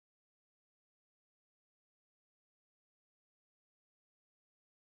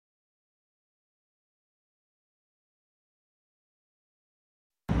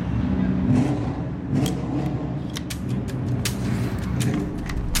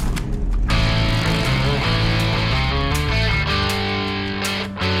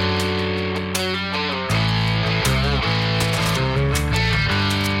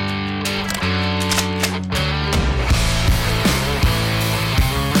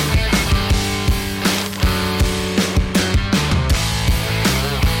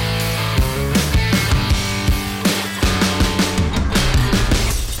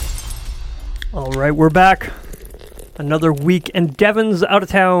right, we're back. Another week, and Devin's out of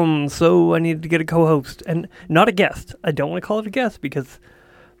town, so I needed to get a co-host, and not a guest. I don't want to call it a guest because,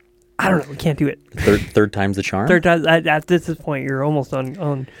 I don't know, we can't do it. Third time's the charm? Third time, at this point, you're almost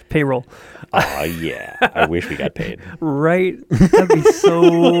on payroll. Oh, yeah. I wish we got paid. Right? That'd be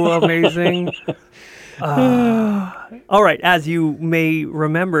so amazing. All right, as you may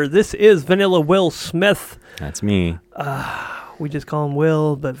remember, this is Vanilla Will Smith. That's me. We just call him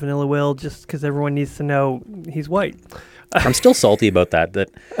Will, but Vanilla Will, just because everyone needs to know he's white. I'm still salty about that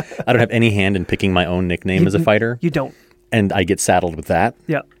I don't have any hand in picking my own nickname as a fighter. You don't. And I get saddled with that.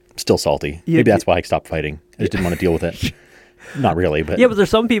 Yeah. Still salty. Maybe that's why I stopped fighting. I just didn't want to deal with it. Not really, but... Yeah, but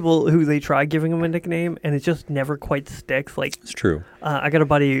there's some people who they try giving him a nickname, and it just never quite sticks. Like, it's true. I got a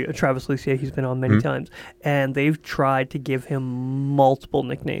buddy, Travis Lucia, he's been on many times, and they've tried to give him multiple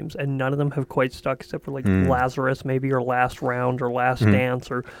nicknames, and none of them have quite stuck, except for, like, Lazarus, maybe, or Last Round, or Last Dance,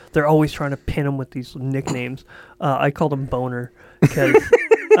 or they're always trying to pin him with these nicknames. I called him Boner, because...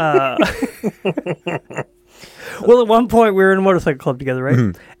 Well, at one point, we were in a motorcycle club together,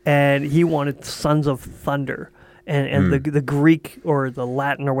 right? And he wanted Sons of Thunder. And the Greek or the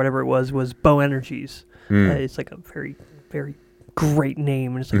Latin or whatever it was Boenerges. It's like a very, very great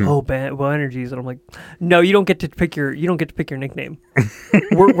name, and it's like Boenerges, and I'm like, no, you don't get to pick your nickname.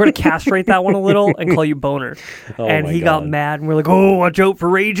 we're gonna castrate that one a little and call you Boner. And he got mad, and we're like, oh, watch out for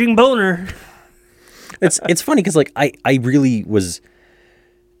Raging Boner. It's funny because like I really was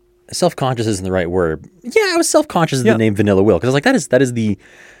self-conscious isn't the right word. Yeah, I was self-conscious of the name Vanilla Will because I was like, that is the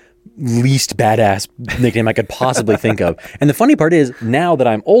least badass nickname I could possibly think of. And the funny part is, now that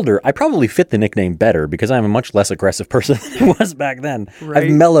I'm older, I probably fit the nickname better because I'm a much less aggressive person than I was back then. Right?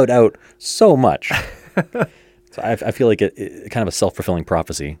 I've mellowed out so much. So I feel like it kind of a self-fulfilling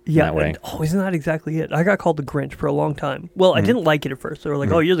prophecy in that way. Oh, isn't that exactly it? I got called the Grinch for a long time. Well, I didn't like it at first. They were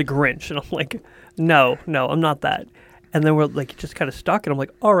like, oh, you're the Grinch. And I'm like, no, I'm not that. And then we're like, just kind of stuck. And I'm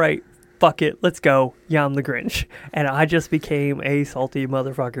like, all right, fuck it, let's go. Yeah, I'm the Grinch. And I just became a salty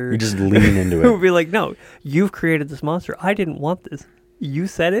motherfucker. You just lean into it. Who would be like, no, you've created this monster. I didn't want this. You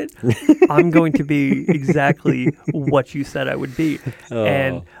said it. I'm going to be exactly what you said I would be.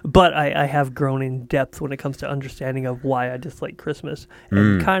 But I have grown in depth when it comes to understanding of why I dislike Christmas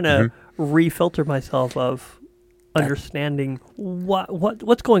and kind of refilter myself of understanding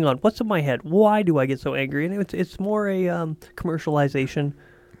what's going on, what's in my head, why do I get so angry, and it's more a commercialization.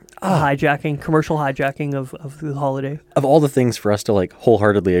 Commercial hijacking of the holiday. Of all the things for us to like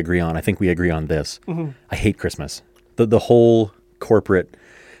wholeheartedly agree on, I think we agree on this. I hate Christmas. The whole corporate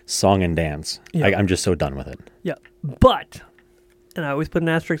song and dance. Yeah. I'm just so done with it. Yeah, but, and I always put an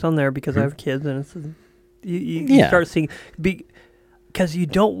asterisk on there because I have kids, and it's you start seeing, because you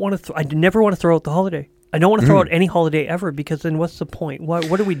don't want to. I never want to throw out the holiday. I don't want to throw out any holiday ever, because then what's the point?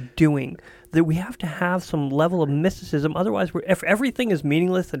 What are we doing? That we have to have some level of mysticism. Otherwise, if everything is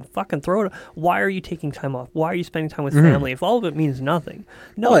meaningless, then fucking throw it. Why are you taking time off? Why are you spending time with family if all of it means nothing?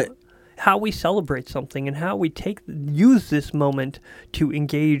 No, how we celebrate something and how we use this moment to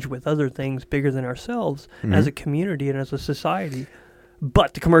engage with other things bigger than ourselves as a community and as a society.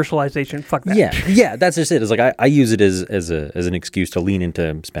 But the commercialization, fuck that. Yeah, that's just it. It's like I use it as an excuse to lean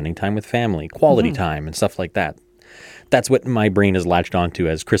into spending time with family, quality time, and stuff like that. That's what my brain has latched onto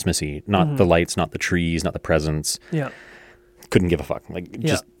as Christmassy, not the lights, not the trees, not the presents. Yeah. Couldn't give a fuck. Like,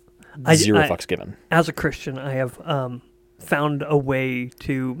 just zero fucks given. As a Christian, I have found a way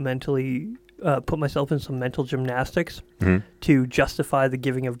to mentally put myself in some mental gymnastics to justify the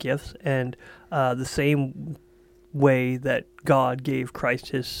giving of gifts, and the same way that God gave Christ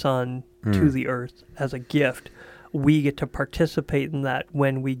his son to the earth as a gift, we get to participate in that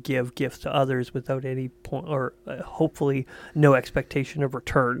when we give gifts to others without any point or hopefully no expectation of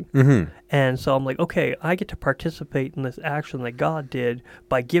return. And so I'm like, okay, I get to participate in this action that God did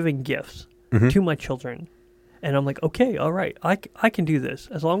by giving gifts to my children. And I'm like, okay, all right, I can do this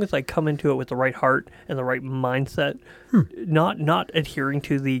as long as I come into it with the right heart and the right mindset, not adhering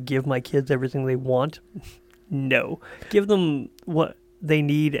to the give my kids everything they want. No, give them what they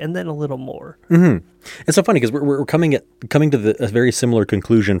need and then a little more. It's so funny because we're coming to a very similar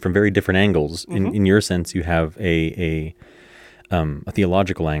conclusion from very different angles. In your sense, you have a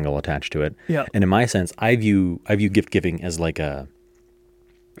theological angle attached to it. Yeah. And in my sense, I view gift giving as like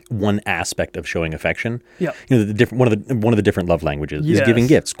one aspect of showing affection. Yeah. You know, one of the different love languages is giving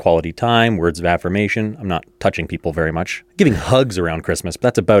gifts, quality time, words of affirmation. I'm not touching people very much. Giving hugs around Christmas, but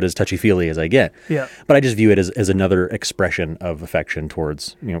that's about as touchy-feely as I get. Yeah. But I just view it as another expression of affection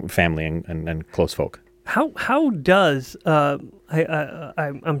towards, you know, family and close folk. How does I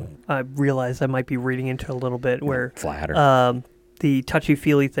realize I might be reading into a little bit where flatter. the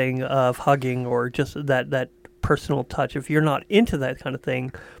touchy-feely thing of hugging or just that personal touch. If you're not into that kind of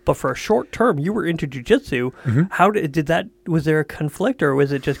thing, but for a short term you were into jiu-jitsu, how did that, was there a conflict, or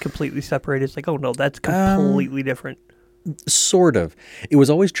was it just completely separated? It's like, oh no, that's completely different. Sort of. It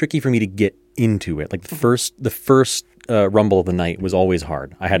was always tricky for me to get into it. Like the first rumble of the night was always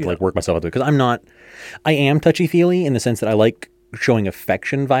hard. I had to like work myself up to it because I am touchy-feely in the sense that I like showing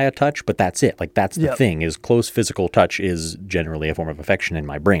affection via touch, but that's it. Like that's the thing, is close physical touch is generally a form of affection in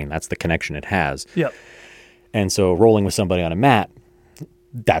my brain. That's the connection it has. Yep. And so rolling with somebody on a mat,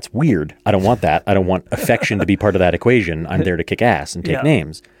 that's weird. I don't want that. I don't want affection to be part of that equation. I'm there to kick ass and take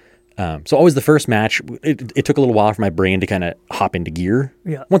names. So always the first match, it took a little while for my brain to kind of hop into gear.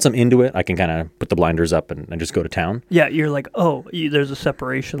 Yeah. Once I'm into it, I can kind of put the blinders up and just go to town. Yeah, you're like, there's a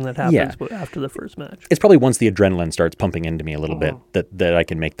separation that happens after the first match. It's probably once the adrenaline starts pumping into me a little bit that I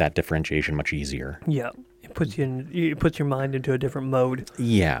can make that differentiation much easier. Yeah, it puts your mind into a different mode.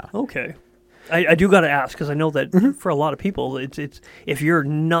 Yeah. Okay. I do got to ask, because I know that for a lot of people, it's if you're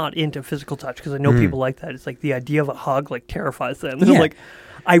not into physical touch, because I know people like that, it's like the idea of a hug like terrifies them. Yeah. Like,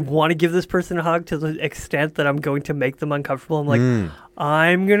 I want to give this person a hug to the extent that I'm going to make them uncomfortable. I'm like,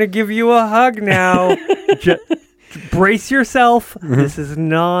 I'm going to give you a hug now. Brace yourself. This is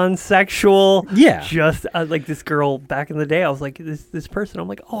non-sexual. Yeah. Just like this girl back in the day, I was like, this person, I'm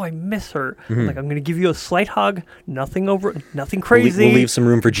like, I miss her. I'm like, I'm going to give you a slight hug. Nothing crazy. We'll leave some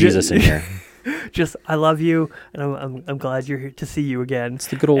room for Jesus in here. Just, I love you, and I'm glad you're here to see you again. It's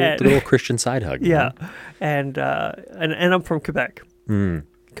the good old Christian side hug. Yeah. And I'm from Quebec.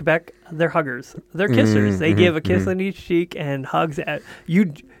 Quebec, they're huggers. They're kissers. They give a kiss on each cheek and hugs.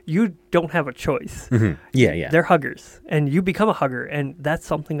 You don't have a choice. Yeah. They're huggers, and you become a hugger, and that's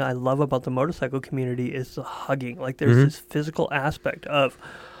something I love about the motorcycle community is the hugging. Like there's this physical aspect of,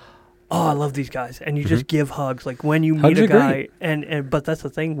 I love these guys, and you just give hugs. Like when you meet a guy, but that's the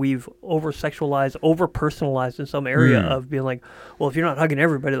thing, we've over-sexualized, over-personalized in some area of being like, well, if you're not hugging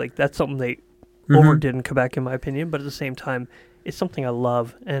everybody, like that's something they overdid in Quebec, in my opinion. But at the same time, it's something I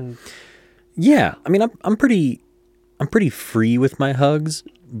love. And yeah, I mean, I'm pretty free with my hugs,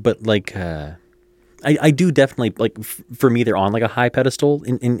 but like I do definitely, like, for me they're on like a high pedestal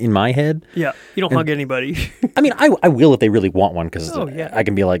in my head. Yeah, you don't hug anybody. I mean, I will if they really want one, because I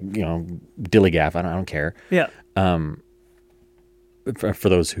can be like, dilly gaff. I don't care. Yeah. For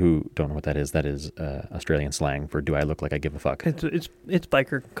those who don't know what that is Australian slang for "do I look like I give a fuck?" It's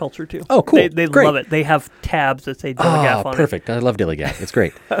biker culture too. Oh, cool! They love it. They have tabs that say dilly gaff on perfect. I love dilly gaff. It's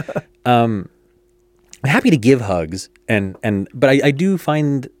great. I'm happy to give hugs, but I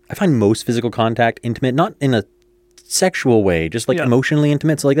find most physical contact intimate, not in a sexual way, just like emotionally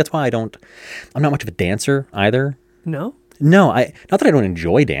intimate. So like that's why I'm not much of a dancer either. No, not that I don't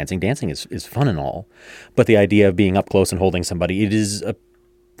enjoy dancing. Dancing is fun and all, but the idea of being up close and holding somebody,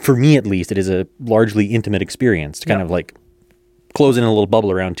 for me at least, it is a largely intimate experience to kind of like close in a little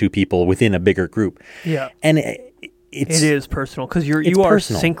bubble around two people within a bigger group. Yeah, and it is personal, because you are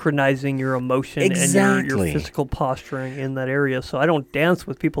synchronizing your emotion and your physical posturing in that area. So I don't dance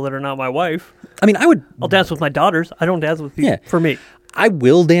with people that are not my wife. I mean, I'll dance with my daughters. I don't dance with people. For me, I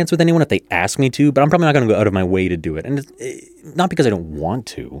will dance with anyone if they ask me to, but I'm probably not going to go out of my way to do it. And it's not because I don't want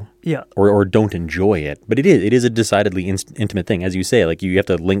to, or don't enjoy it, but it is a decidedly intimate thing, as you say. Like you have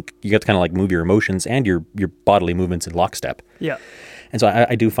to kind of like move your emotions and your bodily movements in lockstep. Yeah, and so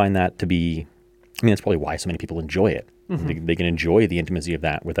I do find that to be. I mean, that's probably why so many people enjoy it. They can enjoy the intimacy of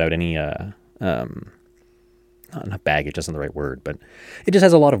that without any, not baggage, that's not the right word, but it just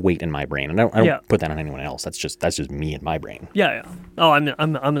has a lot of weight in my brain, and I don't put that on anyone else. That's just me and my brain. Yeah. Oh, I'm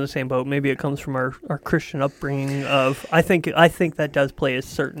in the same boat. Maybe it comes from our Christian upbringing. I think that does play a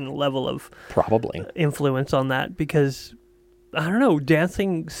certain level of probably influence on that, because I don't know,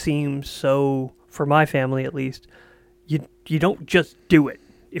 dancing seems so, for my family at least, you don't just do it.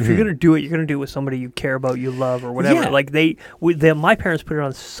 If you're going to do it, you're going to do it with somebody you care about, you love, or whatever. Yeah. Like my parents put it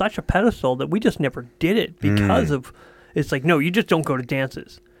on such a pedestal that we just never did it because of, it's like, no, you just don't go to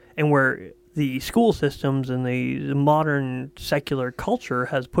dances. And where the school systems and the modern secular culture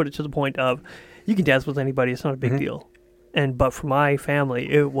has put it to the point of, you can dance with anybody, it's not a big deal. But for my family,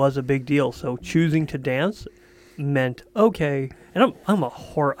 it was a big deal. So choosing to dance meant, okay, and I'm a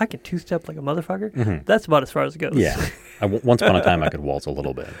whore. I can two-step like a motherfucker. That's about as far as it goes. Yeah. Once upon a time, I could waltz a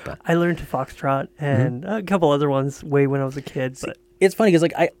little bit. But I learned to foxtrot and a couple other ones way when I was a kid. But it's funny because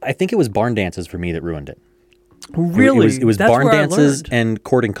like I think it was barn dances for me that ruined it. Really? It was barn dances and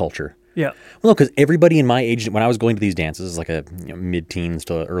courting culture. Yeah. Well, because everybody in my age, when I was going to these dances, like a mid-teens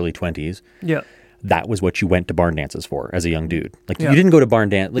to early 20s. Yeah. that was what you went to barn dances for as a young dude. Like you didn't go to barn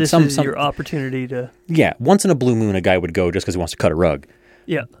dance. Like this is your opportunity to. Yeah, once in a blue moon, a guy would go just because he wants to cut a rug.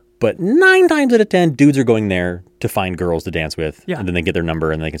 Yeah. But 9 times out of 10, dudes are going there to find girls to dance with, and then they get their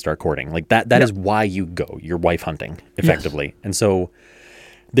number and they can start courting. Like that is why you go. You're wife hunting, effectively. Yes. And so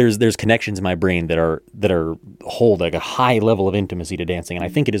there's connections in my brain that hold like a high level of intimacy to dancing, and I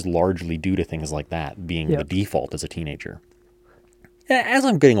think it is largely due to things like that being the default as a teenager. As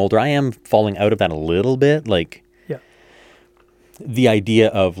I'm getting older, I am falling out of that a little bit. Like the idea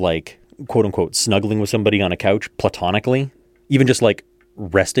of like quote unquote snuggling with somebody on a couch platonically, even just like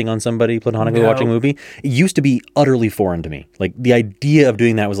resting on somebody platonically watching a movie, it used to be utterly foreign to me. Like the idea of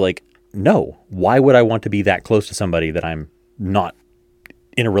doing that was like, no, why would I want to be that close to somebody that I'm not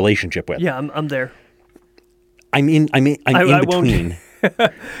in a relationship with? Yeah, I'm there. I'm in between.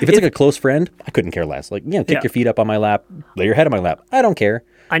 If it's like a close friend, I couldn't care less. Like, take your feet up on my lap, lay your head on my lap. I don't care.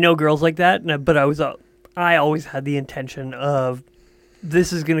 I know girls like that, but I always had the intention of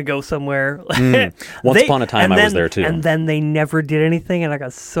this is going to go somewhere. Once upon a time, I was there too. And then they never did anything, and I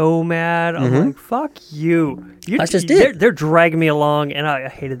got so mad. I'm like, fuck you. That's just it. They're dragging me along, and I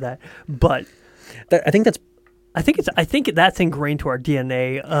hated that. But I think that's ingrained to our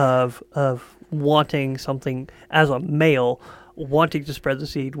DNA of wanting something as a male, wanting to spread the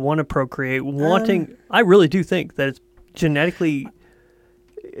seed, want to procreate, wanting. I really do think that it's genetically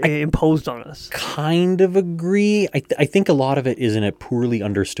imposed on us. Kind of agree. I think a lot of it is in a poorly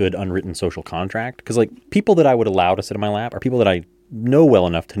understood, unwritten social contract. Because like people that I would allow to sit in my lap are people that I know well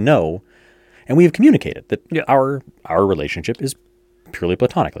enough to know, and we have communicated that our relationship is purely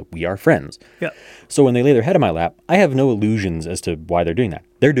platonic. Like we are friends. Yeah. So when they lay their head on my lap, I have no illusions as to why they're doing that.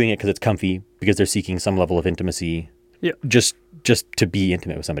 They're doing it because it's comfy, because they're seeking some level of intimacy. Yeah. Just to be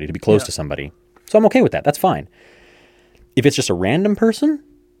intimate with somebody, to be close to somebody. So I'm okay with that. That's fine. If it's just a random person,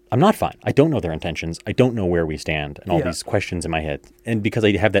 I'm not fine. I don't know their intentions. I don't know where we stand and all these questions in my head. And because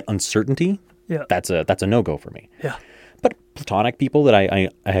I have that uncertainty, that's a no-go for me. Yeah. But platonic people that I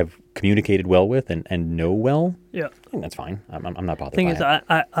have communicated well with and know well, I think that's fine. I'm not bothered by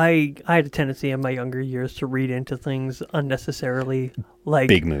it. I had a tendency in my younger years to read into things unnecessarily. Like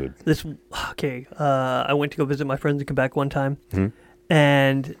big mood. I went to go visit my friends in Quebec one time,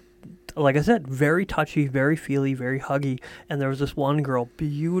 and like I said, very touchy, very feely, very huggy. And there was this one girl,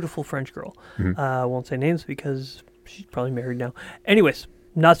 beautiful French girl. I won't say names because she's probably married now. Anyways,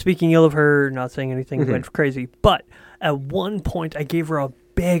 not speaking ill of her, not saying anything went crazy. But at one point, I gave her a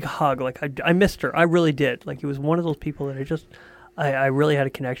big hug. Like I missed her. I really did. Like it was one of those people that I really had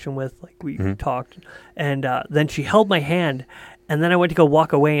a connection with. Like we talked. And then she held my hand. And then I went to go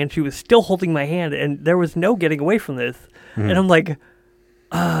walk away, and she was still holding my hand. And there was no getting away from this. And I'm like,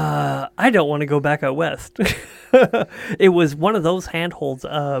 I don't want to go back out west. It was one of those handholds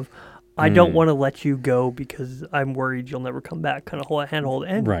of, I don't want to let you go because I'm worried you'll never come back kind of handhold.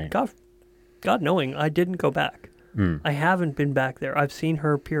 And God knowing, I didn't go back. I haven't been back there. I've seen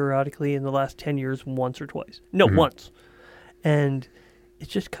her periodically in the last 10 years once or twice. No, once. And it's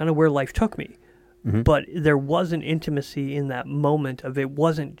just kind of where life took me. But there was an intimacy in that moment of it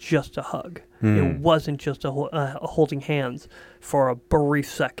wasn't just a hug. It wasn't just a holding hands for a brief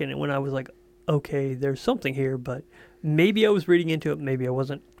second. And when I was like, okay, there's something here, but maybe I was reading into it, maybe I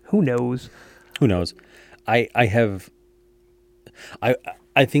wasn't. Who knows? I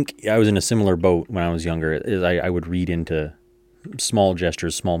think I was in a similar boat when I was younger. I would read into small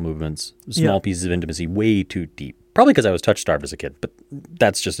gestures, small movements, small pieces of intimacy way too deep. Probably because I was touch-starved as a kid, but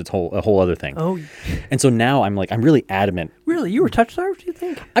that's just a whole other thing. Oh. And so now I'm really adamant. Really? You were touch-starved, do you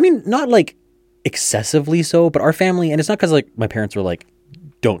think? I mean, not like excessively so, but our family, and it's not because like my parents were like,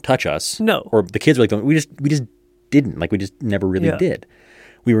 don't touch us. No. Or the kids were like, don't. We just didn't. Like we just never really did.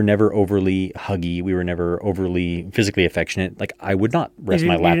 We were never overly huggy. We were never overly physically affectionate. Like I would not rest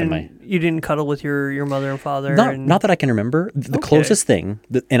my lap in my. You didn't cuddle with your mother and father. Not that I can remember. The closest thing,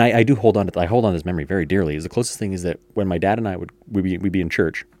 and I do hold on to this memory very dearly. Is the closest thing is that when my dad and I we'd be in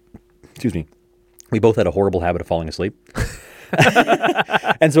church. Excuse me. We both had a horrible habit of falling asleep.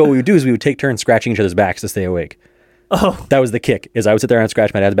 And so what we would do is we would take turns scratching each other's backs to stay awake. Oh, that was the kick. Is I would sit there and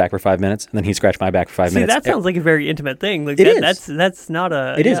scratch my dad's back for 5 minutes, and then he'd scratch my back for 5 minutes. That sounds like a very intimate thing. Like it is. That's not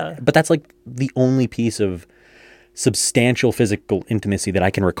a. It is, but that's like the only piece of substantial physical intimacy that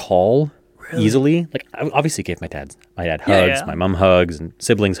I can recall easily. Like I obviously gave my dad hugs, my mom hugs, and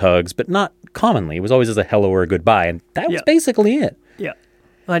siblings hugs, but not commonly. It was always as a hello or a goodbye, and that was basically it. Yeah,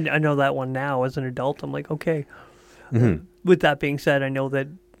 I know that one now as an adult. I'm like, okay. With that being said, I know that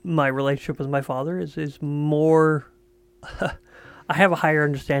my relationship with my father is more. I have a higher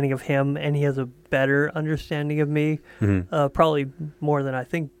understanding of him, and he has a better understanding of me. Probably more than I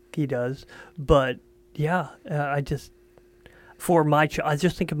think he does. But yeah, I just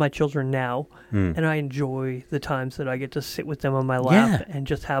think of my children now, and I enjoy the times that I get to sit with them on my lap and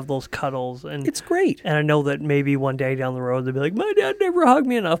just have those cuddles. And it's great. And I know that maybe one day down the road they'll be like, "My dad never hugged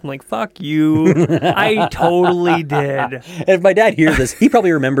me enough." I'm like, "Fuck you! I totally did." And if my dad hears this, he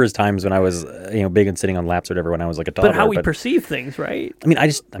probably remembers times when I was, big and sitting on laps or whatever when I was like a toddler. But how we perceive things, right? I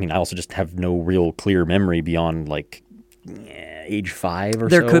also just have no real clear memory beyond like age 5 or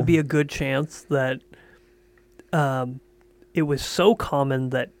so. There could be a good chance that. It was so common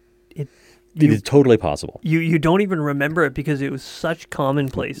that it is totally possible. You don't even remember it because it was such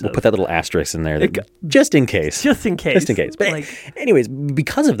commonplace. We'll put that little asterisk in there, just in case. Just in case. But anyways,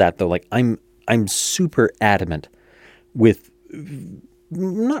 because of that, though, like I'm super adamant with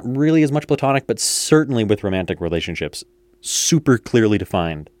not really as much platonic, but certainly with romantic relationships, super clearly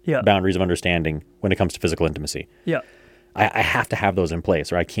defined boundaries of understanding when it comes to physical intimacy. Yeah, I have to have those in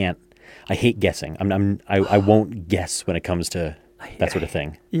place, or I can't. I hate guessing. I won't guess when it comes to that sort of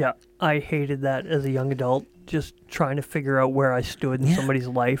thing. Yeah, I hated that as a young adult, just trying to figure out where I stood in somebody's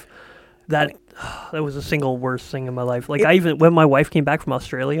life. That was the single worst thing in my life. Like when my wife came back from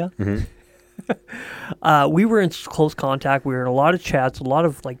Australia, we were in close contact. We were in a lot of chats, a lot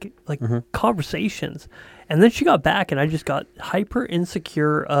of like conversations, and then she got back, and I just got hyper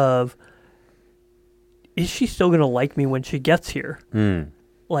insecure of, is she still gonna like me when she gets here?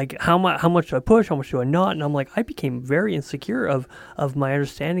 Like, how much do I push? How much do I not? And I'm like, I became very insecure of my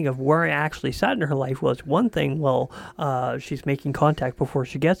understanding of where I actually sat in her life. Was one thing, she's making contact before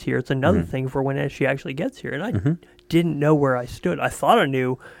she gets here. It's another thing for when she actually gets here. And I didn't know where I stood. I thought I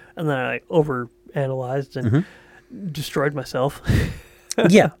knew, and then I overanalyzed and destroyed myself.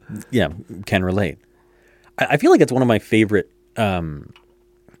 yeah, can relate. I feel like it's one of my favorite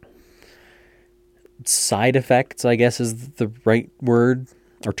side effects, I guess is the right word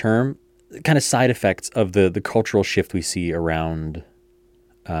or term, kind of side effects of the cultural shift we see around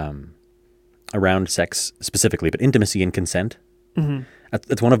sex specifically, but intimacy and consent.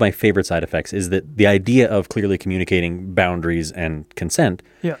 That's one of my favorite side effects, is that the idea of clearly communicating boundaries and consent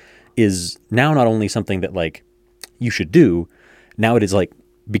is now not only something that like you should do, now it is like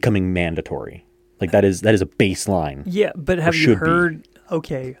becoming mandatory. Like that is a baseline. Yeah, but have you heard...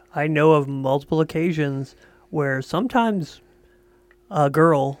 Okay, I know of multiple occasions where sometimes a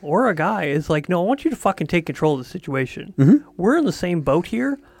girl or a guy is like, no, I want you to fucking take control of the situation. We're in the same boat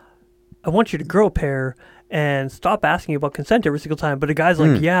here. I want you to grow a pair and stop asking about consent every single time. But a guy's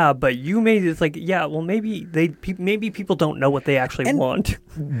like, yeah, but you made it. It's like, yeah, well, maybe people don't know what they actually want.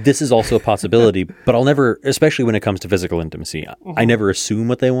 This is also a possibility, but I'll never, especially when it comes to physical intimacy, I never assume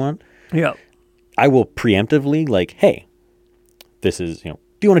what they want. Yeah. I will preemptively like, hey, this is, do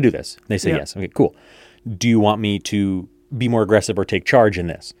you want to do this? They say yes. Okay, cool. Do you want me to be more aggressive or take charge in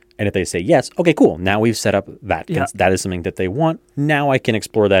this? And if they say yes, okay, cool. Now we've set up that. That is something that they want. Now I can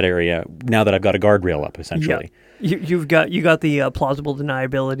explore that area now that I've got a guardrail up, essentially. Yeah. You got the plausible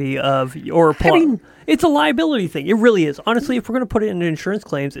deniability of, it's a liability thing. It really is. Honestly, if we're going to put it into insurance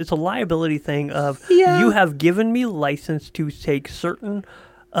claims, it's a liability thing of, you have given me license to take certain,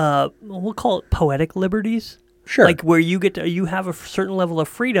 we'll call it poetic liberties. Sure. Like where you have a certain level of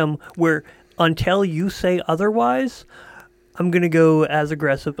freedom where until you say otherwise, I'm going to go as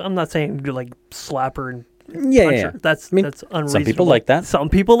aggressive. I'm not saying to like slap her and punch her. That's unreasonable. Some people like that. Some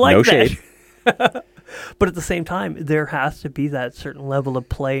people like no that. Shade. But at the same time, there has to be that certain level of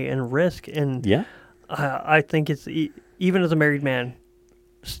play and risk. And I think it's, even as a married man,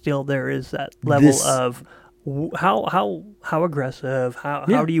 still there is that level of how aggressive,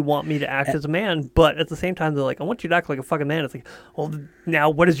 how do you want me to act as a man? But at the same time, they're like, I want you to act like a fucking man. It's like, well, now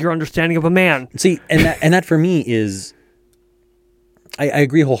what is your understanding of a man? See, and that for me is, I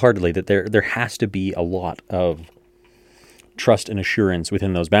agree wholeheartedly that there has to be a lot of trust and assurance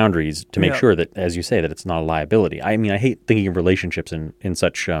within those boundaries to make sure that, as you say, that it's not a liability. I mean, I hate thinking of relationships in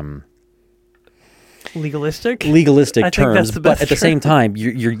such legalistic terms, but at the same time,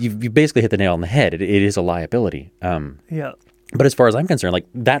 you basically hit the nail on the head. It is a liability. But as far as I'm concerned, like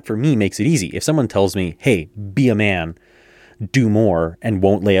that for me makes it easy. If someone tells me, "Hey, be a man, do more," and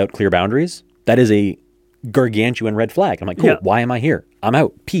won't lay out clear boundaries, that is a gargantuan red flag. I'm like, cool. Why am I here? I'm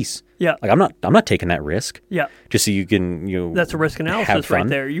out. Peace. Yeah. Like I'm not taking that risk. Yeah. Just so you can, that's a risk analysis right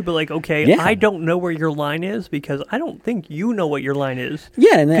there. You'd be like, okay, I don't know where your line is because I don't think you know what your line is.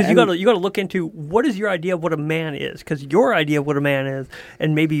 Yeah. Because you got to look into what is your idea of what a man is, because your idea of what a man is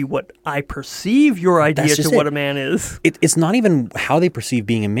and maybe what I perceive your idea to what a man is. It's not even how they perceive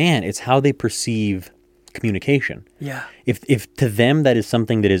being a man. It's how they perceive communication. Yeah. If to them that is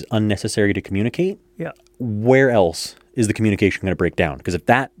something that is unnecessary to communicate, where else is the communication going to break down? Because if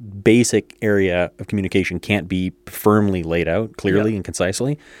that basic area of communication can't be firmly laid out clearly and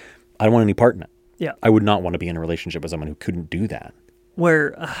concisely, I don't want any part in it. Yeah. I would not want to be in a relationship with someone who couldn't do that.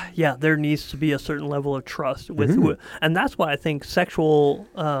 Where, there needs to be a certain level of trust with who, and that's why I think sexual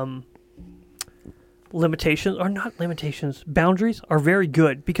limitations, or not limitations, boundaries are very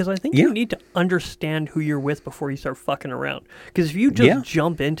good, because I think you need to understand who you're with before you start fucking around. Because if you just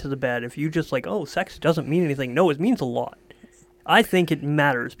jump into the bed, if you just like, oh, sex doesn't mean anything, no, it means a lot. I think it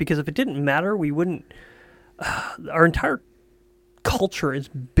matters, because if it didn't matter, we wouldn't, our entire culture is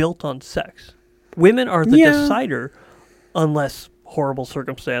built on sex. Women are the decider, unless horrible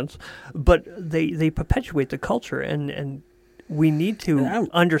circumstance, but they perpetuate the culture, and we need to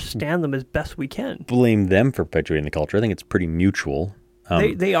understand them as best we can. Blame them for perpetuating the culture. I think it's pretty mutual.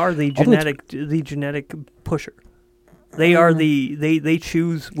 They are the genetic pusher. They are they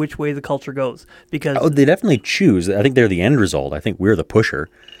choose which way the culture goes, because they definitely choose. I think they're the end result. I think we're the pusher.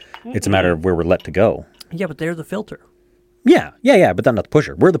 It's a matter of where we're let to go. Yeah, but they're the filter. Yeah, but they're not the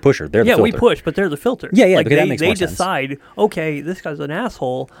pusher. We're the pusher. They're the filter. Yeah, we push, but they're the filter. Yeah, like that makes more sense. They decide, okay, this guy's an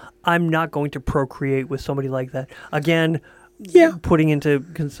asshole. I'm not going to procreate with somebody like that. Again, putting into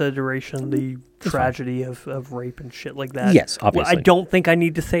consideration the tragedy of rape and shit like that. Yes, obviously. Well, I don't think I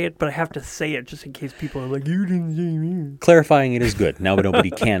need to say it, but I have to say it just in case people are like, you didn't say me. Clarifying it is good. Now nobody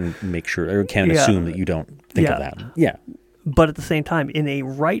can make sure, or can assume that you don't think of that. Yeah. But at the same time, in a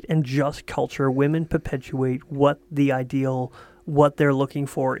right and just culture, women perpetuate what they're looking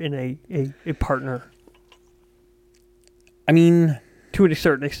for in a partner. I mean, to a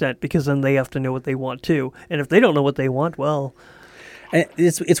certain extent, because then they have to know what they want too. And if they don't know what they want, well,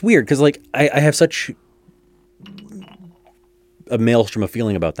 it's weird, because like I have such a maelstrom of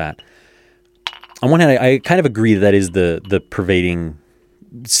feeling about that. On one hand, I kind of agree that is the pervading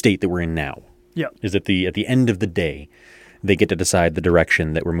state that we're in now. Yeah, is at the end of the day, they get to decide the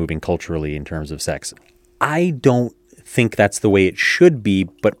direction that we're moving culturally in terms of sex. I don't think that's the way it should be,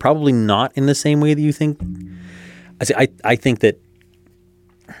 but probably not in the same way that you think. I think that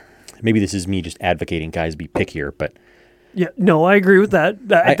maybe this is me just advocating guys be pickier, but yeah, no, I agree with that.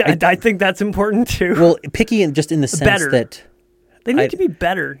 I think that's important too. Well, picky just in the sense that they need to be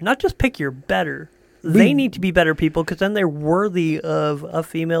better, not just pickier, better. They need to be better people, because then they're worthy of a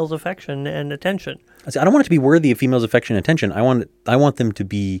female's affection and attention. I don't want it to be worthy of female's affection and attention. I want them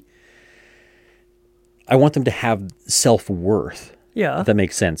to have self-worth. Yeah. If that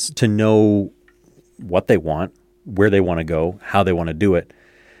makes sense. To know what they want, where they want to go, how they want to do it.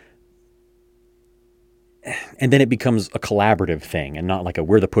 And then it becomes a collaborative thing, and not like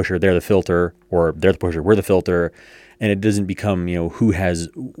we're the pusher, they're the filter, or they're the pusher, we're the filter. And it doesn't become, who has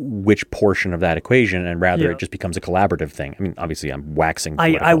which portion of that equation, and rather it just becomes a collaborative thing. I mean, obviously I'm waxing.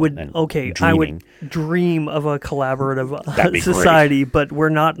 I would dream of a collaborative society, but we're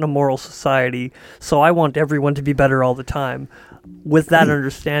not in a moral society. So I want everyone to be better all the time. With that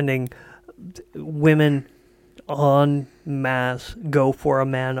understanding, women en masse go for a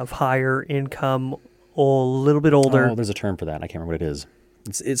man of higher income, or a little bit older. Oh, there's a term for that. I can't remember what it is.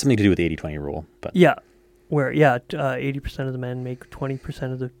 It's something to do with the 80-20 rule. But yeah. Where 80% of the men make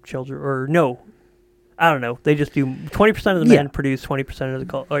 20% of the children, or no, I don't know. They just do 20% of the men produce 20% of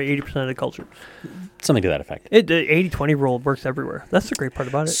the or 80% of the culture. Something to that effect. The 80-20 rule works everywhere. That's the great part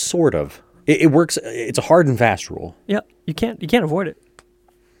about it. Sort of. It works. It's a hard and fast rule. Yeah, you can't avoid it.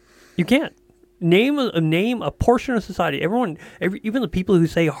 You can't name a portion of society. Even the people who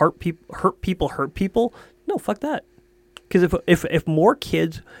say hurt people. No, fuck that. Because if more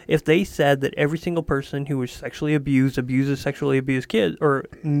kids, if they said that every single person who is sexually abused abuses sexually abused kids, or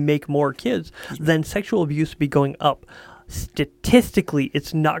make more kids, then sexual abuse would be going up. Statistically,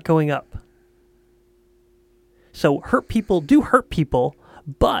 it's not going up. So hurt people do hurt people,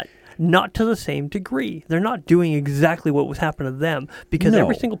 but not to the same degree. They're not doing exactly what was happening to them, because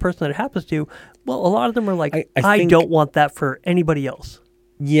every single person that it happens to, well, a lot of them are like, I don't want that for anybody else.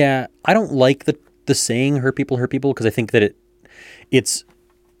 Yeah, I don't like the saying hurt people, because I think that it's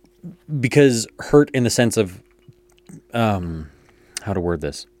because hurt in the sense of how to word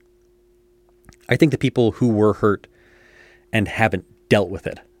this. I think the people who were hurt and haven't dealt with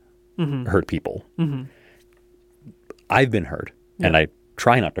it hurt people. Mm-hmm. I've been hurt, and I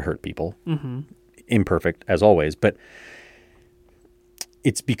try not to hurt people. Mm-hmm. Imperfect as always, but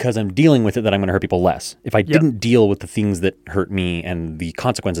it's because I'm dealing with it that I'm going to hurt people less. If I didn't deal with the things that hurt me and the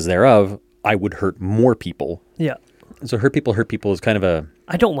consequences thereof, I would hurt more people. Yeah. So hurt people is kind of a...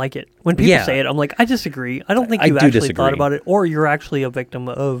 I don't like it. When people say it, I'm like, I disagree. I don't think you actually thought about it, or you're actually a victim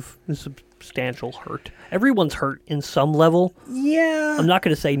of substantial hurt. Everyone's hurt in some level. Yeah. I'm not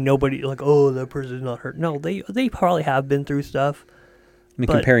going to say nobody, like, oh, that person's not hurt. No, they probably have been through stuff. I mean,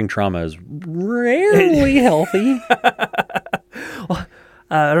 comparing trauma is rarely healthy. Well,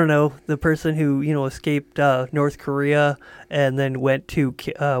 I don't know, the person who, escaped North Korea and then went to,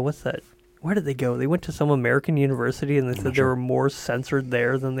 what's that? Where did they go? They went to some American university, and they said they were more censored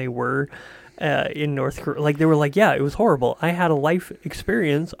there than they were in North Korea. Like, they were like, yeah, it was horrible. I had a life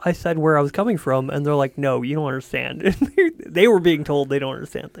experience. I said where I was coming from, and they're like, no, you don't understand. They were being told they don't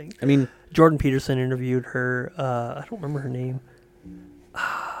understand things. I mean, Jordan Peterson interviewed her. I don't remember her name.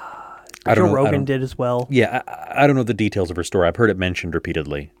 Joe Rogan did as well. Yeah, I don't know the details of her story. I've heard it mentioned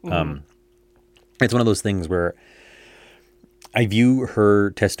repeatedly. It's one of those things where I view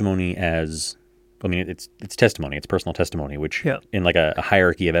her testimony as, I mean, it's testimony, it's personal testimony, which in like a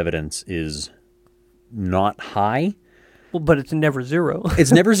hierarchy of evidence is not high. Well, but it's never zero.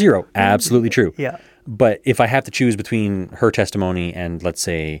 It's never zero. Absolutely true. Yeah. But if I have to choose between her testimony and, let's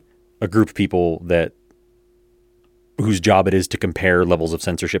say, a group of people whose job it is to compare levels of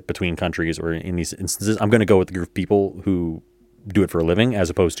censorship between countries, or in these instances, I'm going to go with the group of people who do it for a living as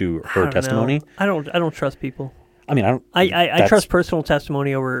opposed to her testimony. I don't trust people. I mean, I trust personal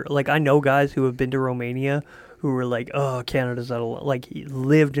testimony over, like, I know guys who have been to Romania who were like, oh, Canada's out of, like, he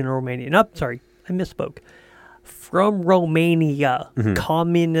lived in Romania. No, sorry, I misspoke. From Romania,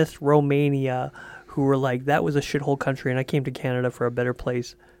 communist Romania, who were like, that was a shithole country, and I came to Canada for a better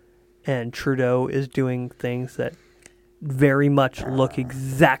place. And Trudeau is doing things that very much look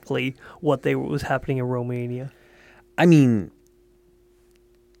exactly what was happening in Romania. I mean,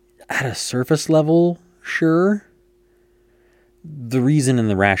 at a surface level, sure. The reason and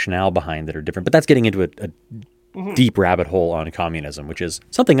the rationale behind it are different, but that's getting into a deep rabbit hole on communism, which is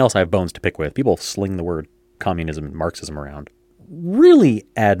something else I have bones to pick with. People sling the word communism and Marxism around really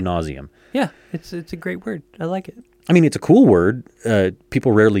ad nauseum. Yeah, it's a great word. I like it. I mean, it's a cool word.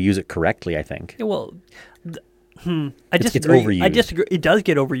 People rarely use it correctly, I think. Yeah, well, I disagree. It's overused. I disagree. It does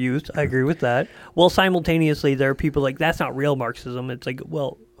get overused. I agree with that. Well, simultaneously, there are people like, that's not real Marxism. It's like,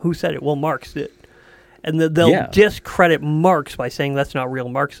 well, who said it? Well, Marx did. And they'll discredit Marx by saying that's not real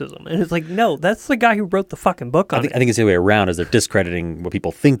Marxism. And it's like, no, that's the guy who wrote the fucking book on it. I think it's the other way around, is they're discrediting what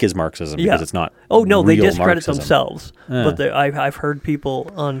people think is Marxism because it's not Oh, no, they discredit Marxism. Themselves. But I've heard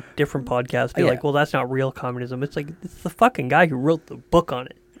people on different podcasts be like, well, that's not real communism. It's like, it's the fucking guy who wrote the book on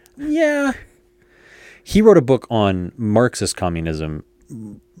it. Yeah. He wrote a book on Marxist communism.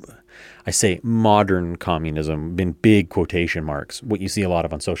 I say modern communism in big quotation marks. What you see a lot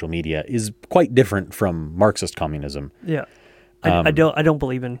of on social media is quite different from Marxist communism. Yeah. I don't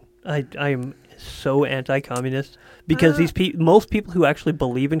believe in, I am so anti-communist because most people who actually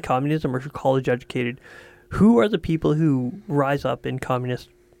believe in communism are college educated. Who are the people who rise up in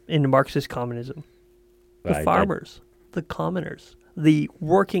Marxist communism? The farmers, the commoners, the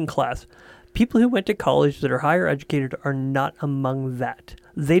working class. People who went to college that are higher educated are not among that.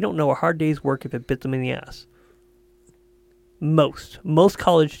 They don't know a hard day's work if it bit them in the ass. Most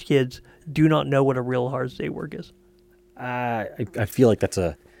college kids do not know what a real hard day's work is. I feel like that's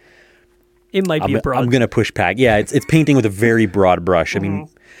a... It might be a broad... I'm going to push back. Yeah, it's painting with a very broad brush. I mean,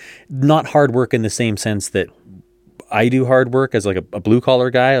 not hard work in the same sense that I do hard work as like a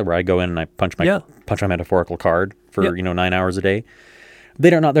blue-collar guy, where I go in and I punch my metaphorical card for 9 hours a day.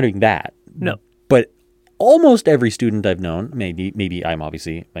 They're doing that. No. But almost every student I've known, maybe I'm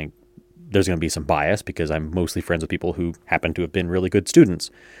obviously, like, there's going to be some bias because I'm mostly friends with people who happen to have been really good students.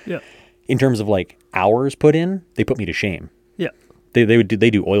 Yeah. In terms of like hours put in, they put me to shame. Yeah. They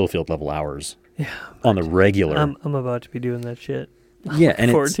do oil field level hours. Yeah. On the regular. I'm about to be doing that shit. Yeah,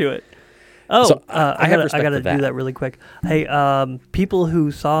 and forward to it. Oh, so I gotta do that really quick. Hey, people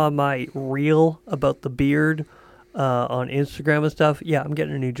who saw my reel about the beard on Instagram and stuff, yeah, I'm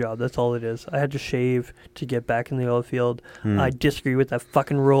getting a new job. That's all it is. I had to shave to get back in the oil field. I disagree with that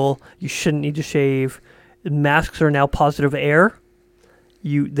fucking rule. You shouldn't need to shave. Masks are now positive air.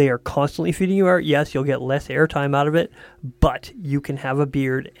 They are constantly feeding you air. Yes, you'll get less air time out of it, but you can have a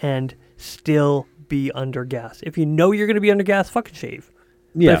beard and still be under gas. If you know you're going to be under gas, fucking shave.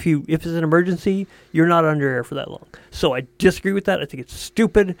 Yeah. But if it's an emergency, you're not under air for that long. So I disagree with that. I think it's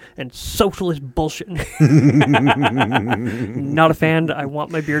stupid and socialist bullshit. Not a fan. I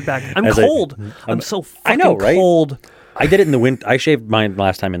want my beard back. I'm cold. I'm so fucking cold. I did it in the winter. I shaved mine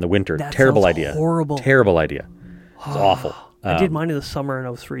last time in the winter. That Terrible sounds idea. Horrible. Terrible idea. It's awful. I did mine in the summer and I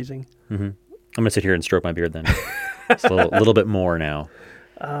was freezing. I'm going to sit here and stroke my beard then. It's a little bit more now.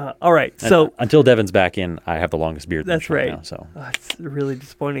 All right. So until Devin's back in, I have the longest beard. That's right. Now, so it's really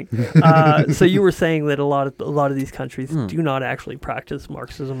disappointing. So you were saying that a lot of these countries do not actually practice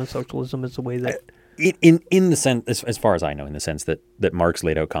Marxism and socialism as the way that. In the sense, as far as I know, in the sense that Marx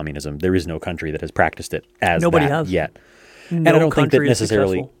laid out communism, there is no country that has practiced it as Nobody that has. yet. No and I don't think that country is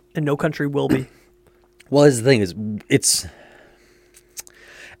necessarily. successful, and no country will be. Well, the thing is, it's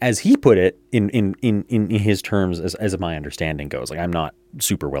as he put it in his terms, as my understanding goes. Like, I'm not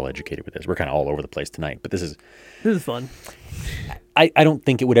super well educated with this. We're kind of all over the place tonight, but this is fun. I don't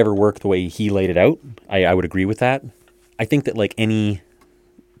think it would ever work the way he laid it out. I would agree with that. I think that like any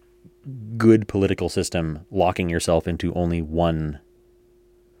good political system, locking yourself into only one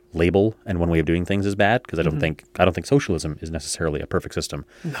label and one way of doing things is bad, because I don't think socialism is necessarily a perfect system.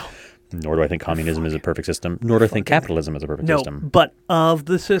 No. Nor do I think communism is a perfect system. Nor do I think capitalism is a perfect system. But of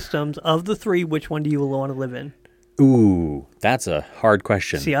the systems, of the three, which one do you want to live in? Ooh, that's a hard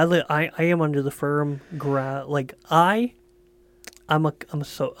question. See, I am under the firm I'm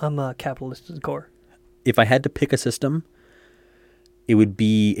a capitalist at the core. If I had to pick a system, it would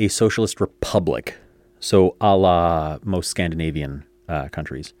be a socialist republic. So a la most Scandinavian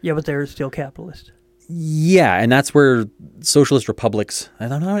countries. Yeah, but they're still capitalist. Yeah, and that's where socialist republics,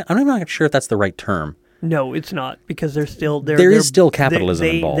 I'm not sure if that's the right term. No, it's not, because there is still capitalism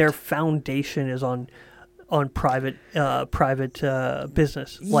involved. Their foundation is on private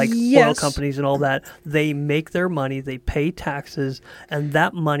business, like oil companies and all that. They make their money, they pay taxes, and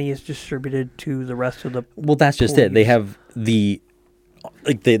that money is distributed to the rest of the. Well, that's just it. They have they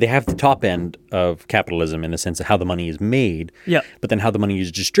have the top end of capitalism in the sense of how the money is made. Yeah. But then how the money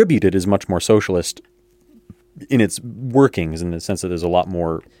is distributed is much more socialist in its workings, in the sense that there's a lot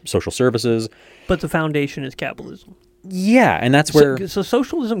more social services. But the foundation is capitalism. Yeah, and that's where so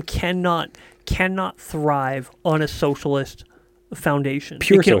socialism cannot thrive on a socialist foundation.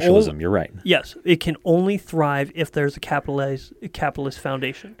 Pure socialism, you're right. Yes, it can only thrive if there's a capitalist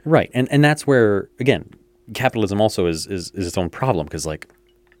foundation. Right, and that's where, again, capitalism also is its own problem, because, like,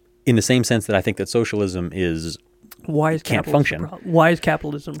 in the same sense that I think that socialism can't function. Why is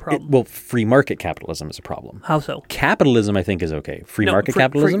capitalism a problem? Free market capitalism is a problem. How so? Capitalism, I think, is okay. Free market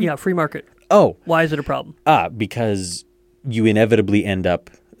capitalism? Free market. Oh. Why is it a problem? Because you inevitably end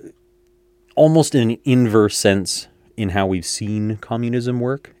up almost in an inverse sense in how we've seen communism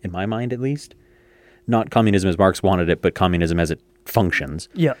work, in my mind at least. Not communism as Marx wanted it, but communism as it functions.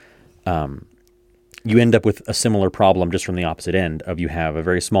 Yeah. You end up with a similar problem just from the opposite end of you have a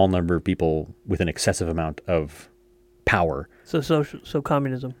very small number of people with an excessive amount of power. So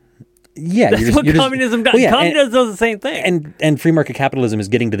communism. Yeah, that's what communism does. Communism does the same thing. And free market capitalism is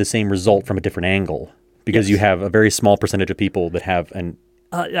getting to the same result from a different angle, because you have a very small percentage of people that have an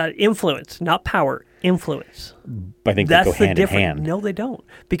influence, not power. Influence. I think they go hand in hand. No, they don't,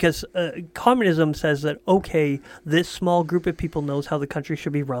 because communism says that this small group of people knows how the country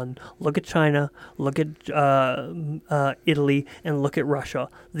should be run. Look at China, look at Italy, and look at Russia.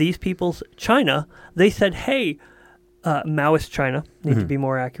 These people's China, they said, hey. Maoist China, need to be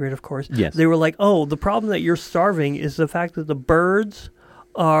more accurate, of course. Yes. They were like, the problem that you're starving is the fact that the birds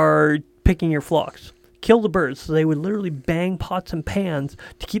are picking your flocks. Kill the birds. So they would literally bang pots and pans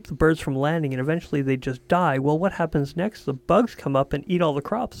to keep the birds from landing, and eventually they just die. Well, what happens next? The bugs come up and eat all the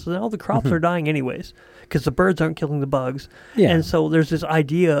crops. So then all the crops are dying anyways, because the birds aren't killing the bugs. Yeah. And so there's this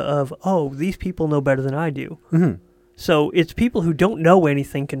idea of, these people know better than I do. Mm-hmm. So it's people who don't know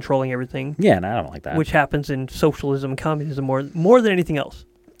anything controlling everything. Yeah, and I don't like that. Which happens in socialism and communism more than anything else.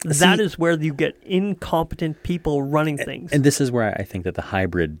 That is where you get incompetent people running things. And this is where I think that the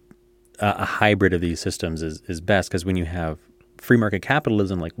hybrid, a hybrid of these systems is best, because when you have free market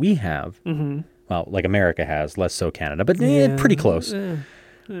capitalism like we have, well, like America has, less so Canada, but pretty close.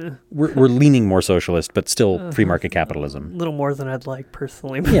 We're leaning more socialist, but still free market capitalism. A little more than I'd like,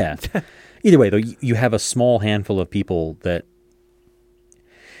 personally. Yeah. Either way, though, you have a small handful of people that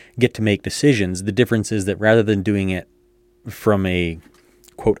get to make decisions. The difference is that rather than doing it from a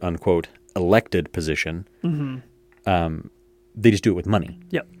quote-unquote elected position, they just do it with money.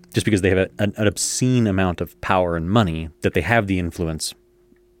 Yep. Just because they have an obscene amount of power and money, that they have the influence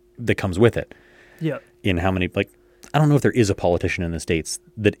that comes with it. Yeah. In how many, I don't know if there is a politician in the States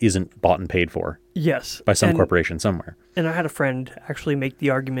that isn't bought and paid for. Yes. By some corporation somewhere. And I had a friend actually make the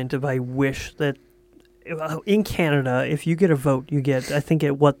argument of, I wish that in Canada, if you get a vote, you get, I think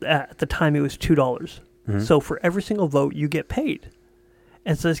at the time it was $2. Mm-hmm. So for every single vote, you get paid.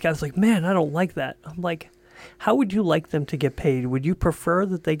 And so this guy was like, man, I don't like that. I'm like, how would you like them to get paid? Would you prefer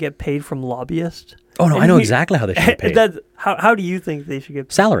that they get paid from lobbyists? Oh, no, I know exactly how they should get paid. How do you think they should get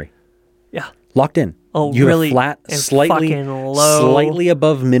paid? Salary. Yeah. Locked in. Oh, you really? have a flat, slightly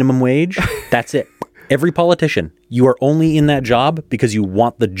above minimum wage. That's it. Every politician, you are only in that job because you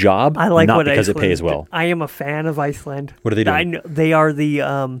want the job, not because it pays well. I am a fan of Iceland. What are they doing? They are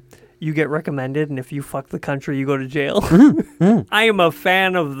the you get recommended, and if you fuck the country, you go to jail. I am a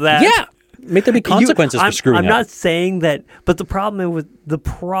fan of that. Yeah. Make there be consequences for screwing up. I'm not saying that, but the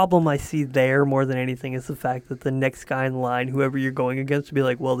problem I see there more than anything is the fact that the next guy in line, whoever you're going against, will be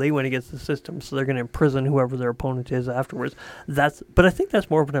like, well, they went against the system, so they're going to imprison whoever their opponent is afterwards. But I think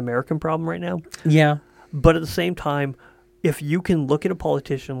that's more of an American problem right now. Yeah. But at the same time, if you can look at a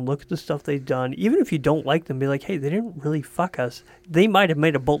politician, look at the stuff they've done, even if you don't like them, be like, hey, they didn't really fuck us. They might have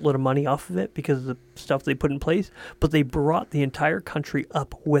made a boatload of money off of it because of the stuff they put in place, but they brought the entire country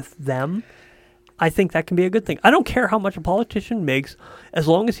up with them. I think that can be a good thing. I don't care how much a politician makes as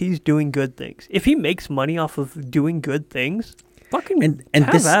long as he's doing good things. If he makes money off of doing good things, fucking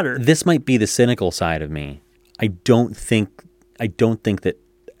have at her. This might be the cynical side of me. I don't think that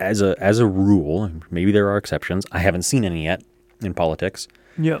as a rule, maybe there are exceptions. I haven't seen any yet in politics.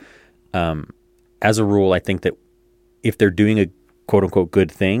 Yeah. As a rule, I think that if they're doing a quote unquote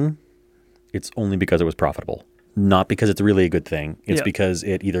good thing, it's only because it was profitable, not because it's really a good thing. It's because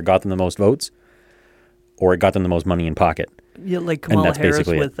it either got them the most votes or it got them the most money in pocket. Yeah, like Kamala Harris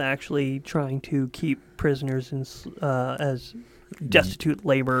with actually trying to keep prisoners as destitute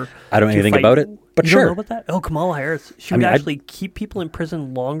labor. I don't know anything about it, but you sure. You don't know about that? Oh, Kamala Harris. She would actually keep people in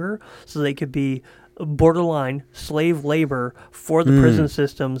prison longer so they could be borderline slave labor for the prison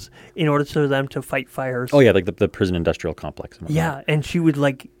systems in order for them to fight fires. Oh, yeah, like the prison industrial complex. Yeah, and she would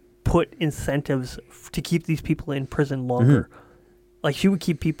put incentives to keep these people in prison longer. Like she would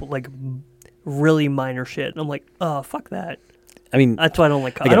keep people really minor shit. And I'm like, oh, fuck that. I mean, that's why I don't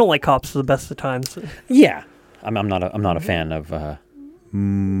like cops. I don't like cops the best of times. Yeah. I'm not a fan of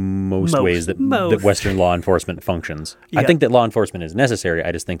most ways that Western law enforcement functions. Yeah. I think that law enforcement is necessary.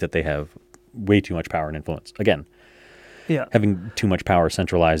 I just think that they have way too much power and influence. Again, having too much power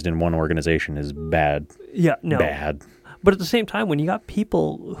centralized in one organization is bad. Yeah, no. Bad. But at the same time, when you got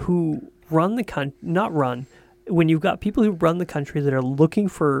people who run the when you've got people who run the country that are looking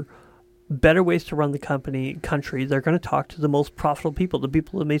for better ways to run the country, they're going to talk to the most profitable people, the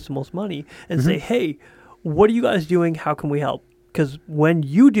people that make the most money, and say, hey, what are you guys doing? How can we help? Because when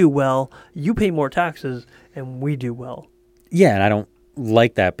you do well, you pay more taxes, and we do well. Yeah, and I don't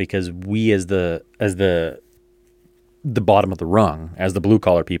like that because we, as the bottom of the rung, as the blue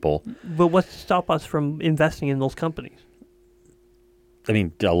collar people. But what's to stop us from investing in those companies? I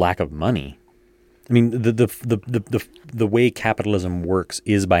mean, a lack of money. I mean, the way capitalism works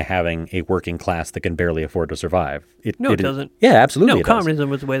is by having a working class that can barely afford to survive. It doesn't. Yeah, absolutely. No,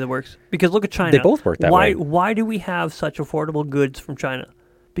 communism is the way that works. Because look at China. They both work that way. Why do we have such affordable goods from China?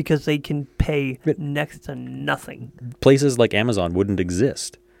 Because they can pay next to nothing. Places like Amazon wouldn't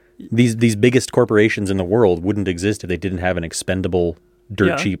exist. These biggest corporations in the world wouldn't exist if they didn't have an expendable,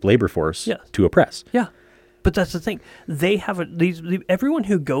 dirt cheap labor force to oppress. Yeah. But that's the thing. They have everyone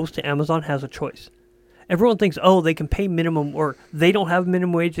who goes to Amazon has a choice. Everyone thinks, oh, they can pay minimum, or they don't have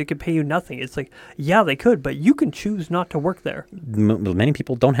minimum wage, they could pay you nothing. It's like, yeah, they could, but you can choose not to work there. Many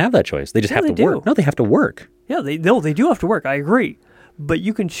people don't have that choice. They just have to work. No, they have to work. Yeah, they do have to work. I agree. But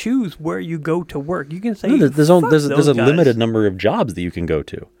you can choose where you go to work. You can say, there's a limited number of jobs that you can go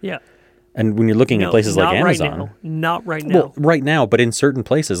to. Yeah. And when you're looking at places like Amazon, not right now. Well, right now, but in certain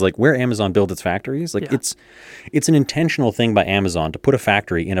places, like where Amazon builds its factories, it's an intentional thing by Amazon to put a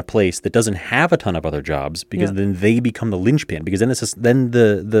factory in a place that doesn't have a ton of other jobs, because then they become the linchpin. Because then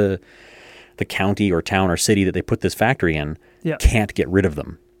the county or town or city that they put this factory in can't get rid of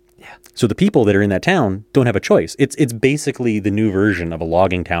them. Yeah. So the people that are in that town don't have a choice. It's basically the new version of a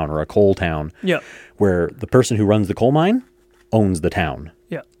logging town or a coal town, where the person who runs the coal mine owns the town.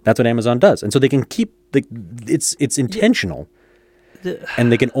 Yeah. That's what Amazon does. And so they can keep it's intentional. And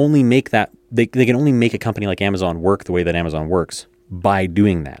they can only make that they can only make a company like Amazon work the way that Amazon works by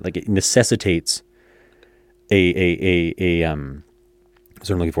doing that. Like, it necessitates an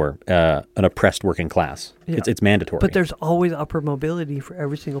oppressed working class. Yeah. It's mandatory. But there's always upward mobility for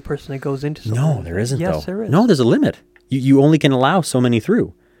every single person that goes into something. No, there isn't. Yes, there is. No, there's a limit. You only can allow so many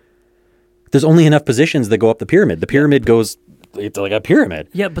through. There's only enough positions that go up the pyramid. The pyramid goes. It's like a pyramid.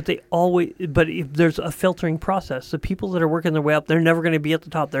 Yeah, but if there's a filtering process. The people that are working their way up, they're never going to be at the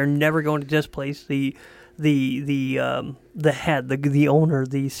top. They're never going to displace the head, the owner,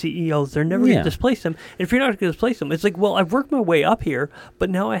 the CEOs. They're never going to displace them. And if you're not going to displace them, it's like, well, I've worked my way up here, but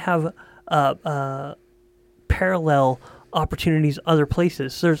now I have parallel opportunities other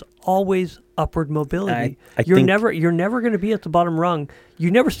places. So there's always upward mobility. You're never going to be at the bottom rung.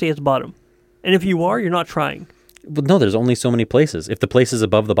 You never stay at the bottom. And if you are, you're not trying. But no, there's only so many places. If the places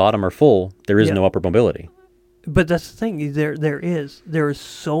above the bottom are full, there is no upper mobility. But that's the thing. There is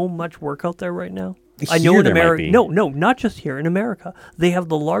so much work out there right now. I Here know in there might America. be. No, not just here. In America, they have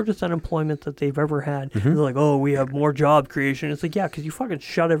the largest unemployment that they've ever had. Mm-hmm. And they're like, oh, we have more job creation. It's like, yeah, because you fucking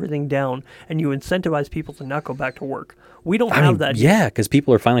shut everything down and you incentivize people to not go back to work. We don't have that. Yeah, because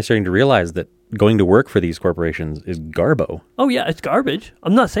people are finally starting to realize that going to work for these corporations is garbo. Oh, yeah, it's garbage.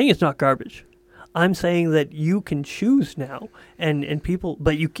 I'm not saying it's not garbage. I'm saying that you can choose now, and people,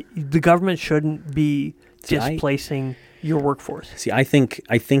 but the government shouldn't be displacing your workforce. See, I think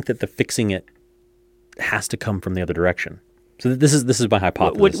that the fixing it has to come from the other direction. So this is my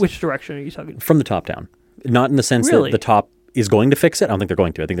hypothesis. Which direction are you talking? From the top down, not in the sense that the top is going to fix it. I don't think they're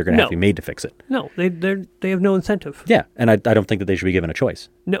going to. I think they're going to have to be made to fix it. No, they have no incentive. Yeah, and I don't think that they should be given a choice.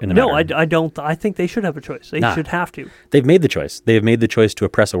 No, I don't. I think they should have a choice. They should have to. They've made the choice. They have made the choice to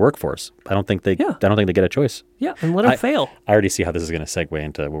oppress a workforce. I don't think they get a choice. Yeah, and let them fail. I already see how this is going to segue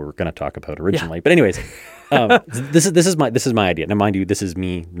into what we were going to talk about originally. Yeah. But anyways, this is my idea. Now, mind you, this is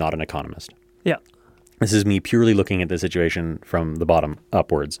me, not an economist. Yeah. This is me purely looking at the situation from the bottom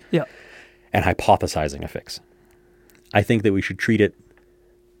upwards. Yeah. And hypothesizing a fix. I think that we should treat it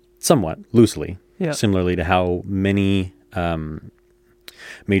somewhat loosely, similarly to how many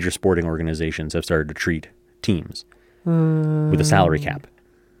major sporting organizations have started to treat teams with a salary cap.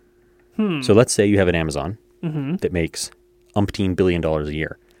 So let's say you have an Amazon that makes umpteen $1 billion a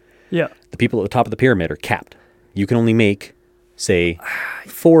year. Yeah. The people at the top of the pyramid are capped. You can only make, say,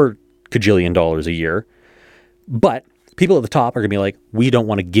 $4 kajillion a year, but people at the top are going to be like, we don't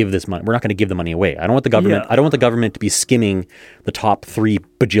want to give this money. We're not going to give the money away. I don't want the government. I don't want the government to be skimming the top 3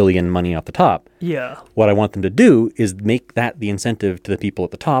 bajillion money off the top. Yeah. What I want them to do is make that the incentive to the people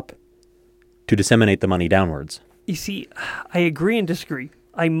at the top to disseminate the money downwards. You see, I agree and disagree.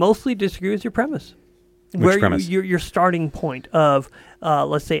 I mostly disagree with your premise. Which premise? Your starting point of,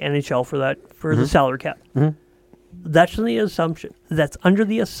 let's say NHL for the salary cap. Mm-hmm. That's the assumption. That's under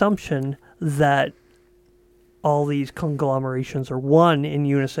the assumption that all these conglomerations are one in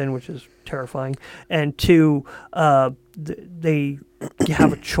unison, which is terrifying, and two, they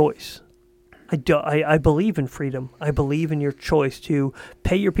have a choice. I believe in freedom. I believe in your choice to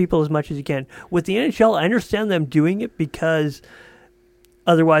pay your people as much as you can. With the NHL, I understand them doing it because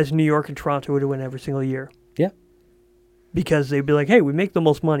otherwise New York and Toronto would win every single year. Yeah. Because they'd be like, hey, we make the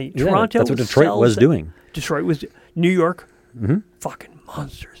most money. Yeah, Toronto that's what Detroit was doing. New York, fucking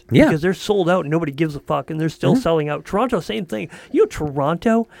monsters. Yeah. Because they're sold out and nobody gives a fuck and they're still selling out. Toronto, same thing. You know,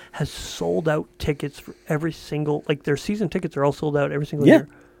 Toronto has sold out tickets for every single, like their season tickets are all sold out every single year.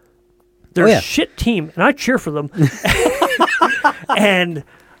 They're a shit team and I cheer for them. And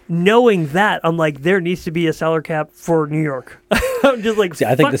knowing that, I'm like, there needs to be a salary cap for New York. I'm just like,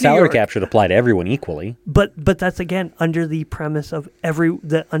 I think the salary cap should apply to everyone equally. But that's again under the premise of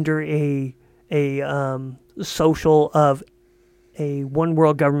under a social of a one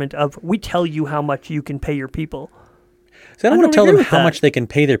world government of we tell you how much you can pay your people. See, I don't want to tell them how much they can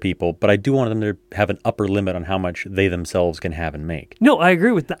pay their people, but I do want them to have an upper limit on how much they themselves can have and make. No, I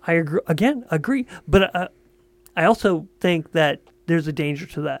agree with that. I agree. But I also think that there's a danger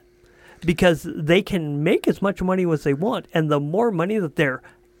to that because they can make as much money as they want, and the more money that they're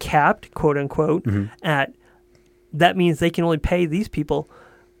capped, quote unquote, at, that means they can only pay these people.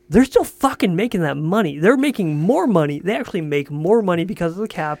 They're still fucking making that money. They're making more money. They actually make more money because of the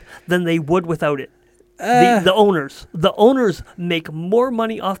cap than they would without it. The owners make more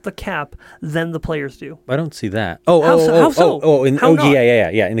money off the cap than the players do. I don't see that. How so?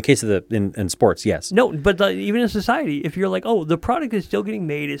 Yeah. In the case of in sports, yes. No, but even in society, if you're like, the product is still getting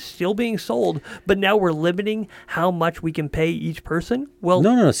made, it's still being sold, but now we're limiting how much we can pay each person. Well,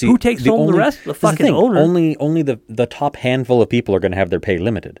 no. See, who takes home the rest? The fucking owner. Only the top handful of people are going to have their pay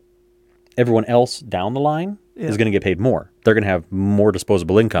limited. Everyone else down the line is going to get paid more. They're going to have more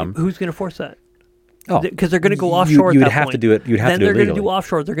disposable income. Who's going to force that? Because they're going to go offshore. You'd have to do it. Then they're going to do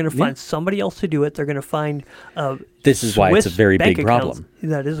offshore. They're going to find somebody else to do it. They're going to find. This is why it's a very big problem.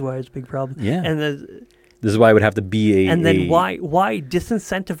 That is why it's a big problem. Yeah. And this is why it would have to be a. And then why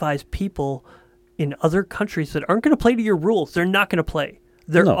disincentivize people in other countries that aren't going to play to your rules? They're not going to play.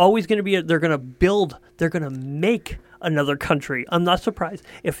 They're always going to be. They're going to build. They're going to make another country. I'm not surprised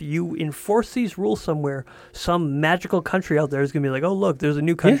if you enforce these rules somewhere. Some magical country out there is going to be like, oh look, there's a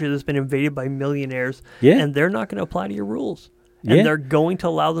new country that's been invaded by millionaires, and they're not going to apply to your rules, and they're going to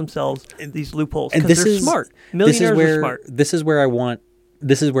allow themselves these loopholes because they're smart. Millionaires are smart. This is where I want.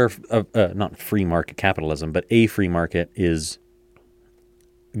 This is where not free market capitalism, but a free market is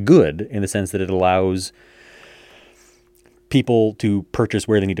good in the sense that it allows people to purchase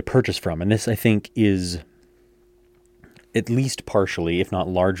where they need to purchase from. And this, I think, is at least partially, if not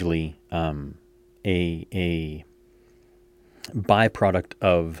largely, a byproduct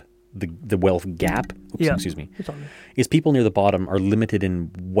of the wealth gap. Excuse me. Is people near the bottom are limited in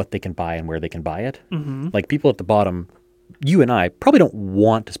what they can buy and where they can buy it. Mm-hmm. Like people at the bottom, you and I probably don't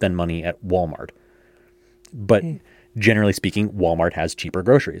want to spend money at Walmart, but generally speaking, Walmart has cheaper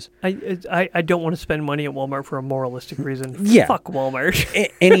groceries. I don't want to spend money at Walmart for a moralistic reason. Yeah. Fuck Walmart.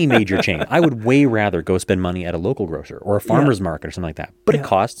 Any major chain. I would way rather go spend money at a local grocer or a farmer's market or something like that. But it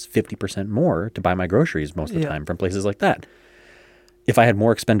costs 50% more to buy my groceries most of the time from places like that. If I had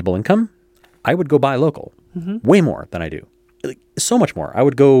more expendable income, I would go buy local. Mm-hmm. Way more than I do. Like, so much more. I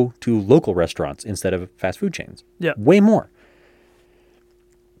would go to local restaurants instead of fast food chains. Yeah. Way more.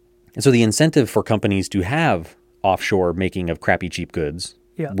 And so the incentive for companies to have offshore making of crappy cheap goods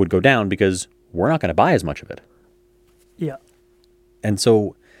would go down because we're not going to buy as much of it. Yeah. And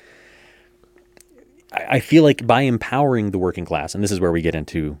so I feel like by empowering the working class, and this is where we get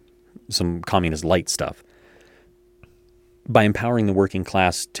into some communist light stuff, by empowering the working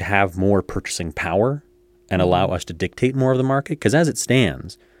class to have more purchasing power and allow us to dictate more of the market, because as it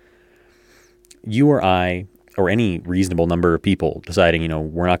stands, you or I or any reasonable number of people deciding,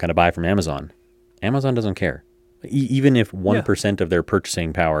 we're not going to buy from Amazon, Amazon doesn't care. Even if 1% of their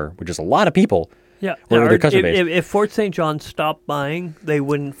purchasing power, which is a lot of people, or their customer base. If Fort St. John stopped buying, they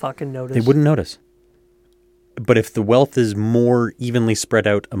wouldn't fucking notice. They wouldn't notice. But if the wealth is more evenly spread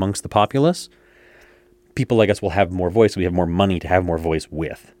out amongst the populace, people like us will have more voice. We have more money to have more voice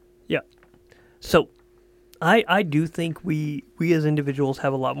with. Yeah. So I do think we as individuals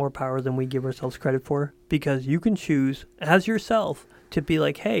have a lot more power than we give ourselves credit for, because you can choose as yourself to be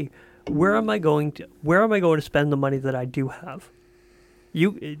like, hey, where am I going to spend the money that I do have?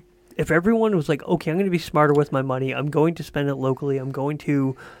 If everyone was like, okay, I'm going to be smarter with my money, I'm going to spend it locally, I'm going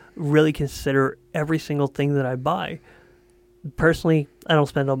to really consider every single thing that I buy. Personally, I don't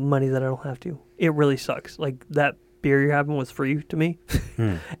spend money that I don't have to. It really sucks. Like that beer you're having was free to me.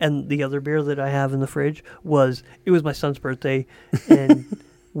 And the other beer that I have in the fridge was my son's birthday, and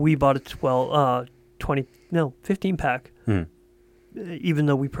we bought a 15 pack. Even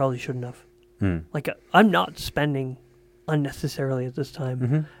though we probably shouldn't have. Like, I'm not spending unnecessarily at this time.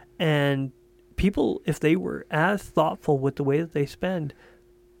 Mm-hmm. And people, if they were as thoughtful with the way that they spend,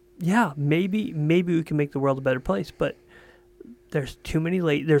 maybe we can make the world a better place. But there's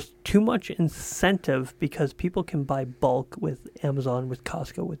there's too much incentive because people can buy bulk with Amazon, with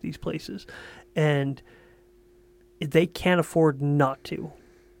Costco, with these places. And they can't afford not to.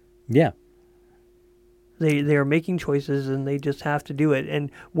 Yeah. They are making choices, and they just have to do it.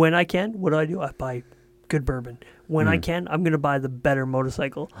 And when I can, what do? I buy good bourbon. When I can, I'm going to buy the better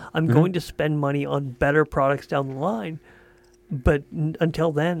motorcycle. I'm going to spend money on better products down the line. But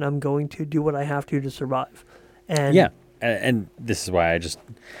until then, I'm going to do what I have to survive. And and this is why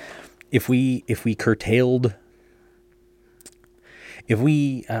if we curtailed, I'm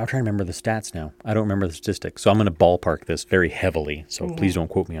trying to remember the stats now. I don't remember the statistics, so I'm going to ballpark this very heavily. So please don't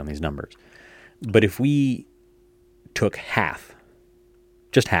quote me on these numbers. But if we took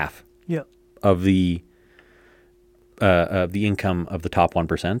just half of the income of the top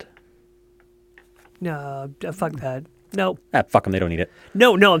 1%. No, fuck that. No. Fuck them, they don't need it.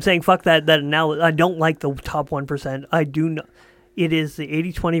 No, I'm saying fuck that. Now I don't like the top 1%. I do not. It is the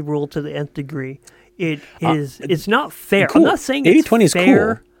 80-20 rule to the nth degree. It's not fair. Cool. I'm not saying 80-20 is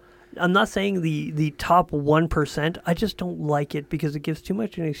fair. Cool. I'm not saying the top 1%. I just don't like it because it gives too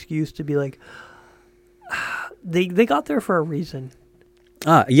much an excuse to be like, they got there for a reason.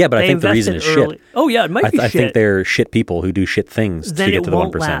 Yeah, but I think the reason is early. shit. Oh, yeah, it might be shit. I think they're shit people who do shit things then to get to the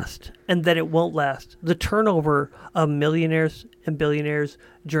 1%. Last, and then it won't last. The turnover of millionaires and billionaires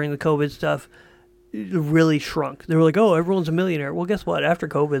during the COVID stuff really shrunk. They were like, oh, everyone's a millionaire. Well, guess what? After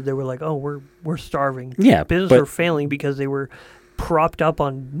COVID, they were like, oh, we're starving. Yeah, businesses are failing because they were propped up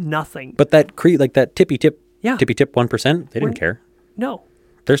on nothing. But that tippy tip 1%, they didn't care. No.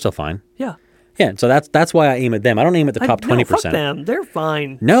 They're still fine. Yeah. Yeah, so that's why I aim at them. I don't aim at the top 20%. No, fuck them. They're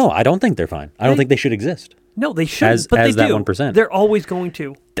fine. No, I don't think they're fine. I don't think they should exist. No, they shouldn't, but as they that do. 1%. They're always going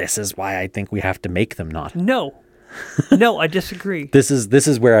to. This is why I think we have to make them not. No, I disagree. This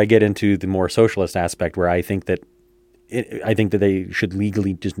is where I get into the more socialist aspect, where I think that they should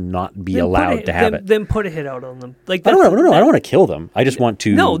legally just not be allowed to have it. Then put a hit out on them. Like I don't want to kill them. I just want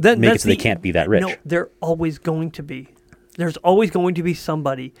to make it so they can't be that rich. No, they're always going to be. There's always going to be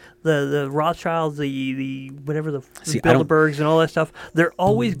somebody. The Rothschilds, the Bilderbergs and all that stuff. They're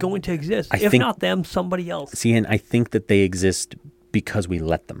always going to exist. If not them, somebody else. See, and I think that they exist because we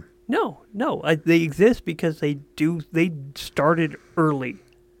let them. No. They exist because they started early.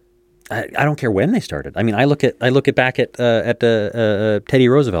 I don't care when they started. I mean, I look back at Teddy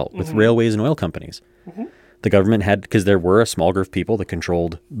Roosevelt with railways and oil companies. Mm-hmm. The government had, because there were a small group of people that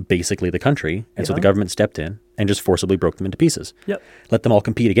controlled basically the country, and so the government stepped in and just forcibly broke them into pieces. Yep. Let them all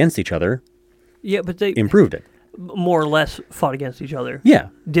compete against each other. Yeah, but they improved it. More or less fought against each other. Yeah.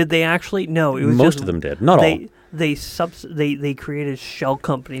 Did they actually? No, it was most of them did. Not all. They created shell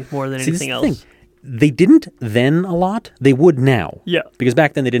companies more than anything else. Thing. They didn't then a lot. They would now. Yeah. Because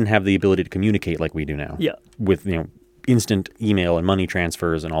back then they didn't have the ability to communicate like we do now. Yeah. With instant email and money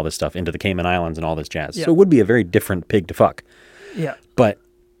transfers and all this stuff into the Cayman Islands and all this jazz. Yeah. So it would be a very different pig to fuck. Yeah. But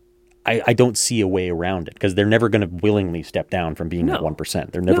I don't see a way around it because they're never going to willingly step down from being at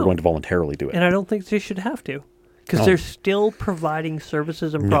 1%. They're never going to voluntarily do it. And I don't think they should have to because they're still providing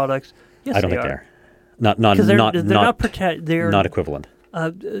services and products. Yes, I don't think are. they are. They're not equivalent.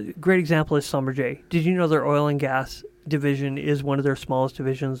 Great example is Schlumberger. Did you know their oil and gas division is one of their smallest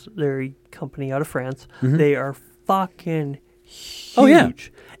divisions? They're a company out of France. Mm-hmm. They are fucking huge. Oh, yeah.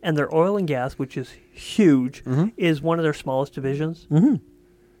 And their oil and gas, which is huge, is one of their smallest divisions. Mm-hmm.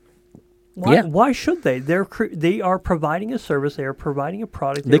 Why should they? They are providing a service. They are providing a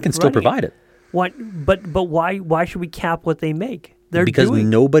product. They can still provide it. Why? But why should we cap what they make? Because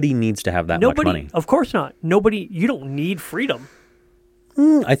nobody needs to have that much money. Of course not. Nobody. You don't need freedom.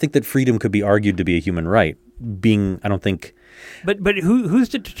 I think that freedom could be argued to be a human right. I don't think. But who's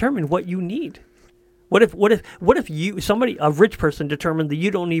to determine what you need? What if a rich person determined that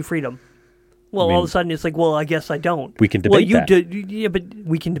you don't need freedom? Well, all of a sudden it's like, well, I guess I don't. We can debate that. Yeah, but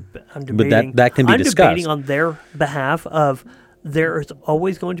we can. I'm debating. But that can be discussed. I'm debating on their behalf of there is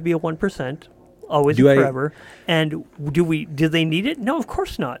always going to be a 1%, always and forever. And do they need it? No, of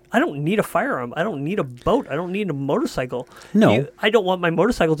course not. I don't need a firearm. I don't need a boat. I don't need a motorcycle. No. I don't want my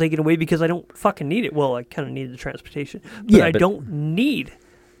motorcycle taken away because I don't fucking need it. Well, I kind of need the transportation, but I don't need.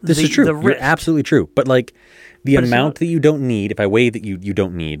 This is true. You're absolutely true. But the amount that you don't need, if I weigh that you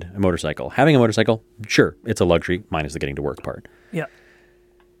don't need a motorcycle. Having a motorcycle, sure, it's a luxury, minus the getting to work part. Yeah.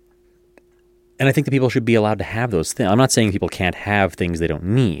 And I think that people should be allowed to have those things. I'm not saying people can't have things they don't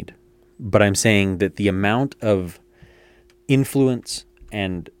need, but I'm saying that the amount of influence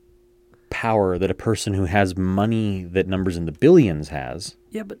and power that a person who has money that numbers in the billions has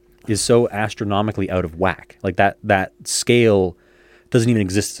is so astronomically out of whack. Like that scale doesn't even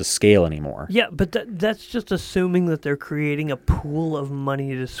exist as a scale anymore. Yeah, but that's just assuming that they're creating a pool of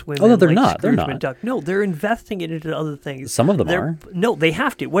money to swim in. Oh, no, they're not. They're not. McDuck. No, they're investing it into other things. Some of them are. No, they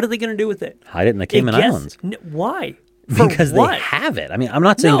have to. What are they going to do with it? Hide it in the Cayman Islands. Why? Because they have it. I mean, I'm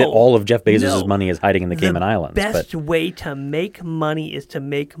not saying that all of Jeff Bezos' money is hiding in the Cayman Islands. The best way to make money is to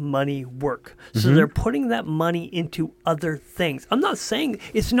make money work. So they're putting that money into other things. I'm not saying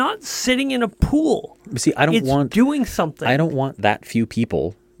it's not sitting in a pool. See, it's doing something. I don't want that few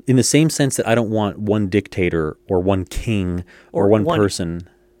people in the same sense that I don't want one dictator or one king or one person.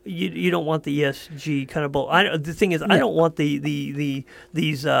 You don't want the ESG kind of bull. The thing is, I don't want these.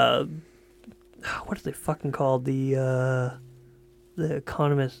 What are they fucking called? The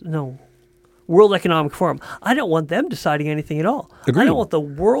economists? No, World Economic Forum. I don't want them deciding anything at all. Agreed. I don't want the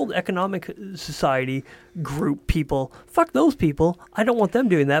World Economic Society group people. Fuck those people. I don't want them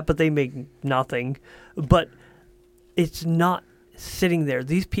doing that, but they make nothing. But it's not sitting there.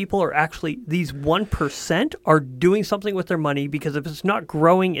 These people are actually, these 1% are doing something with their money because if it's not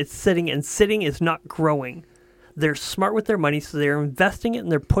growing, it's sitting, and sitting is not growing. They're smart with their money, so they're investing it and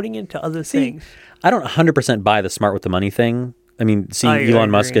they're putting it into other things. I don't 100% buy the smart with the money thing. I mean, seeing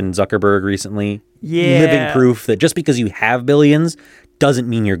Elon Musk and Zuckerberg recently, living proof that just because you have billions doesn't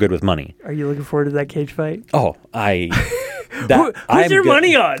mean you're good with money. Are you looking forward to that cage fight? Oh, Who's your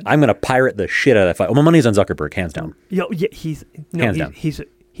money on? I'm going to pirate the shit out of that fight. Well, my money's on Zuckerberg, hands down. Hands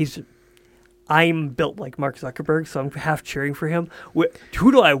down. I'm built like Mark Zuckerberg, so I'm half cheering for him.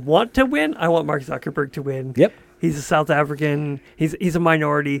 Who do I want to win? I want Mark Zuckerberg to win. Yep. He's a South African. He's a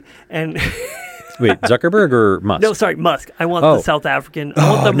minority. And wait, Zuckerberg or Musk? No, sorry, Musk. I want the South African. I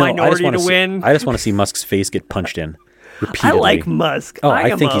want the minority to win. I just want to see Musk's face get punched in repeatedly. I like Musk.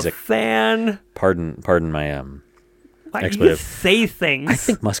 I think he's a fan. Pardon my expletive. You say things. I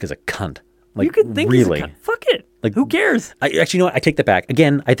think Musk is a cunt. Like, you could think really. He's a cunt. Fuck it. Like, who cares? Actually, you know what? I take that back.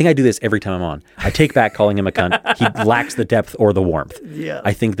 Again, I think I do this every time I'm on. I take back calling him a cunt. He lacks the depth or the warmth. Yeah.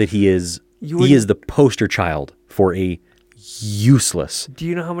 I think that he is the poster child for a useless. Do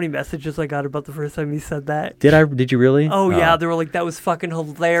you know how many messages I got about the first time you said that? Did you really? Oh, yeah. They were like, that was fucking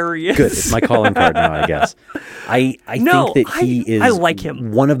hilarious. Good. It's my calling card now, I guess. I think that he is I like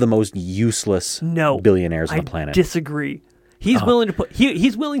him. One of the most useless billionaires on the planet. I disagree. He's willing to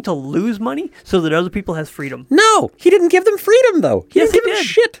he's willing to lose money so that other people has freedom. No, he didn't give them freedom though. He didn't give them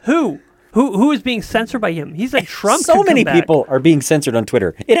shit. Who is being censored by him? He said Trump. So many people are being censored on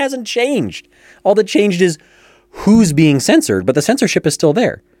Twitter. It hasn't changed. All that changed is who's being censored, but the censorship is still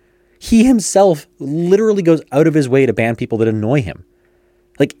there. He himself literally goes out of his way to ban people that annoy him.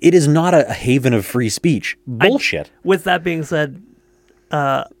 Like, it is not a haven of free speech. Bullshit. With that being said,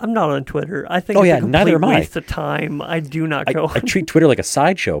 I'm not on Twitter. I think it's a complete waste of time. I do not go on. I treat Twitter like a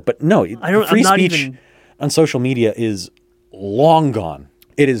sideshow, but no, free speech on social media is long gone.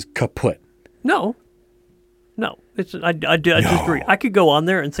 It is kaput. No. I disagree. I could go on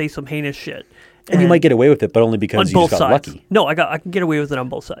there and say some heinous shit. And you might get away with it, but only because you just got lucky. No, I can get away with it on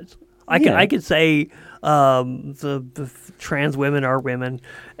both sides. I could say the trans women are women,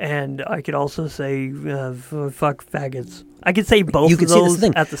 and I could also say fuck faggots. I could say both of those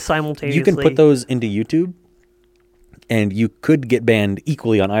at the simultaneously. You can put those into YouTube, and you could get banned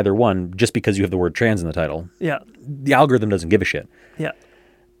equally on either one just because you have the word trans in the title. Yeah. The algorithm doesn't give a shit. Yeah.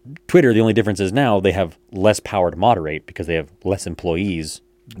 Twitter, the only difference is now they have less power to moderate because they have less employees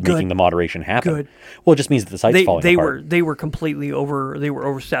making the moderation happen. Good. Well, it just means that the site's falling apart. They were completely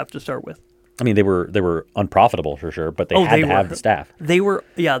overstaffed to start with. I mean, they were unprofitable for sure, but they had to have the staff. They were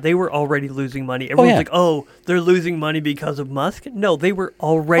already losing money. Everyone's like, "Oh, they're losing money because of Musk." No, they were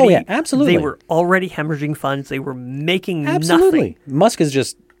already absolutely. They were already hemorrhaging funds. They were making nothing. Musk is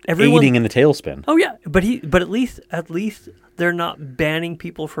just aiding in the tailspin. Oh yeah, but at least they're not banning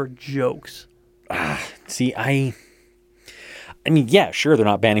people for jokes. See, I mean, yeah, sure, they're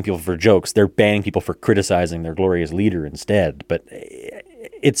not banning people for jokes. They're banning people for criticizing their glorious leader instead. But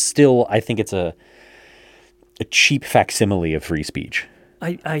it's still, I think it's a cheap facsimile of free speech.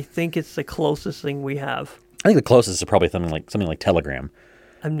 I think it's the closest thing we have. I think the closest is probably something like Telegram.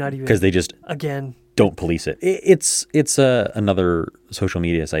 I'm not even, because they just don't police it. It's another social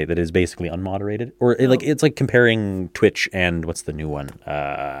media site that is basically unmoderated, or it's like comparing Twitch and what's the new one,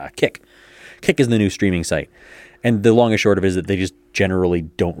 Kick. Kick is the new streaming site. And the long and short of it is that they just generally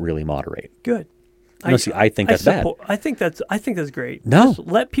don't really moderate. Good. I think that's bad. I think that's great. No. Just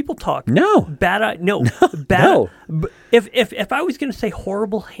let people talk. No. Bad. No. If I was going to say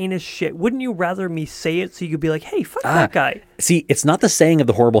horrible, heinous shit, wouldn't you rather me say it so you could be like, "Hey, fuck that guy"? See, it's not the saying of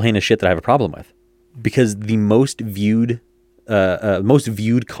the horrible, heinous shit that I have a problem with, because the most viewed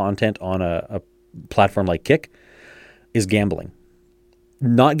content on a platform like Kick is gambling.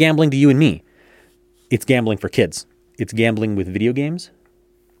 Not gambling to you and me. It's gambling for kids. It's gambling with video games.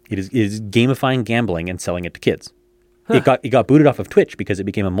 It is gamifying gambling and selling it to kids. Huh. It got booted off of Twitch because it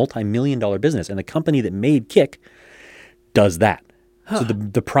became a multi-million-dollar business, and the company that made Kick does that. Huh. So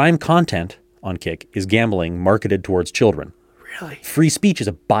the prime content on Kick is gambling marketed towards children. Really? Free speech is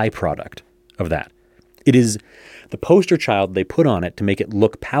a byproduct of that. It is the poster child they put on it to make it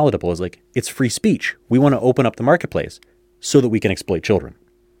look palatable is like, it's free speech. We want to open up the marketplace so that we can exploit children.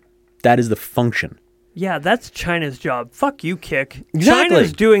 That is the function. Yeah, that's China's job. Fuck you, Kick. Exactly.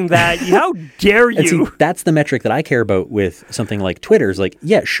 China's doing that. How dare you? And see, that's the metric that I care about with something like Twitter. Is like,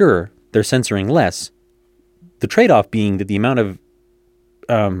 yeah, sure, they're censoring less. The trade-off being that the amount of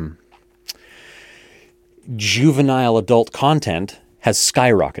juvenile adult content has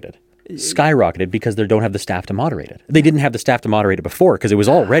skyrocketed. Because they don't have the staff to moderate it. They didn't have the staff to moderate it before because it was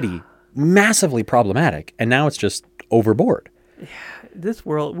already massively problematic, and now it's just overboard. Yeah. This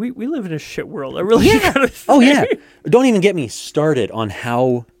world, we live in a shit world. I really gotta say. Oh yeah. Don't even get me started on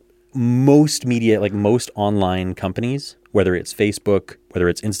how most media, like most online companies, whether it's Facebook, whether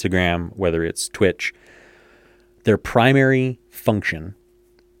it's Instagram, whether it's Twitch, their primary function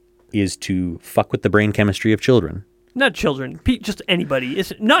is to fuck with the brain chemistry of children. Not children, just anybody.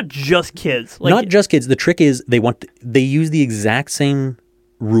 It's not just kids. Not just kids. The trick is they use the exact same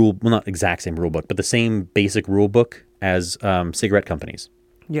rule, well, not exact same rule book, but the same basic rule book as cigarette companies.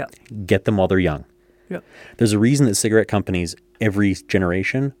 Yeah. Get them while they're young. Yeah. There's a reason that cigarette companies, every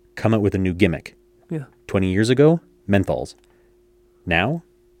generation, come out with a new gimmick. Yeah. 20 years ago, menthols. Now,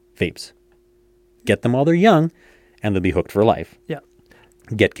 vapes. Get them while they're young, and they'll be hooked for life. Yeah.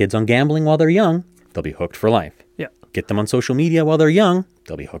 Get kids on gambling while they're young, they'll be hooked for life. Yeah. Get them on social media while they're young,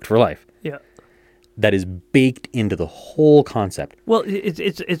 they'll be hooked for life. Yeah. That is baked into the whole concept. Well, it's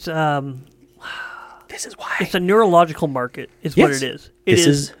this is why. It's a neurological market, is what it is. This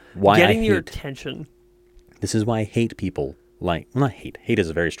is why getting your attention. This is why I hate people like, well, not hate. Hate is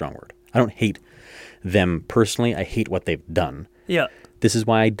a very strong word. I don't hate them personally. I hate what they've done. Yeah. This is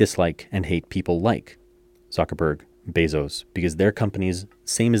why I dislike and hate people like Zuckerberg, Bezos, because their companies,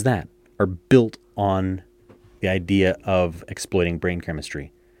 same as that, are built on the idea of exploiting brain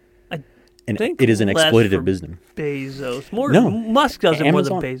chemistry. And it is an exploitative business. Bezos. Musk does it more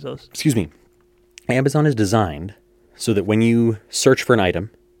than Bezos. Excuse me. Amazon is designed so that when you search for an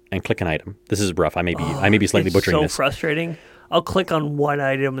item and click an item, this is rough. I may be slightly butchering this. It's so frustrating. I'll click on one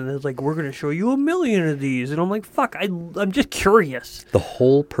item and it's like, we're going to show you 1 million of these. And I'm like, fuck, I'm just curious. The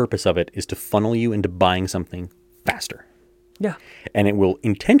whole purpose of it is to funnel you into buying something faster. Yeah. And it will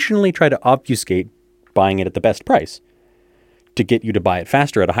intentionally try to obfuscate buying it at the best price to get you to buy it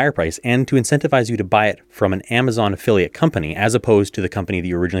faster at a higher price and to incentivize you to buy it from an Amazon affiliate company as opposed to the company that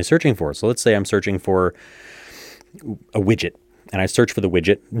you're originally searching for. So let's say I'm searching for a widget. And I search for the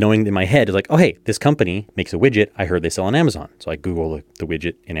widget, knowing in my head is like, oh, hey, this company makes a widget. I heard they sell on Amazon. So I Google the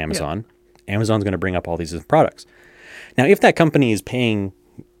widget in Amazon. Yeah. Amazon's going to bring up all these products. Now, if that company is paying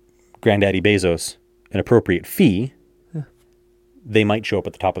Granddaddy Bezos an appropriate fee, they might show up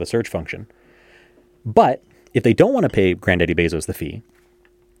at the top of the search function. But if they don't want to pay Granddaddy Bezos the fee,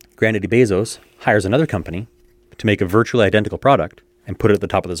 Granddaddy Bezos hires another company to make a virtually identical product and put it at the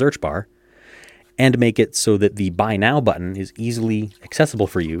top of the search bar, and make it so that the buy now button is easily accessible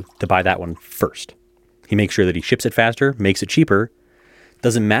for you to buy that one first. He makes sure that he ships it faster, makes it cheaper.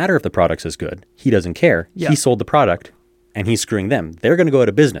 Doesn't matter if the product's as good. He doesn't care. Yeah. He sold the product and he's screwing them. They're going to go out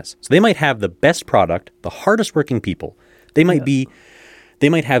of business. So they might have the best product, the hardest working people. They might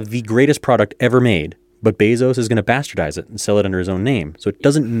have the greatest product ever made, but Bezos is going to bastardize it and sell it under his own name. So it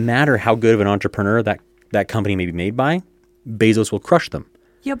doesn't matter how good of an entrepreneur that company may be made by. Bezos will crush them.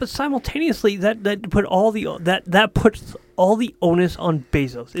 Yeah, but simultaneously, that puts all the onus on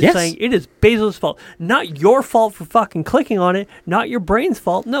Bezos. It's saying it is Bezos' fault, not your fault for fucking clicking on it, not your brain's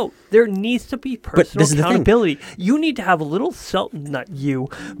fault. No, there needs to be personal accountability. You need to have a little not you,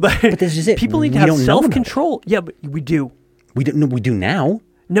 but this is it. People need to have self-control. Yeah, but we do. We do now.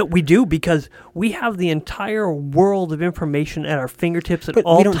 No, we do, because we have the entire world of information at our fingertips at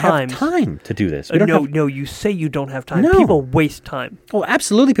all times. We don't have time to do this. No, you say you don't have time. No. People waste time. Oh,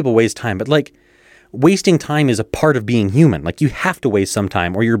 absolutely people waste time. But wasting time is a part of being human. You have to waste some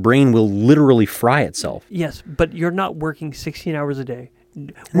time or your brain will literally fry itself. Yes, but you're not working 16 hours a day.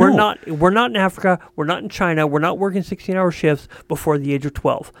 We're not in Africa. We're not in China. We're not working 16-hour shifts before the age of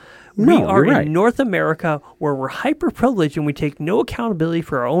 12. We are in North America, where we're hyper-privileged and we take no accountability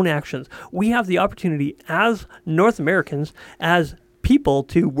for our own actions. We have the opportunity as North Americans, as people,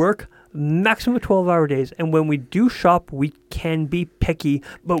 to work maximum 12-hour days. And when we do shop, we can be picky,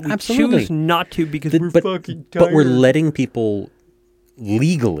 but we choose not to because we're fucking tired. But we're letting people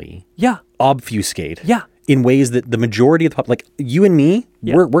legally obfuscate in ways that the majority of the public, you and me,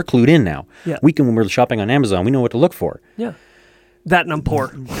 we're clued in now. Yeah. When we're shopping on Amazon, we know what to look for. Yeah. That and I'm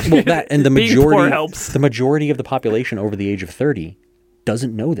poor. Well, that and the majority of the population over the age of 30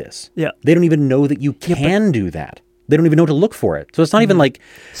 doesn't know this. Yeah. They don't even know that you can do that. They don't even know to look for it. So it's not even like...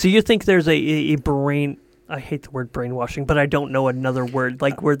 So you think there's a brain... I hate the word brainwashing, but I don't know another word,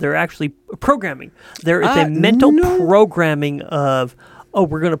 where they're actually programming. There is a mental programming of,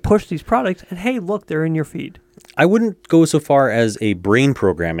 we're going to push these products, and hey, look, they're in your feed. I wouldn't go so far as a brain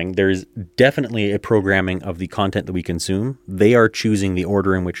programming. There's definitely a programming of the content that we consume. They are choosing the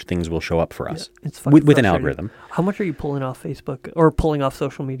order in which things will show up for us with an algorithm. How much are you pulling off Facebook or pulling off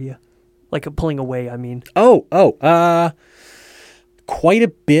social media? Pulling away, I mean. Quite a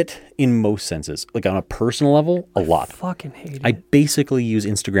bit in most senses. On a personal level, a lot. I fucking hate it. I basically use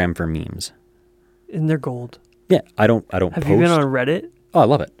Instagram for memes. And they're gold. Yeah, I don't Have post. you been on Reddit? Oh, I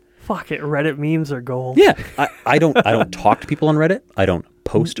love it. Fuck it, Reddit memes are gold. Yeah, I don't talk to people on Reddit. I don't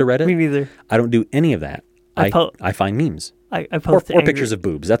post to Reddit. Me neither. I don't do any of that. I find memes. I post or pictures of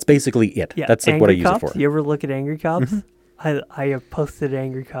boobs. That's basically it. Yeah, that's what I use it for. You ever look at Angry Cops? Mm-hmm. I have posted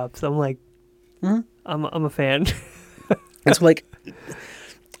Angry Cops. I'm like, I'm a fan. It's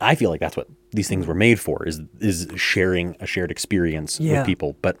I feel like that's what these things were made for, is sharing a shared experience with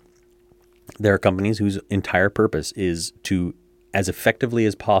people. But there are companies whose entire purpose is to, as effectively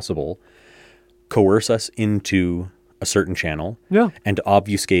as possible, coerce us into a certain channel and to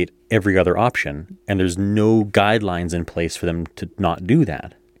obfuscate every other option. And there's no guidelines in place for them to not do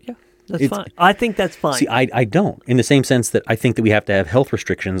that. Yeah, that's fine. I think that's fine. See, I don't, in the same sense that I think that we have to have health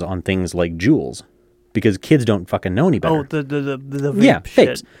restrictions on things like Juuls. Because kids don't fucking know any better. Oh, the vape shit.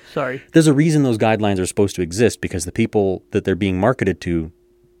 Vapes. Sorry. There's a reason those guidelines are supposed to exist, because the people that they're being marketed to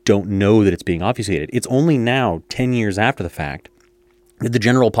don't know that it's being obfuscated. It's only now, 10 years after the fact, that the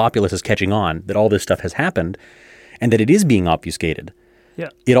general populace is catching on that all this stuff has happened and that it is being obfuscated. Yeah.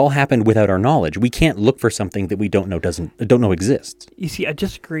 It all happened without our knowledge. We can't look for something that we don't know exists. You see, I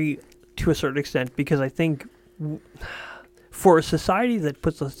disagree to a certain extent, because I think... For a society that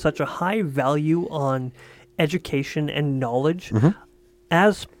puts such a high value on education and knowledge,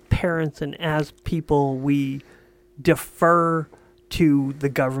 as parents and as people, we defer to the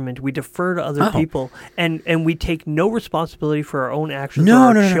government, we defer to other people, and we take no responsibility for our own actions or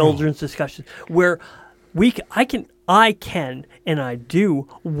our children's discussions. Where I can, and I do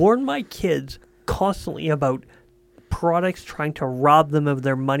warn my kids constantly about products trying to rob them of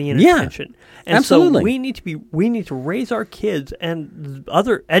their money and attention. And absolutely. So we need to raise our kids and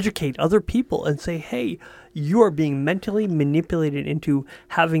educate other people and say, hey, you are being mentally manipulated into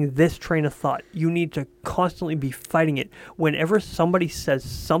having this train of thought. You need to constantly be fighting it. Whenever somebody says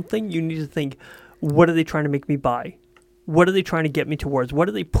something, you need to think, what are they trying to make me buy? What are they trying to get me towards? What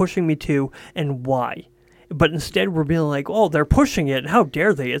are they pushing me to, and why? But instead, we're being like, oh, they're pushing it. How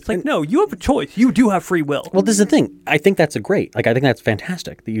dare they? It's like, no, you have a choice. You do have free will. Well, this is the thing. I think that's I think that's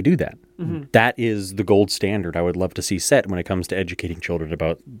fantastic that you do that. Mm-hmm. That is the gold standard I would love to see set when it comes to educating children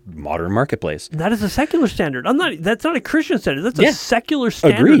about modern marketplace. That is a secular standard. That's not a Christian standard. That's a secular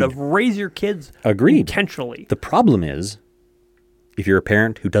standard of raise your kids intentionally. The problem is, if you're a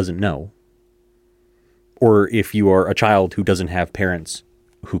parent who doesn't know, or if you are a child who doesn't have parents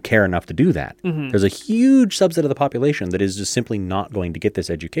who care enough to do that. Mm-hmm. There's a huge subset of the population that is just simply not going to get this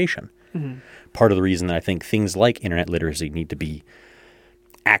education. Mm-hmm. Part of the reason that I think things like internet literacy need to be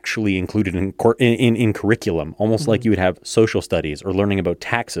actually included in curriculum, almost like you would have social studies or learning about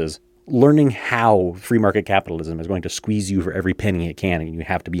taxes, learning how free market capitalism is going to squeeze you for every penny it can, and you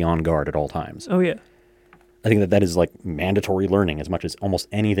have to be on guard at all times. Oh, yeah. I think that is like mandatory learning as much as almost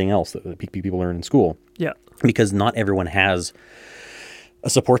anything else that people learn in school. Yeah. Because not everyone has a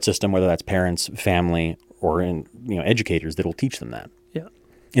support system, whether that's parents, family, or educators that will teach them that. Yeah.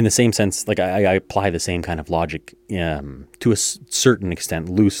 In the same sense, like I apply the same kind of logic to a certain extent,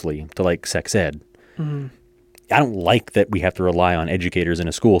 loosely, to like sex ed. Mm-hmm. I don't like that we have to rely on educators in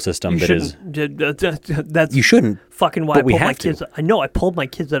a school system that's you shouldn't. Fucking why I pulled my kids. I know I pulled my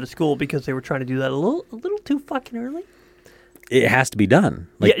kids out of school because they were trying to do that a little too fucking early. It has to be done.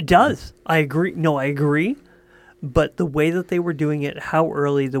 Yeah, it does. I agree. No, I agree. But the way that they were doing it, how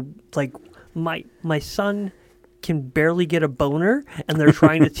early, my son can barely get a boner, and they're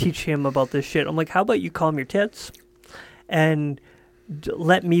trying to teach him about this shit. I'm like, how about you calm your tits and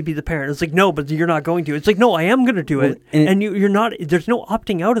let me be the parent? It's like, no, but you're not going to. It's like, no, I am going to do it. And you're not, there's no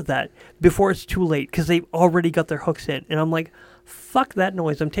opting out of that before it's too late because they've already got their hooks in. And I'm like, fuck that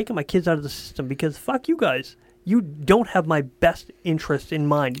noise. I'm taking my kids out of the system because fuck you guys. You don't have my best interest in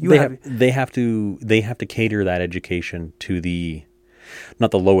mind. They have to cater that education to not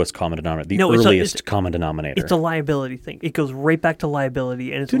the lowest common denominator, earliest common denominator. It's a liability thing. It goes right back to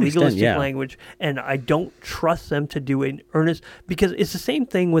liability, and it's legalistic language. And I don't trust them to do it in earnest because it's the same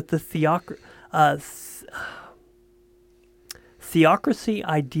thing with the theocracy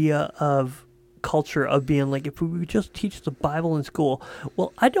idea of culture of being like, if we would just teach the Bible in school.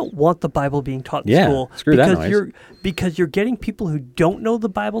 Well, I don't want the Bible being taught in school because you're getting people who don't know the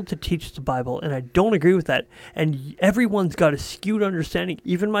Bible to teach the Bible, and I don't agree with that. And everyone's got a skewed understanding.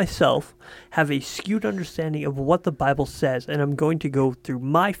 Even myself have a skewed understanding of what the Bible says, and I'm going to go through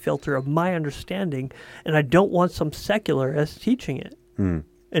my filter of my understanding, and I don't want some secularist teaching it.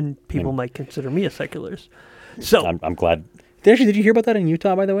 And people might consider me a secularist. So I'm glad. Did you hear about that in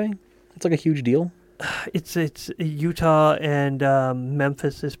Utah, by the way? It's like a huge deal. It's Utah and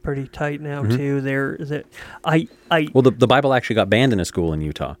Memphis is pretty tight now too. Well, the Bible actually got banned in a school in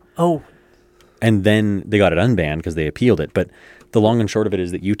Utah. Oh, and then they got it unbanned because they appealed it. But the long and short of it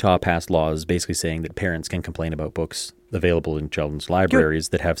is that Utah passed laws basically saying that parents can complain about books available in children's libraries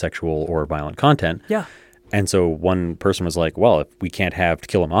that have sexual or violent content. Yeah. And so one person was like, "Well, if we can't have To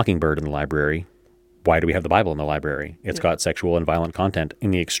Kill a Mockingbird in the library, why do we have the Bible in the library? It's got sexual and violent content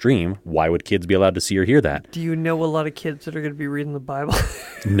in the extreme. Why would kids be allowed to see or hear that?" Do you know a lot of kids that are going to be reading the Bible?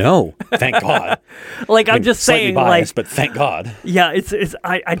 No, thank God. I'm just saying, biased, but thank God. Yeah,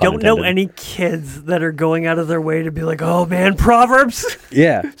 I don't know any kids that are going out of their way to be like, oh man, Proverbs.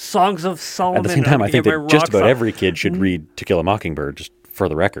 Yeah, Songs of Solomon. At the same time, I think that just about every kid should read To Kill a Mockingbird. Just for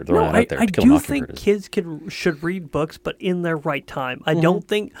the record, throwing that out there. I do think kids should read books, but in their right time. I don't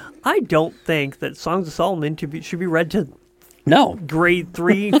think that Songs of Solomon should be read to grade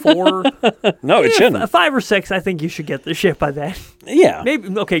 3, 4. No, it shouldn't. 5 or 6. I think you should get the shit by then. Yeah, maybe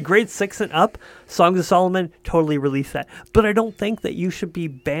grade 6 and up. Songs of Solomon, totally release that. But I don't think that you should be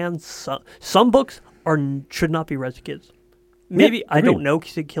banned. Some books should not be read to kids. Maybe I don't know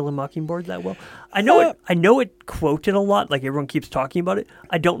To Kill a Mockingbird that well. I know it quoted a lot, like everyone keeps talking about it.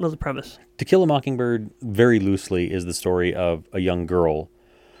 I don't know the premise. To Kill a Mockingbird, very loosely, is the story of a young girl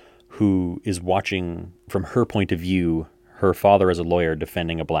who is watching, from her point of view, her father as a lawyer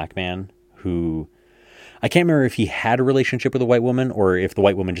defending a black man who, I can't remember if he had a relationship with a white woman or if the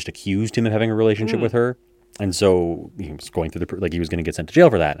white woman just accused him of having a relationship with her. And so he was going through he was going to get sent to jail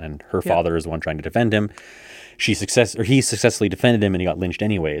for that. And her father is the one trying to defend him. He successfully defended him and he got lynched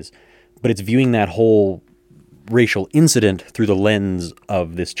anyways. But it's viewing that whole racial incident through the lens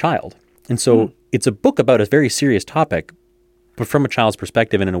of this child. And so it's a book about a very serious topic, but from a child's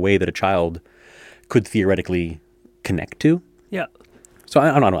perspective and in a way that a child could theoretically connect to. Yeah. So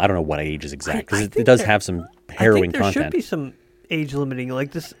I don't know what age is exact, because it does have some harrowing content. There should be some age limiting,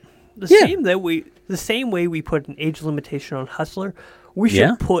 like this. The same way we put an age limitation on Hustler, we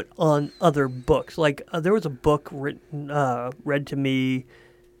should put on other books. Like there was a book read to me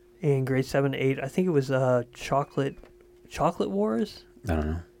in grade 7, 8. I think it was Chocolate Wars. I don't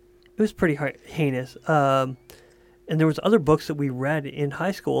know. It was pretty heinous. And there was other books that we read in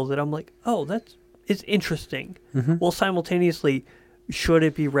high school that I'm like, oh, it's interesting. Mm-hmm. Well, simultaneously, should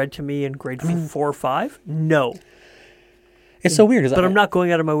it be read to me in grade 4 or 5? No. It's so weird. But I'm not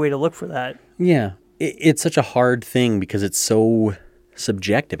going out of my way to look for that. Yeah. It's such a hard thing because it's so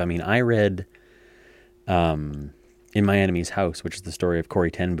subjective. I mean, I read In My Enemy's House, which is the story of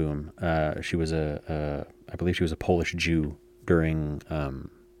Corrie ten Boom. She was I believe she was a Polish Jew during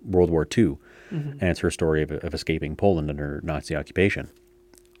World War II. Mm-hmm. And it's her story of escaping Poland under Nazi occupation.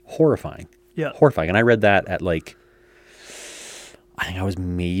 Horrifying. Yeah. Horrifying. And I read that at I think I was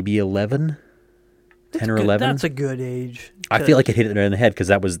maybe 11. 10 or 11. That's a good age. I feel like it hit it in the head because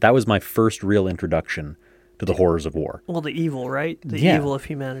that was my first real introduction to the horrors of war. Well, the evil, right? The evil of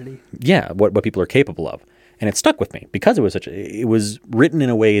humanity. Yeah, what people are capable of. And it stuck with me because it was written in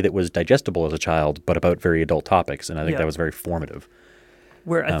a way that was digestible as a child, but about very adult topics. And I think that was very formative.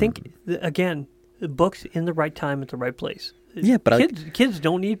 Where I think, again, the books in the right time at the right place. Yeah, but kids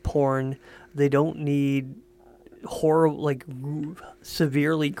don't need porn. They don't need horror, like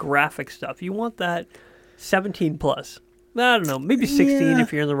severely graphic stuff. You want that 17 plus. I don't know, maybe 16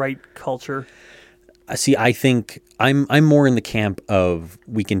 if you're in the right culture. See, I think I'm more in the camp of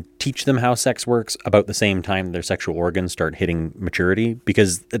we can teach them how sex works about the same time their sexual organs start hitting maturity,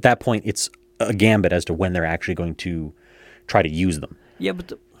 because at that point it's a gambit as to when they're actually going to try to use them. Yeah,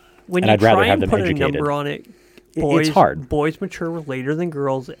 but when you try and put a number on it, it's hard. Boys mature later than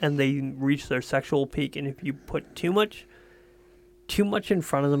girls, and they reach their sexual peak. And if you put too much in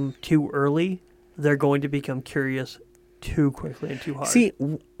front of them too early, they're going to become curious too quickly and too hard. See,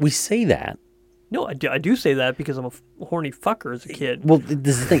 we say that. No, I do say that because I'm a horny fucker as a kid. Well,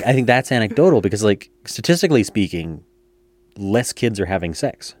 this is the thing. I think that's anecdotal because, statistically speaking, less kids are having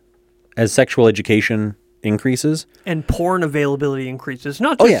sex as sexual education increases and porn availability increases.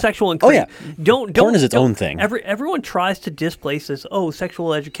 Not just sexual increase. Porn is its own thing. Everyone tries to displace this. Oh,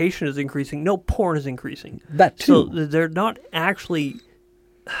 sexual education is increasing. No, porn is increasing. That too. So they're not actually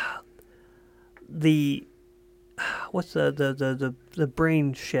what's the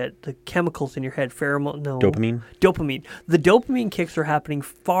brain shit, the chemicals in your head, pheromone, no. Dopamine. The dopamine kicks are happening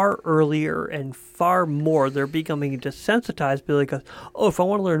far earlier and far more. They're becoming desensitized because, if I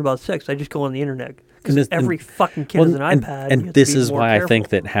want to learn about sex, I just go on the internet. Because every fucking kid has an iPad. And this is why I think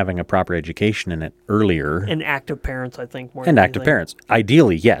that having a proper education in it earlier. And active parents, I think, more. And active parents.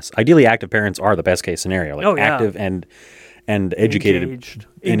 Ideally, yes. Ideally, active parents are the best case scenario. Active and educated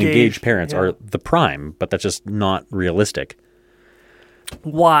engaged parents are the prime, but that's just not realistic.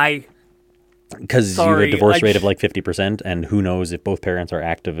 Why? Because you have a divorce rate of 50%, and who knows if both parents are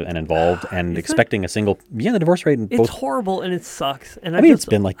active and involved, and expecting a single... Yeah, the divorce rate... It's horrible, and it sucks. And it's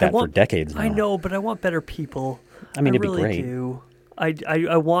been like that for decades now. I know, but I want better people. It'd really be great. Do.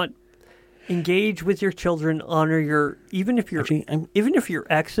 I want... Engage with your children, honor your... Even if you're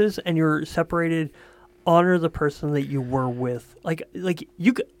exes and you're separated, honor the person that you were with.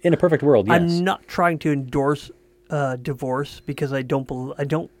 You could... In a perfect world, yes. I'm not trying to endorse... divorce, because I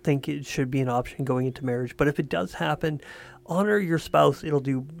don't think it should be an option going into marriage. But if it does happen, honor your spouse. It'll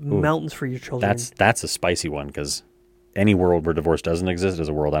do mountains for your children. That's a spicy one, because any world where divorce doesn't exist is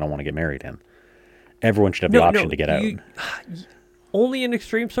a world I don't want to get married in. Everyone should have the option to get out. Only in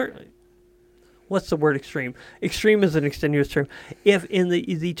extreme what's the word extreme? Extreme is an extenuous term. If in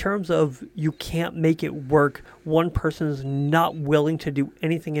the terms of you can't make it work, one person is not willing to do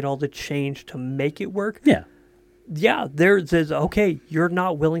anything at all to change to make it work. Yeah. Yeah, there's okay, you're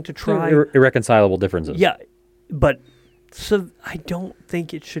not willing to try. Irreconcilable differences. Yeah, but I don't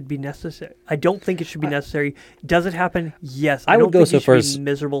think it should be necessary. Does it happen? Yes. I don't think it should be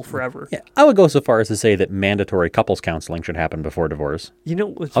miserable forever. Yeah, I would go so far as to say that mandatory couples counseling should happen before divorce.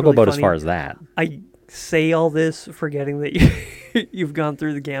 I'll go about as far as that. I say all this forgetting that you've gone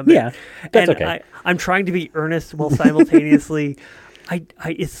through the gambit. Yeah, that's okay. I'm trying to be earnest while simultaneously,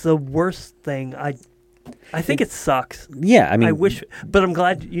 it's the worst thing. I think it sucks. Yeah, I mean, I wish, but I'm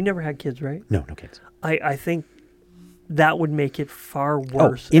glad you never had kids, right? No kids. I think that would make it far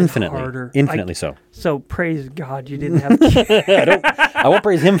worse. Infinitely, and harder. infinitely so. So praise God you didn't have kids. I won't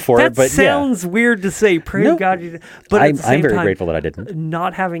praise him for it, but that sounds weird to say. Praise God you didn't. But at the same I'm very time, grateful that I didn't.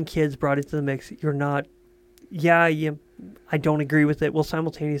 Not having kids brought it to the mix. You're not. Yeah, I don't agree with it. Well,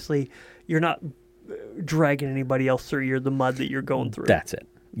 simultaneously, you're not dragging anybody else through the mud that you're going through. That's it.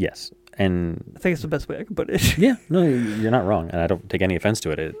 Yes. And I think it's the best way I can put it. Yeah, no, you're not wrong, and I don't take any offense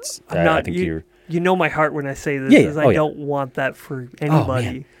to it. I think you're. You know my heart when I say this. I don't want that for anybody.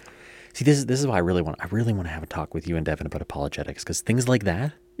 Man. See, this is why I really want to have a talk with you and Devin about apologetics, because things like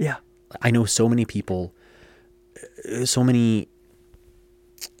that. Yeah. I know so many people, so many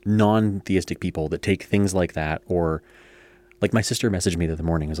non-theistic people that take things like that, or like my sister messaged me the other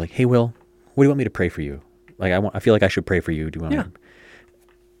morning. Was like, "Hey, Will, what do you want me to pray for you? Like, I feel like I should pray for you. Do you want?" Yeah.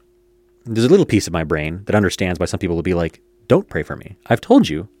 There's a little piece of my brain that understands why some people will be like, "Don't pray for me. I've told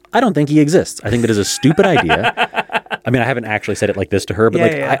you, I don't think he exists. I think that is a stupid idea." I mean, I haven't actually said it like this to her, but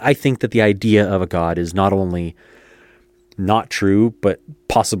I think that the idea of a God is not only not true, but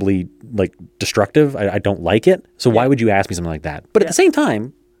possibly like destructive. I don't like it. So why would you ask me something like that? But at the same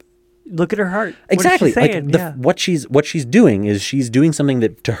time, look at her heart. Exactly. What is she saying? What she's doing is she's doing something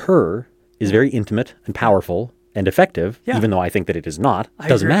that to her is very intimate and powerful and effective, even though I think that it is not. It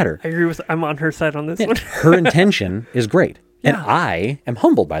doesn't matter. I agree I'm on her side on this one. Her intention is great. And I am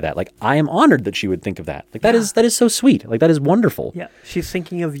humbled by that. Like, I am honored that she would think of that. Like, that is so sweet. Like, that is wonderful. Yeah. She's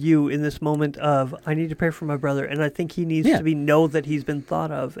thinking of you in this moment of, I need to pray for my brother. And I think he needs to know that he's been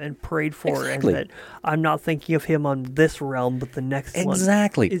thought of and prayed for. Exactly. And that I'm not thinking of him on this realm, but the next one.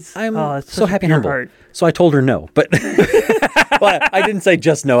 Exactly. I'm so happy and humble. Heart. So I told her no. But well, I didn't say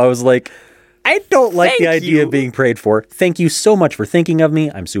just no. I was like, I don't like the idea of being prayed for. Thank you so much for thinking of me.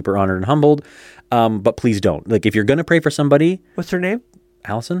 I'm super honored and humbled. But please don't. Like, if you're going to pray for somebody. What's her name?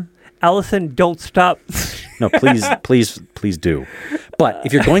 Allison? Allison, don't stop. No, please do. But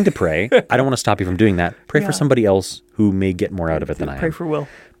if you're going to pray, I don't want to stop you from doing that. Pray for somebody else who may get more out of it than I am. Pray for Will.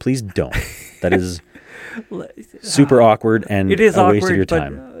 Please don't. That is super awkward and it is a awkward, waste of your but,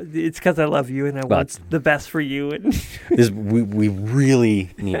 time. It's because I love you and I want the best for you. And we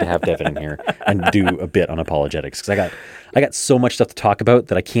really need to have Devin in here and do a bit on apologetics, because I got so much stuff to talk about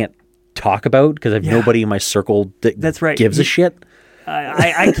that I can't talk about because I have nobody in my circle that gives a shit.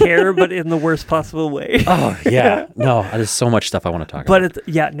 I care, but in the worst possible way. Oh, yeah. No, there's so much stuff I want to talk about.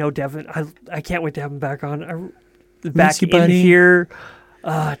 But no, Devin, I can't wait to have him back on. Back in here.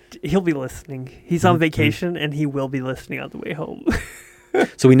 He'll be listening. He's on vacation, and he will be listening on the way home.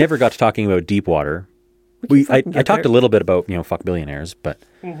 So we never got to talking about deep water. I talked a little bit about, fuck billionaires, but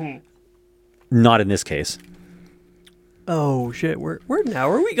not in this case. Oh, shit. We're an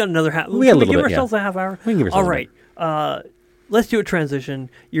hour. We got another half. We got a little bit, give ourselves a half hour? We can give ourselves all right. Let's do a transition.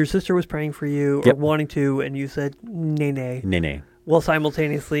 Your sister was praying for you or wanting to, and you said, nay. Nay. Well,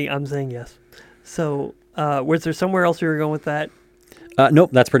 simultaneously, I'm saying yes. So was there somewhere else you were going with that? Nope,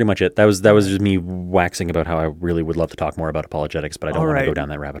 that's pretty much it. That was just me waxing about how I really would love to talk more about apologetics, but I don't want to go down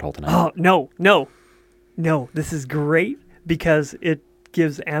that rabbit hole tonight. Oh, no. This is great because it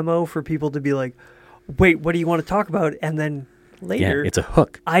gives ammo for people to be like, wait, what do you want to talk about? And then later. Yeah, it's a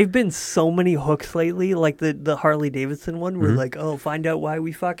hook. I've been so many hooks lately, like the Harley Davidson one. We're like, find out why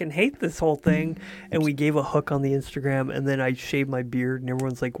we fucking hate this whole thing. And we gave a hook on the Instagram, and then I shaved my beard, and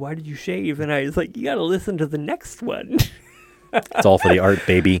everyone's like, why did you shave? And I was like, you got to listen to the next one. It's all for the art,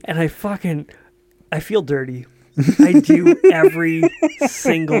 baby. And I feel dirty. I do every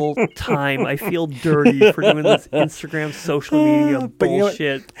single time. I feel dirty for doing this Instagram social media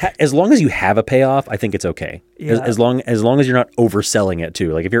bullshit. As long as you have a payoff, I think it's okay. Yeah. As long as you're not overselling it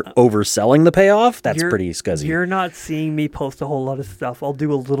too. Like if you're overselling the payoff, that's pretty scuzzy. You're not seeing me post a whole lot of stuff. I'll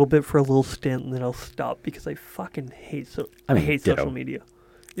do a little bit for a little stint and then I'll stop because I fucking hate social media.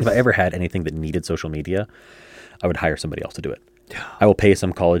 If I ever had anything that needed social media, I would hire somebody else to do it. I will pay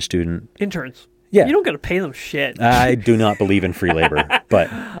some college student. Interns. Yeah. You don't got to pay them shit. I do not believe in free labor, but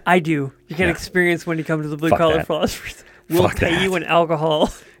I do. You get experience when you come to the blue collar philosophers. We'll pay you in alcohol.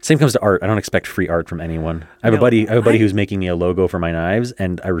 Same comes to art. I don't expect free art from anyone. I have a buddy who's making me a logo for my knives,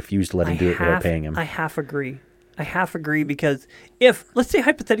 and I refuse to let him do it without paying him. I half agree because let's say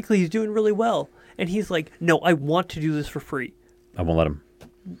hypothetically he's doing really well, and he's like, no, I want to do this for free. I won't let him.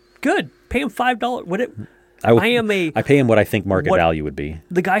 Good. Pay him $5. I pay him what I think market value would be.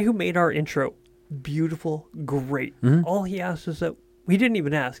 The guy who made our intro, beautiful, great. Mm-hmm. All he asks is that We didn't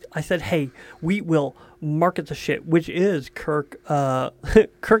even ask. I said, hey, we will market the shit, which is Kirk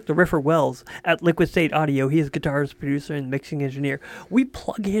Kirk the Riffer Wells at Liquid State Audio. He is guitarist, producer, and mixing engineer. We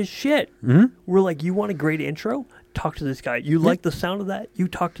plug his shit. Mm-hmm. We're like, you want a great intro? Talk to this guy. You like the sound of that? You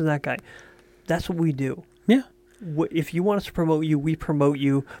talk to that guy. That's what we do. Yeah. If you want us to promote you, we promote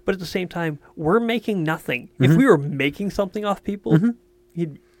you. But at the same time, we're making nothing. Mm-hmm. If we were making something off people,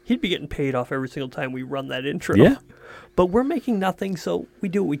 he'd be getting paid off every single time we run that intro. Yeah. But we're making nothing, so we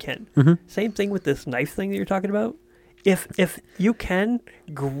do what we can. Mm-hmm. Same thing with this knife thing that you're talking about. If you can,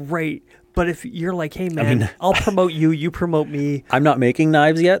 great. But if you're like, hey man, I'll promote you, you promote me. I'm not making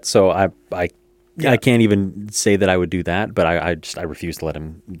knives yet, so I can't even say that I would do that. But I refuse to let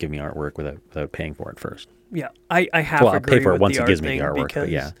him give me artwork without paying for it first. Yeah, I have. Well, I'll pay for it once he gives me the artwork. Because, but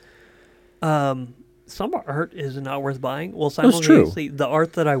yeah. Some art is not worth buying. Well, simultaneously, the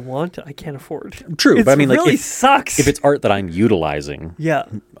art that I want, I can't afford. True, but I mean, really sucks. If it's art that I'm utilizing, yeah,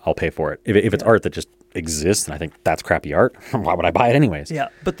 I'll pay for it. If it's art that just exists and I think that's crappy art, why would I buy it anyways? Yeah,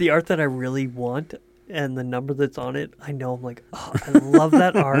 but the art that I really want and the number that's on it, I know I'm like, oh, I love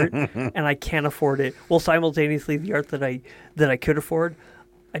that art, and I can't afford it. Well, simultaneously, the art that I could afford,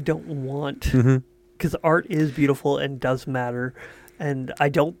 I don't want, because art is beautiful and does matter. And I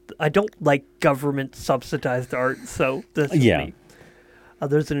don't like government subsidized art, so this is me.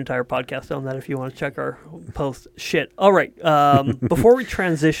 There's an entire podcast on that if you want to check our post. Shit. All right. Before we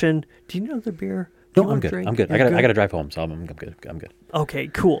transition, do you know the beer? No, I'm good. I'm good. I gotta drive home, so I'm good. I'm good. Okay,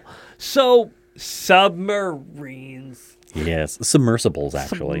 cool. So submarines. Yes, submersibles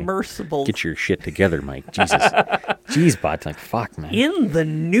actually. Submersibles. Get your shit together, Mike. Jesus. Jeez, bud. Like fuck, man. In the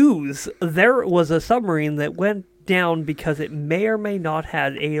news, there was a submarine that went down because it may or may not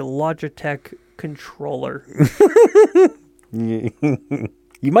had a Logitech controller. You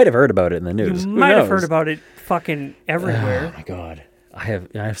might have heard about it in the news. You might have heard about it fucking everywhere. Oh my god, I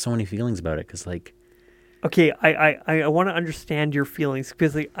have so many feelings about it because like. Okay, I want to understand your feelings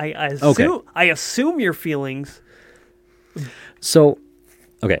because I assume your feelings. So,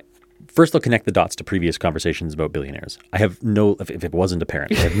 okay. First, I'll connect the dots to previous conversations about billionaires. I have if it wasn't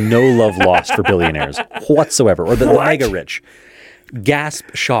apparent, I have no love lost for billionaires whatsoever, or the mega rich.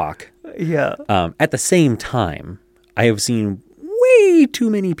 Gasp, shock. Yeah. At the same time, I have seen way too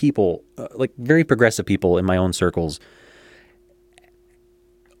many people, like very progressive people in my own circles.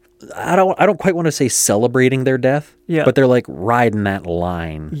 I don't quite want to say celebrating their death, but they're like riding that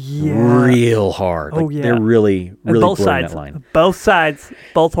line real hard. Like, they're really blowing that line. Both sides,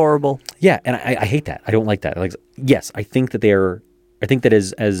 both horrible. Yeah, and I hate that. I don't like that. Like, yes, I think that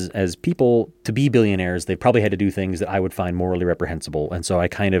as people to be billionaires, they've probably had to do things that I would find morally reprehensible, and so I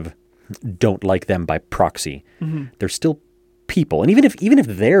kind of don't like them by proxy. Mm-hmm. They're still people, and even if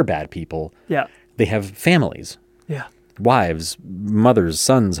they're bad people, they have families. Yeah. Wives, mothers,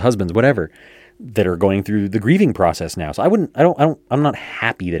 sons, husbands, whatever, that are going through the grieving process now. So I'm not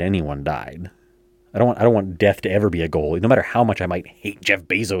happy that anyone died. I don't want death to ever be a goal. No matter how much I might hate Jeff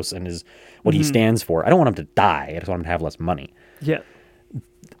Bezos and what he stands for, I don't want him to die. I just want him to have less money. Yeah.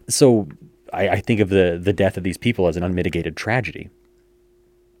 So I think of the death of these people as an unmitigated tragedy.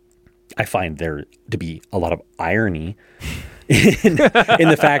 I find there to be a lot of irony in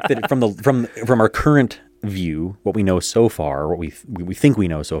the fact that from our current view, what we know so far, what we think we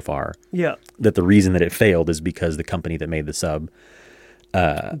know so far, that the reason that it failed is because the company that made the sub,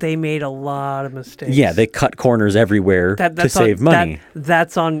 they made a lot of mistakes. Yeah, they cut corners everywhere to save money.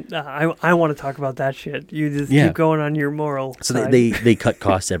 That's on. I want to talk about that shit. You just keep going on your moral. So side. they cut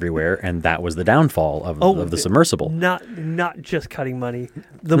costs everywhere, and that was the downfall of the submersible. Not just cutting money.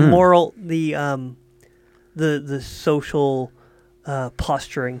 The moral, the social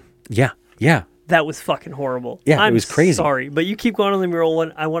posturing. Yeah. That was fucking horrible. Yeah, it was crazy. Sorry, but you keep going on the mural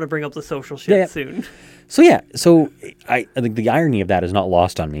one. I want to bring up the social shit soon. So I think the irony of that is not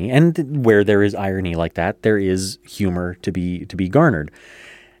lost on me. And where there is irony like that, there is humor to be garnered.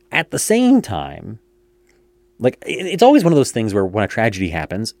 At the same time, like it's always one of those things where when a tragedy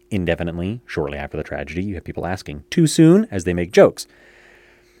happens, indefinitely, shortly after the tragedy, you have people asking too soon as they make jokes.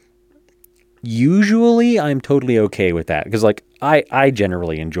 Usually, I'm totally okay with that because, like, I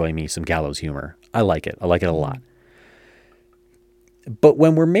generally enjoy me some gallows humor. I like it. I like it a lot. But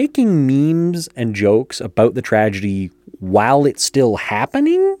when we're making memes and jokes about the tragedy while it's still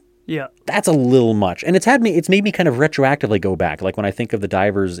happening, that's a little much. And it's made me kind of retroactively go back. Like when I think of the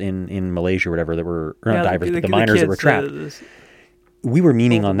divers in Malaysia or whatever that were, or not divers, but the miners that were trapped. We were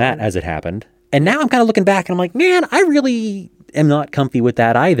memeing on that as it happened. And now I'm kind of looking back and I'm like, man, I really am not comfy with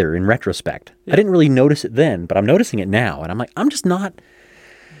that either in retrospect. I didn't really notice it then, but I'm noticing it now. And I'm like, I'm not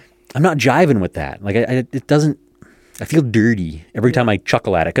jiving with that. Like it doesn't I feel dirty every time I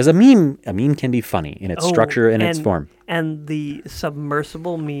chuckle at it because a meme can be funny in its structure and its form. And the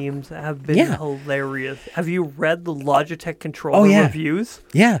submersible memes have been hilarious. Have you read the Logitech controller reviews?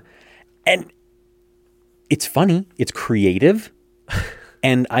 Yeah. And it's funny. It's creative.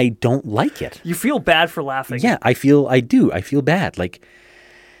 And I don't like it. You feel bad for laughing. Yeah, I do. I feel bad. Like,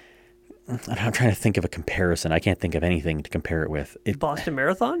 I'm trying to think of a comparison. I can't think of anything to compare it with. Boston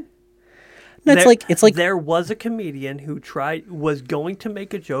Marathon? No, it's like there was a comedian who was going to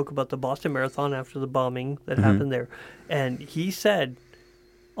make a joke about the Boston Marathon after the bombing that happened there. And he said,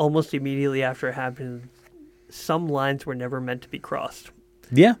 almost immediately after it happened, some lines were never meant to be crossed.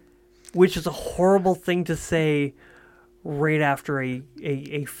 Yeah. Which is a horrible thing to say right after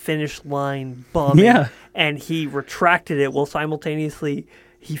a finish line bombing. Yeah. And he retracted it while simultaneously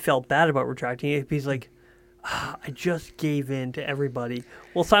he felt bad about retracting it. He's like, I just gave in to everybody.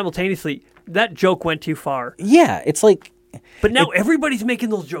 Well, simultaneously, that joke went too far. Yeah, it's like... But now everybody's making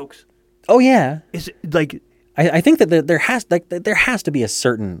those jokes. Oh, yeah. Is it like... I think that there has to be a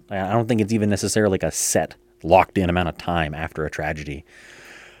certain... I don't think it's even necessarily like a set, locked-in amount of time after a tragedy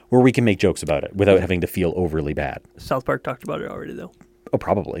where we can make jokes about it without having to feel overly bad. South Park talked about it already, though. Oh,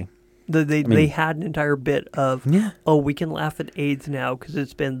 probably. They had an entire bit of, we can laugh at AIDS now because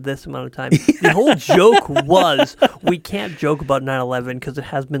it's been this amount of time. The whole joke was, we can't joke about 9/11 because it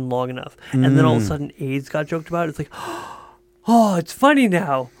has been long enough. And then all of a sudden AIDS got joked about. It's like, oh, it's funny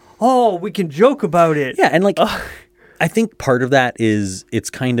now. Oh, we can joke about it. Yeah, and like... I think part of that is it's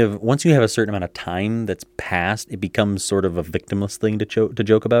kind of once you have a certain amount of time that's passed, it becomes sort of a victimless thing to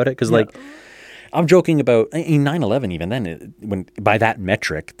joke about it. Because like I'm joking about 9/11 even then, when by that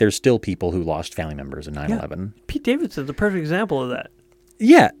metric, there's still people who lost family members in 9/11. Pete Davidson's a perfect example of that.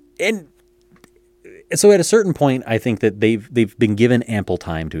 Yeah, and so at a certain point, I think that they've been given ample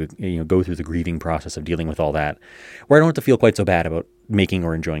time to go through the grieving process of dealing with all that, where I don't have to feel quite so bad about making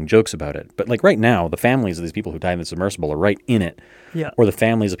or enjoying jokes about it. But like right now, the families of these people who died in the submersible are right in it. Yeah. Or the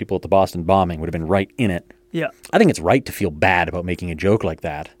families of people at the Boston bombing would have been right in it. Yeah. I think it's right to feel bad about making a joke like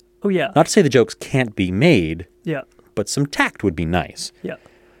that. Oh, yeah. Not to say the jokes can't be made. Yeah. But some tact would be nice. Yeah.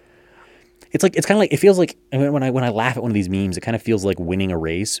 It's kind of like, it feels like when I laugh at one of these memes, it kind of feels like winning a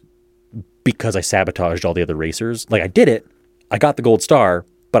race because I sabotaged all the other racers. Like I did it, I got the gold star,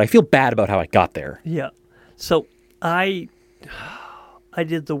 but I feel bad about how I got there. Yeah. So I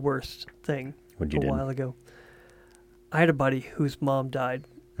did the worst thing What'd you a while ago. I had a buddy whose mom died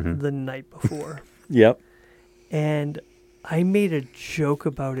the night before. Yep. And I made a joke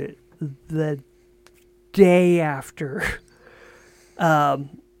about it the day after.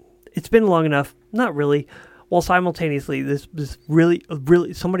 It's been long enough. Not really. While simultaneously, this really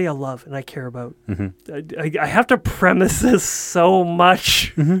somebody I love and I care about. I have to premise this so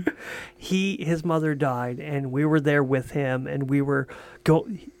much. His mother died, and we were there with him, and we were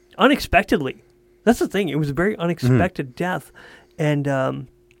unexpectedly. That's the thing. It was a very unexpected death, and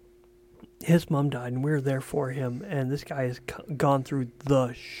his mom died, and we were there for him. And this guy has gone through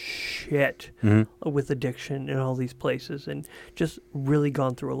the shit with addiction in all these places, and just really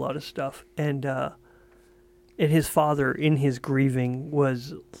gone through a lot of stuff. And his father, in his grieving,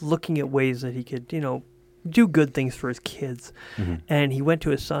 was looking at ways that he could, do good things for his kids. And he went to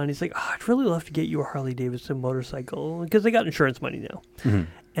his son. He's like, I'd really love to get you a Harley Davidson motorcycle because they got insurance money now.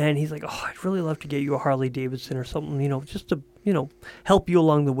 And he's like, I'd really love to get you a Harley Davidson or something, just to, help you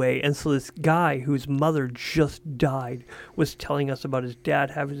along the way. And so this guy whose mother just died was telling us about his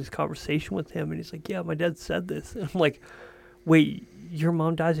dad having this conversation with him. And he's like, yeah, my dad said this. And I'm like, wait, your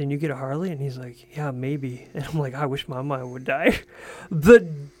mom dies and you get a Harley? And he's like, yeah, maybe. And I'm like, I wish my mom would die. The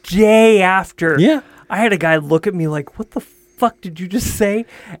day after, I had a guy look at me like, what the fuck did you just say?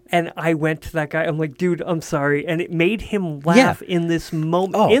 And I went to that guy. I'm like, dude, I'm sorry. And it made him laugh in this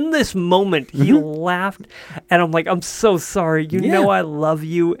moment. In this moment, he laughed. And I'm like, I'm so sorry. You know I love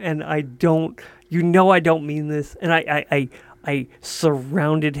you, and I don't mean this. And I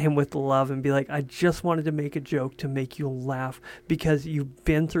surrounded him with love and be like, I just wanted to make a joke to make you laugh because you've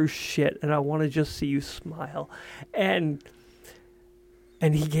been through shit and I want to just see you smile. And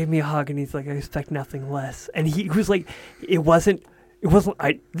he gave me a hug and he's like, I expect nothing less. And he was like,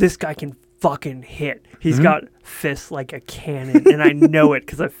 this guy can fucking hit. He's got fists like a cannon and I know it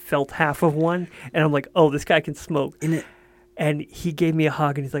because I felt half of one. And I'm like, oh, this guy can smoke. And he gave me a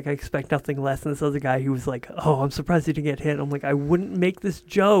hug, and he's like, I expect nothing less. And this other guy, he was like, oh, I'm surprised he didn't get hit. I'm like, I wouldn't make this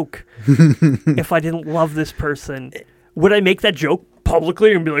joke if I didn't love this person. Would I make that joke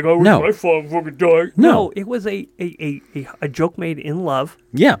publicly and be like, oh, it's my fault, I'm fucking dying? No, it was a joke made in love.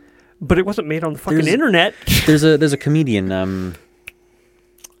 Yeah. But it wasn't made on the fucking internet. There's a comedian,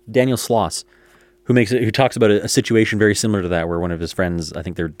 Daniel Sloss, who talks about a situation very similar to that, where one of his friends, I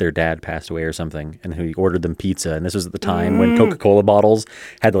think their dad passed away or something, and he ordered them pizza, and this was at the time when Coca-Cola bottles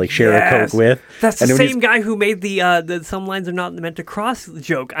had to like share a Coke with. That's the same guy who made the some lines are not meant to cross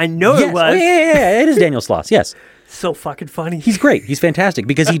joke. I know it was. Oh, yeah, it is Daniel Sloss. Yes. So fucking funny. He's great. He's fantastic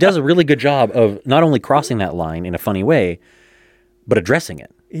because he does a really good job of not only crossing that line in a funny way, but addressing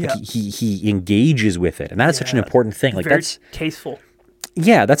it. Yeah. Like he engages with it, and that is such an important thing. Like very that's tasteful.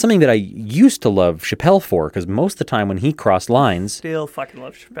 Yeah, that's something that I used to love Chappelle for, because most of the time when he crossed lines... Still fucking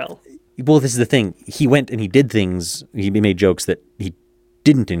love Chappelle. Well, this is the thing. He went and he did things, he made jokes that he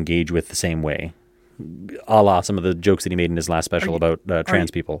didn't engage with the same way. A la some of the jokes that he made in his last special about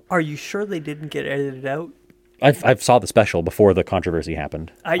trans people. Are you sure they didn't get edited out? I saw the special before the controversy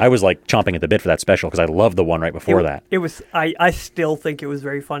happened. I was like chomping at the bit for that special because I loved the one right before that. It was. I still think it was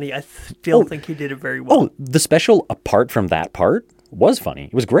very funny. I still think he did it very well. Oh, the special apart from that part was funny.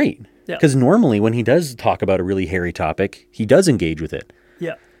 It was great. Yeah. Because normally when he does talk about a really hairy topic, he does engage with it.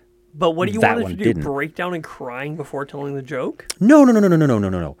 Yeah. But what do you want to do? Didn't. Break down and crying before telling the joke?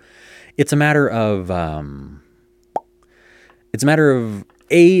 No. It's a matter of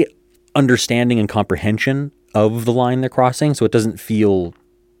a understanding and comprehension of the line they're crossing, so it doesn't feel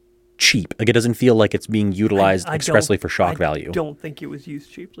cheap. Like it doesn't feel like it's being utilized expressly for shock value. I don't think it was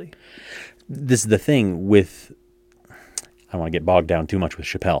used cheaply. This is the thing with... I don't want to get bogged down too much with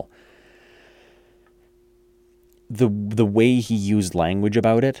Chappelle. The way he used language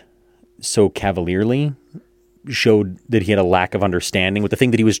about it so cavalierly showed that he had a lack of understanding with the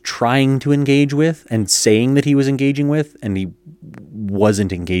thing that he was trying to engage with and saying that he was engaging with, and he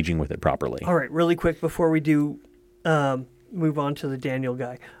wasn't engaging with it properly. All right, really quick before we do move on to the Daniel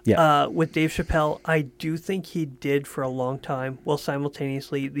guy. Yeah. With Dave Chappelle, I do think he did for a long time. Well,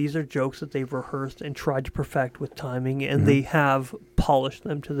 simultaneously, these are jokes that they've rehearsed and tried to perfect with timing, and they have polished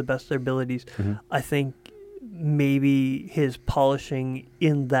them to the best of their abilities. I think maybe his polishing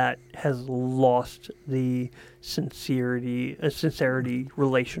in that has lost the sincerity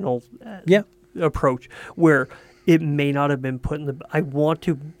relational approach, where it may not have been put in the... I want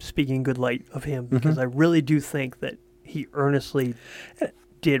to speak in good light of him because I really do think that he earnestly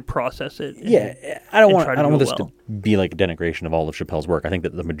did process it. I don't want this to be like a denigration of all of Chappelle's work. I think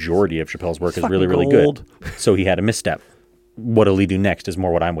that the majority of Chappelle's work is really, really good. So he had a misstep. What'll he do next is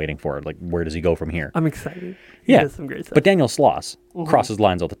more what I'm waiting for. Like, where does he go from here? I'm excited. He does some great stuff. But Daniel Sloss crosses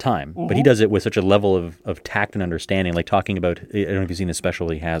lines all the time. But he does it with such a level of tact and understanding, like talking about... I don't know if you've seen a special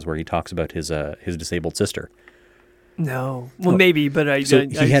he has where he talks about his disabled sister. No. Well, maybe, but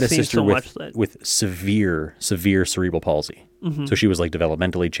he had a sister with severe cerebral palsy. So she was like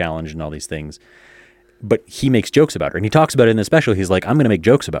developmentally challenged and all these things. But he makes jokes about her. And he talks about it in the special. He's like, I'm going to make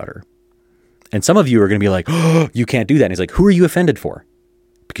jokes about her. And some of you are going to be like, oh, you can't do that. And he's like, who are you offended for?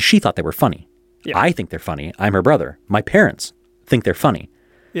 Because she thought they were funny. Yeah. I think they're funny. I'm her brother. My parents think they're funny.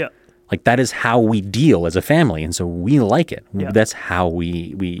 Yeah. Like that is how we deal as a family. And so we like it. Yeah. That's how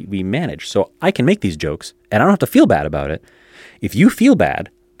we manage. So I can make these jokes and I don't have to feel bad about it. If you feel bad,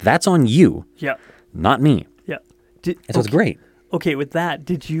 that's on you. Yeah. Not me. Yeah. So it's great. Okay, with that,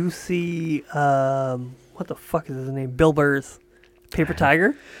 did you see, what the fuck is his name? Bill Burr's Paper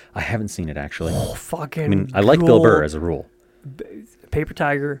Tiger? I haven't seen it, actually. Oh, fucking... I mean, I like Bill Burr as a rule. Paper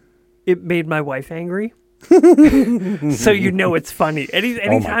Tiger. It made my wife angry. So you know it's funny.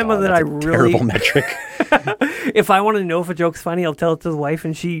 Anytime that I really... terrible metric. If I want to know if a joke's funny, I'll tell it to the wife,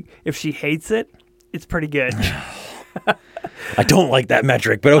 and if she hates it, it's pretty good. I don't like that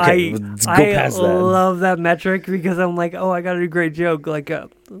metric, but okay, let's go past that. I love that metric because I'm like, oh, I got a great joke. Like,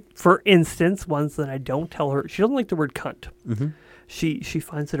 for instance, ones that I don't tell her. She doesn't like the word cunt. She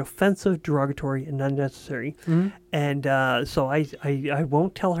finds it offensive, derogatory, and unnecessary. And so I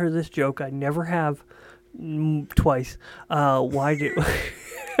won't tell her this joke. I never have twice. Why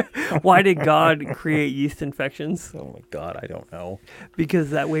did God create yeast infections? Oh my God, I don't know.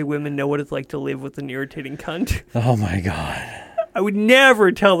 Because that way women know what it's like to live with an irritating cunt. Oh my God. I would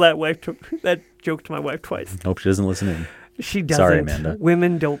never tell that joke to my wife twice. Hope she doesn't listen in. She doesn't. Sorry, Amanda.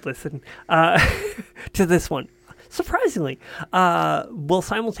 Women don't listen to this one. Surprisingly. Well,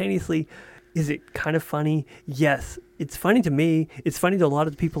 simultaneously, is it kind of funny? Yes. It's funny to me. It's funny to a lot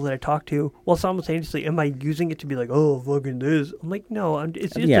of the people that I talk to. Well, simultaneously, am I using it to be like, oh, fucking this? I'm like, no,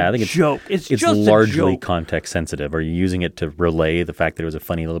 it's just a joke. It's just largely a joke. Context sensitive. Are you using it to relay the fact that it was a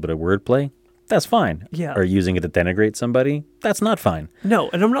funny little bit of wordplay? That's fine. Yeah. Are you using it to denigrate somebody? That's not fine. No,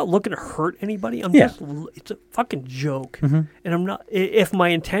 and I'm not looking to hurt anybody. It's a fucking joke. And I'm not, if my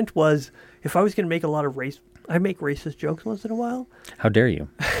intent was, if I was going to make a lot of I make racist jokes once in a while. How dare you?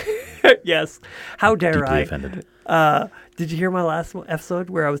 Yes. How dare Deeply I? Offended. Did you hear my last episode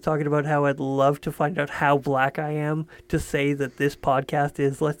where I was talking about how I'd love to find out how black I am to say that this podcast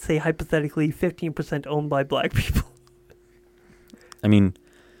is, let's say, hypothetically 15% owned by black people? I mean,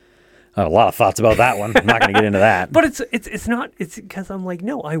 I have a lot of thoughts about that one. I'm not going to get into that. But it's not. It's because I'm like,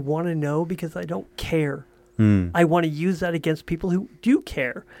 no, I want to know because I don't care. I want to use that against people who do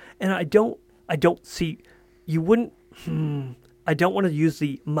care, and I don't see. You wouldn't. I don't want to use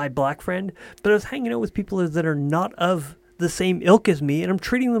my black friend, but I was hanging out with people that are not of the same ilk as me, and I'm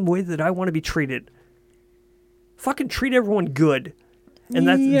treating them the way that I want to be treated. Fucking treat everyone good, and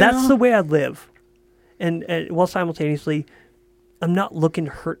that's the way I live. And while simultaneously, I'm not looking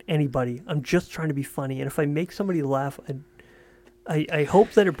to hurt anybody. I'm just trying to be funny, and if I make somebody laugh, I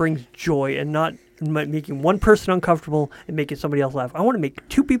hope that it brings joy and not making one person uncomfortable and making somebody else laugh. I want to make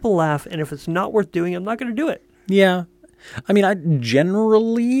two people laugh, and if it's not worth doing, I'm not going to do it. Yeah. I mean, I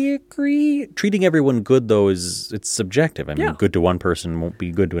generally agree. Treating everyone good, though, it's subjective. I mean, good to one person won't be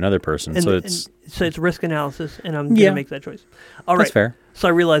good to another person. So it's risk analysis, and I'm going to make that choice. All right. That's fair. So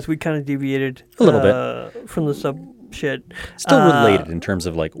I realized we kind of deviated a little bit from the sub shit. Still related in terms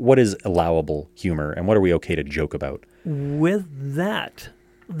of like what is allowable humor and what are we okay to joke about. With that,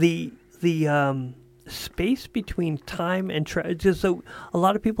 the space between time and so a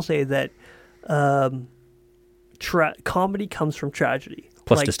lot of people say that comedy comes from tragedy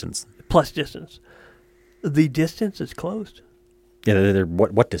plus distance. The distance is closed. Yeah,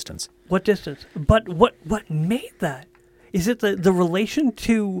 what distance? What distance? But what made that? Is it the relation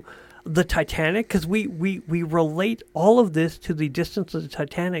to the Titanic? Because we relate all of this to the distance of the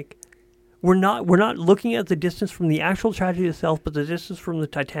Titanic. We're not looking at the distance from the actual tragedy itself, but the distance from the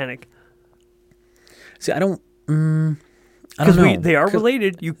Titanic. See, I don't know. Because they are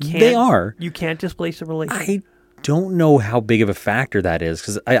related. They are. You can't displace the relation. I don't know how big of a factor that is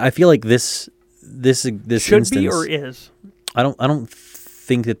because I feel like this should instance, be or is. I don't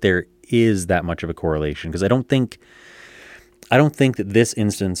think that there is that much of a correlation because I don't think that this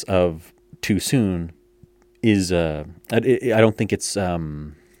instance of too soon is I don't think it's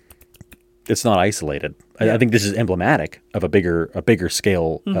not isolated. I think this is emblematic of a bigger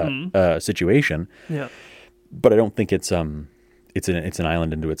scale situation. Yeah. But I don't think it's an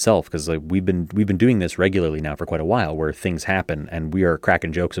island into itself because like we've been doing this regularly now for quite a while where things happen and we are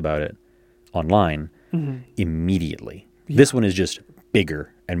cracking jokes about it online immediately. Yeah. This one is just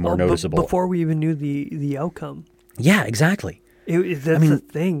bigger and more noticeable. Before we even knew the outcome. Yeah, exactly. That's the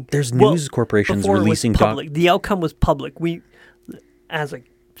thing. There's news corporations releasing public. The outcome was public. We, as a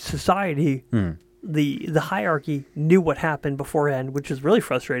society, the hierarchy knew what happened beforehand, which is really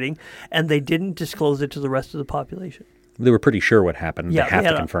frustrating, and they didn't disclose it to the rest of the population. They were pretty sure what happened. Yeah, they have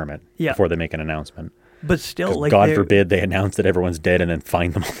to confirm it before they make an announnement. But still, like, God forbid they announce that everyone's dead and then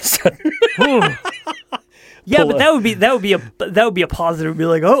find them all of a sudden. Yeah, but that would be a positive. Be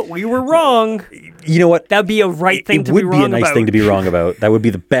like, oh, we were wrong. You know what? That'd be a right thing to be wrong about. It would be a nice thing to be wrong about. That would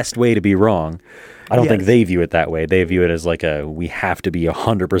be the best way to be wrong. I don't think they view it that way. They view it as like we have to be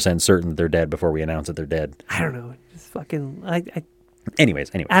 100% certain that they're dead before we announce that they're dead. I don't know. It's fucking. Anyways.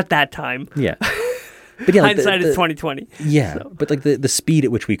 At that time. Yeah. But yeah, hindsight is 20/20. Yeah, so. But like the speed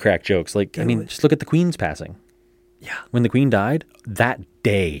at which we crack jokes, like just look at the Queen's passing. Yeah. When the Queen died, that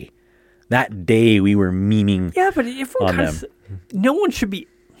day we were memeing. Yeah, but if we're no one should be.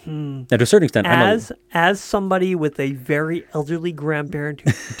 Now, to a certain extent, as somebody with a very elderly grandparent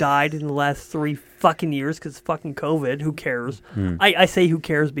who died in the last 3 fucking years because fucking COVID, who cares? I say who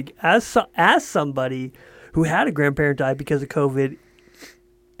cares because as somebody who had a grandparent die because of COVID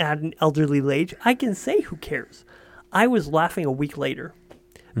at an elderly age, I can say who cares. I was laughing a week later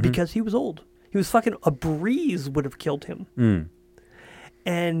because he was old. He was fucking, a breeze would have killed him.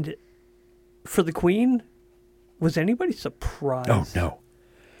 And for the Queen, was anybody surprised? Oh, no.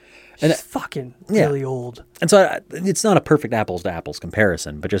 She's fucking really old. And so it's not a perfect apples to apples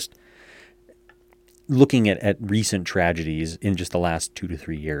comparison, but just looking at recent tragedies in just the last 2 to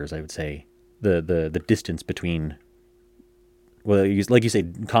 3 years, I would say the distance between, well, like you say,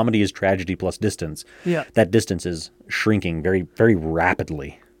 comedy is tragedy plus distance. Yeah. That distance is shrinking very, very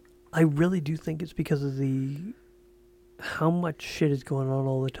rapidly. I really do think it's because of how much shit is going on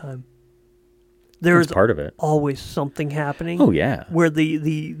all the time. There's part of it. Always something happening. Oh, yeah. Where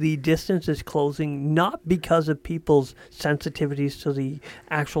the distance is closing, not because of people's sensitivities to the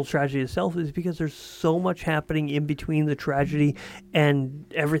actual tragedy itself, is because there's so much happening in between the tragedy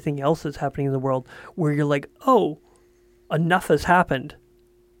and everything else that's happening in the world, where you're like, oh, enough has happened.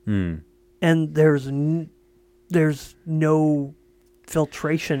 And there's no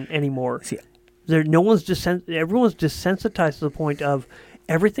filtration anymore. See, everyone's desensitized to the point of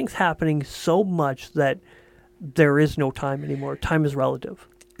everything's happening so much that there is no time anymore. Time is relative.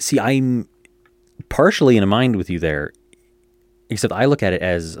 See, I'm partially in a mind with you there, except I look at it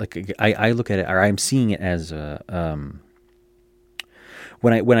as like I look at it, or I'm seeing it as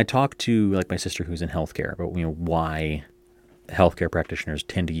when I talk to like my sister who's in healthcare about why healthcare practitioners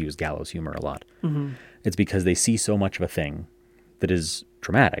tend to use gallows humor a lot. Mm-hmm. It's because they see so much of a thing that is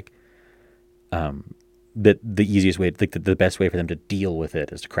traumatic. That the easiest way, like the best way for them to deal with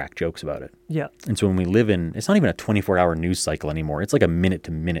it is to crack jokes about it. Yeah. And so when we live in, it's not even a 24-hour news cycle anymore. It's like a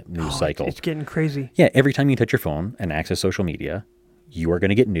minute-to-minute news cycle. It's getting crazy. Yeah. Every time you touch your phone and access social media, you are going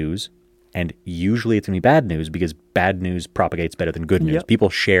to get news. And usually it's going to be bad news because bad news propagates better than good news. Yep. People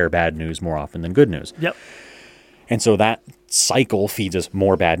share bad news more often than good news. Yep. And so that cycle feeds us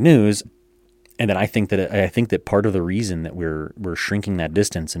more bad news. And then I think that part of the reason that we're shrinking that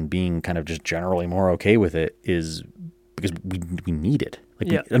distance and being kind of just generally more okay with it is because we need it.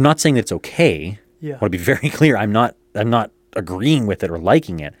 Like I'm not saying that it's okay. Yeah. I want to be very clear. I'm not agreeing with it or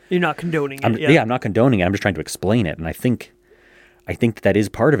liking it. You're not condoning it. I'm not condoning it. I'm just trying to explain it. And I think that is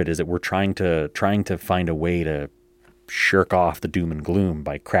part of it, is that we're trying to find a way to shirk off the doom and gloom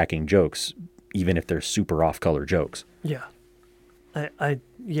by cracking jokes, even if they're super off-color jokes. Yeah.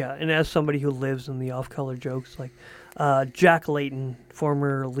 And as somebody who lives in the off-color jokes, like Jack Layton,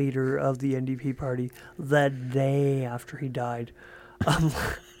 former leader of the NDP party, the day after he died,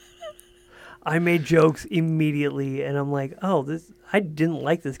 I made jokes immediately, and I'm like, I didn't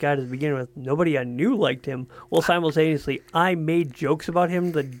like this guy to begin with. Nobody I knew liked him. Well, simultaneously, I made jokes about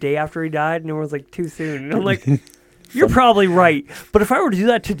him the day after he died, and everyone's like, too soon. And I'm like, you're probably right. But if I were to do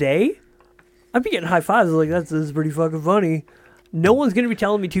that today, I'd be getting high fives. Like, this is pretty fucking funny. No one's going to be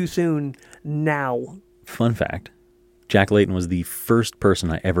telling me too soon now. Fun fact, Jack Layton was the first person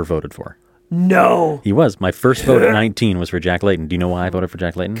I ever voted for. No. He was. My first vote at 19 was for Jack Layton. Do you know why I voted for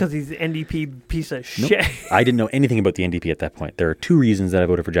Jack Layton? Because he's an NDP piece of Nope. shit. I didn't know anything about the NDP at that point. There are two reasons that I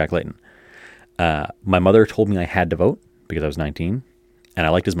voted for Jack Layton. My mother told me I had to vote because I was 19, and I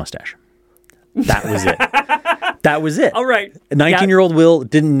liked his mustache. That was it. That was it. All right. 19-year-old Will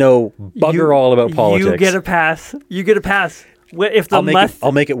didn't know bugger all about politics. You get a pass. If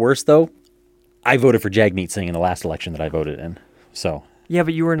I'll make it worse, though. I voted for Jagmeet Singh in the last election that I voted in. So yeah,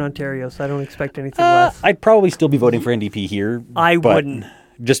 but you were in Ontario, so I don't expect anything less. I'd probably still be voting for NDP here. I wouldn't.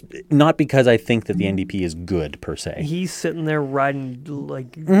 Just not because I think that the NDP is good, per se. He's sitting there riding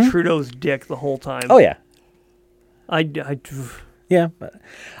like Trudeau's dick the whole time. Oh, yeah. Yeah,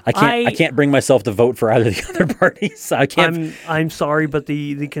 I can't bring myself to vote for either of the other parties. I can't. I'm sorry, but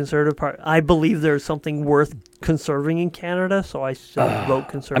the Conservative Party, I believe there's something worth conserving in Canada, so I still vote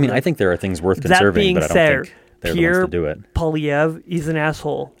Conservative. I mean, I think there are things worth conserving, but I don't think they're the ones to do it. Poilievre, he's an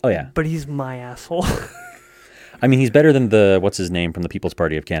asshole. Oh, yeah. But he's my asshole. I mean, he's better than what's his name from the People's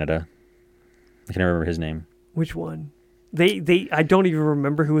Party of Canada. I can remember his name. Which one? I don't even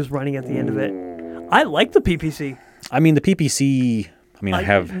remember who was running at the end of it. I like the PPC. I mean, the PPC,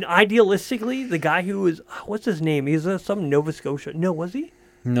 idealistically, the guy who was, what's his name? He's some Nova Scotia. No, was he?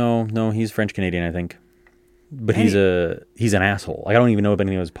 No, he's French-Canadian, I think. But he's an asshole. I don't even know about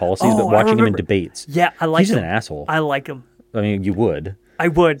any of his policies, but watching him in debates. Yeah, I like him. He's an asshole. I like him. I mean, you would. I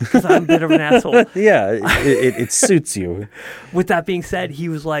would, because I'm a bit of an asshole. Yeah, it suits you. With that being said, he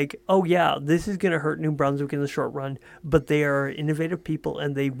was like, oh yeah, this is going to hurt New Brunswick in the short run, but they are innovative people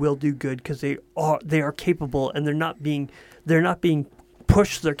and they will do good because they are capable, and they're not being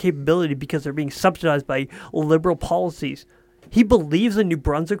pushed their capability because they're being subsidized by liberal policies. He believes in New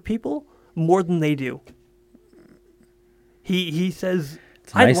Brunswick people more than they do. He says,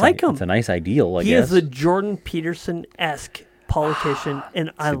 I like him. It's a nice ideal, I guess. He is a Jordan Peterson-esque politician,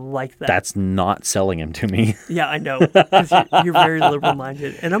 and I like that. That's not selling him to me. Yeah, I know. Because you're very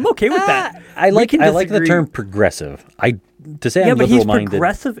liberal-minded, and I'm okay with that. I like the term progressive. I'm liberal-minded. But he's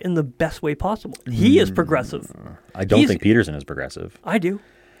progressive in the best way possible. He is progressive. I don't think Peterson is progressive. I do.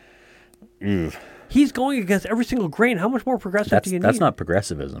 He's going against every single grain. How much more progressive do you need? That's not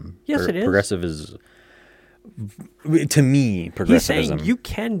progressivism. Yes, it is. Progressive is, to me, progressivism. He's saying you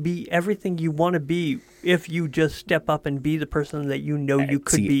can be everything you want to be if you just step up and be the person that you know you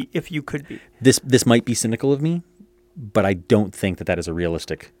could be if you could be. This might be cynical of me, but I don't think that is a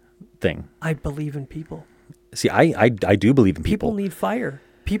realistic thing. I believe in people. See, I do believe in people. People need fire.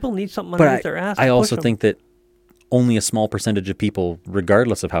 People need something underneath their ass. I also think that only a small percentage of people,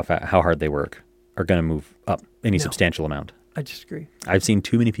 regardless of how hard they work, are going to move up any substantial amount. I disagree. I've seen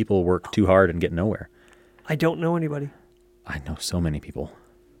too many people work too hard and get nowhere. I don't know anybody. I know so many people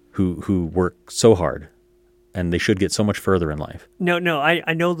who work so hard, and they should get so much further in life. No,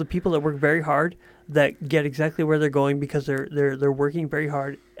 I know the people that work very hard. that get exactly where they're going because they're working very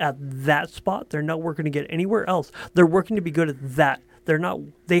hard at that spot. They're not working to get anywhere else. They're working to be good at that. They're not.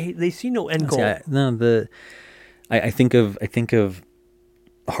 They see no end goal. I think of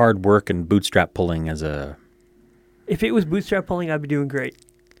hard work and bootstrap pulling as a. If it was bootstrap pulling, I'd be doing great.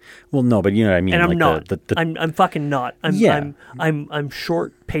 Well, no, but you know what I mean. And I'm like not. I'm fucking not. I'm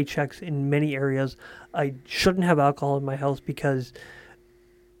short paychecks in many areas. I shouldn't have alcohol in my house because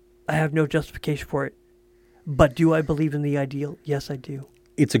I have no justification for it. But do I believe in the ideal? Yes, I do.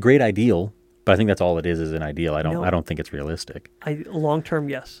 It's a great ideal, but I think that's all it is an ideal. I don't think it's realistic. Long term,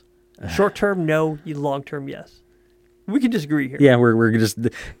 yes. Short term, no. Long term, yes. We can disagree here. Yeah, we're just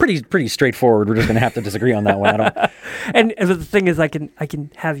pretty straightforward. We're just going to have to disagree on that one. And the thing is, I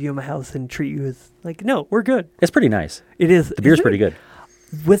can have you in my house and treat you as like, no, we're good. It's pretty nice. It is. The beer's pretty good.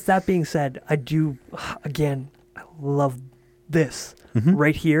 With that being said, I do, again, I love this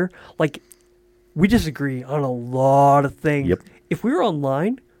right here. Like, we disagree on a lot of things. Yep. If we were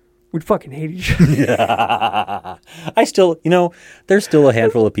online, we'd fucking hate each other. Yeah. I still, there's still a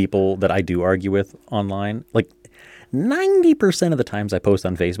handful of people that I do argue with online. Like, 90% of the times I post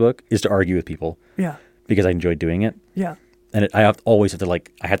on Facebook is to argue with people. Yeah. Because I enjoy doing it. Yeah. And I always have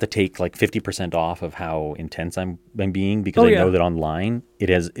to take 50% off of how intense I'm being because I know that online it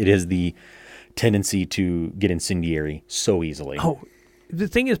has the tendency to get incendiary so easily. Oh, the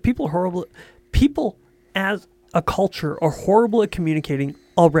thing is, people are horrible. People as a culture are horrible at communicating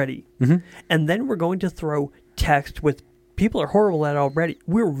already. Mm-hmm. And then we're going to throw text with people are horrible at it already.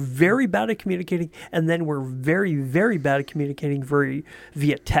 We're very bad at communicating, and then we're very, very bad at communicating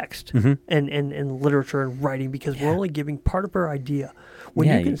via text and literature and writing because we're only giving part of our idea. When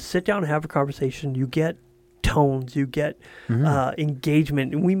you can sit down and have a conversation, you get tones, you get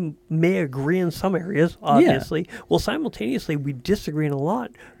engagement, and we may agree in some areas, obviously. Yeah. Well, simultaneously, we disagree in a lot,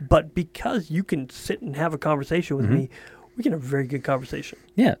 but because you can sit and have a conversation with me, we can have a very good conversation.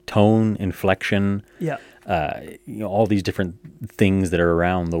 Yeah, tone, inflection. Yeah. All these different things that are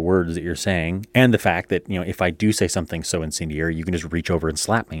around the words that you're saying, and the fact that if I do say something so incendiary, you can just reach over and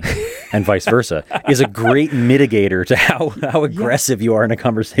slap me, and vice versa, is a great mitigator to how aggressive you are in a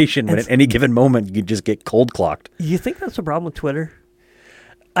conversation. When at any given moment you just get cold clocked. You think that's a problem with Twitter?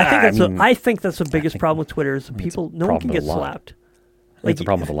 I think that's the biggest problem with Twitter is no one can get slapped. It's a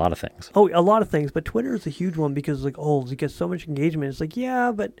problem with a lot of things. Oh, a lot of things, but Twitter is a huge one because it gets so much engagement. It's like,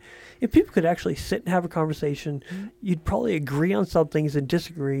 yeah, but if people could actually sit and have a conversation, you'd probably agree on some things and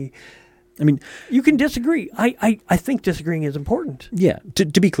disagree. I mean, you can disagree. I think disagreeing is important. Yeah.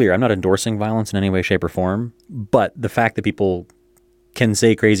 To be clear, I'm not endorsing violence in any way, shape, or form, but the fact that people can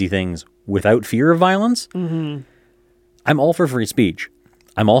say crazy things without fear of violence, I'm all for free speech.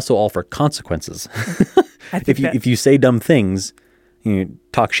 I'm also all for consequences. If you say dumb things,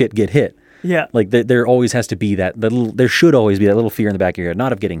 talk shit, get hit. Yeah. Like there always has to be there should always be that little fear in the back of your head,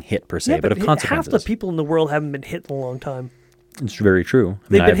 not of getting hit per se, but of consequences. Half the people in the world haven't been hit in a long time. It's very true.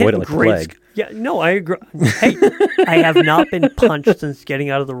 I avoid it like the plague. Yeah, no, I agree. Hey, I have not been punched since getting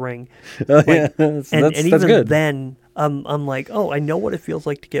out of the ring. That's even good. Then, I'm like, I know what it feels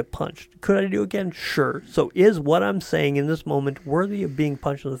like to get punched. Could I do it again? Sure. So is what I'm saying in this moment worthy of being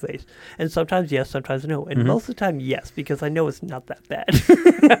punched in the face? And sometimes yes, sometimes no. And most of the time, yes, because I know it's not that bad.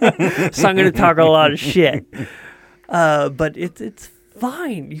 So I'm going to talk a lot of shit. But it's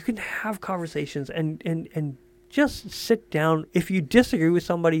fine. You can have conversations and just sit down. If you disagree with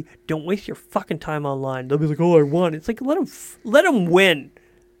somebody, don't waste your fucking time online. They'll be like, "Oh, I won." It's like let them win.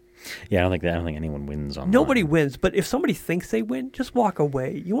 Yeah, I don't think anyone wins online. Nobody wins, but if somebody thinks they win, just walk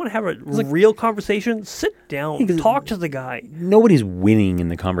away. You want to have a real conversation? Sit down, talk to the guy. Nobody's winning in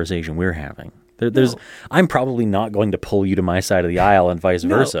the conversation we're having. I'm probably not going to pull you to my side of the aisle and vice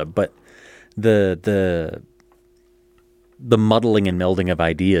versa, but the muddling and melding of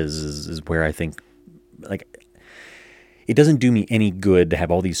ideas is where I think it doesn't do me any good to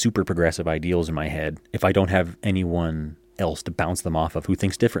have all these super progressive ideals in my head if I don't have anyone else to bounce them off of who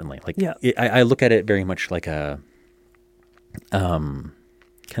thinks differently. I look at it very much like a kind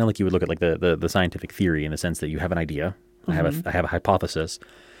of like you would look at the scientific theory in the sense that you have an idea, I have a hypothesis,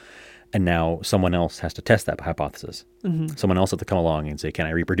 and now someone else has to test that hypothesis. Someone else has to come along and say, can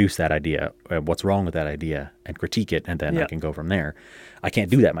I reproduce that idea? What's wrong with that idea? And critique it, and then I can go from there. I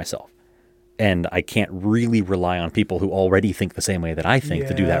can't do that myself. And I can't really rely on people who already think the same way that I think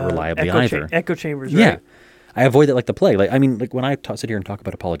to do that reliably either. Echo chambers, right? Yeah. I avoid that like the plague. When I sit here and talk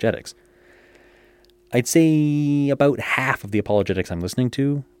about apologetics, I'd say about half of the apologetics I'm listening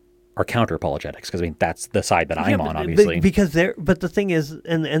to are counter apologetics, because I mean that's the side that I'm on, obviously. But the thing is,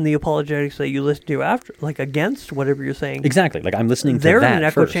 and the apologetics that you listen to after, like against whatever you're saying, exactly. Like I'm listening to that. They're in an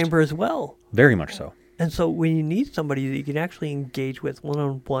echo first. chamber as well. Very much so. And so when you need somebody that you can actually engage with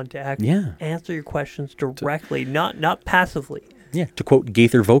one-on-one to answer your questions directly, not passively. Yeah. To quote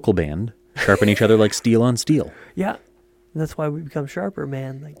Gaither Vocal Band, sharpen each other like steel on steel. Yeah. And that's why we become sharper,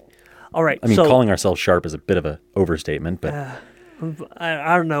 man. Like, all right. I mean, calling ourselves sharp is a bit of a overstatement, but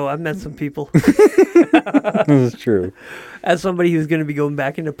I don't know. I've met some people. This is true. As somebody who's going to be going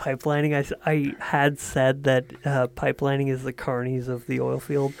back into pipelining, I had said that pipelining is the carnies of the oil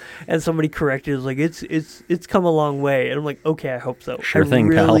field, and somebody corrected it. Was like, it's come a long way, and I'm like, okay, I hope so. Sure I thing,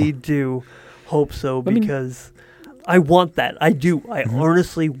 really pal. do hope so, because I want that. I do. I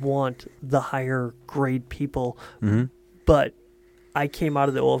earnestly want the higher grade people, but I came out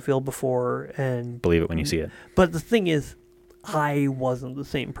of the oil field before, and believe it when you see it. But the thing is, I wasn't the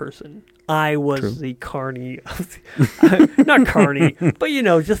same person. I was the carny, not carny, but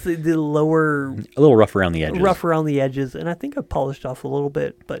just the lower, a little rough around the edges. Rough around the edges, and I think I polished off a little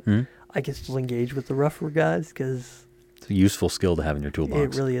bit, but I can still engage with the rougher guys because it's a useful skill to have in your toolbox.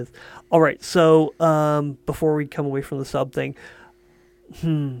 It really is. All right, so before we come away from the sub thing,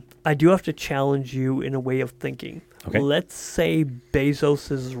 I do have to challenge you in a way of thinking. Okay. Let's say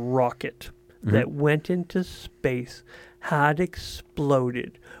Bezos's rocket that went into space had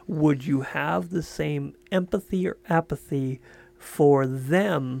exploded. Would you have the same empathy or apathy for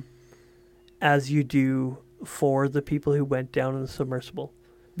them as you do for the people who went down in the submersible?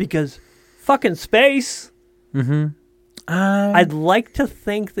 Because fucking space. I'd like to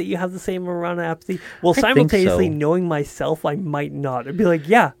think that you have the same amount of apathy. Well, simultaneously, knowing myself, I might not. I'd be like,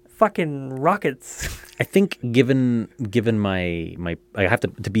 yeah, fucking rockets. I think given my I have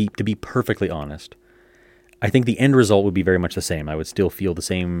to be perfectly honest, I think the end result would be very much the same. I would still feel the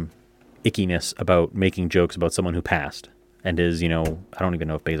same ickiness about making jokes about someone who passed and is, I don't even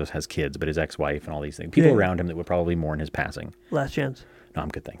know if Bezos has kids, but his ex-wife and all these things. People around him that would probably mourn his passing. Last chance. No, I'm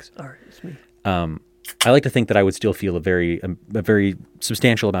good, thanks. All right, it's me. I like to think that I would still feel a very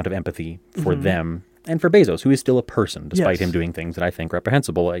substantial amount of empathy for them and for Bezos, who is still a person, despite him doing things that I think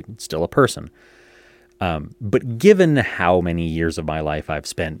reprehensible. Still a person. But given how many years of my life I've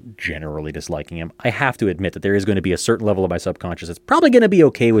spent generally disliking him, I have to admit that there is going to be a certain level of my subconscious that's probably going to be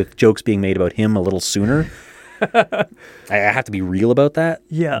okay with jokes being made about him a little sooner. I have to be real about that.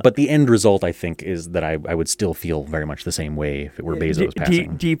 Yeah. But the end result, I think, is that I would still feel very much the same way if it were Bezos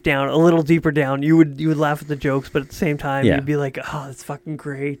passing. Deep down, a little deeper down, you would laugh at the jokes, but at the same time, you'd be like, oh, that's fucking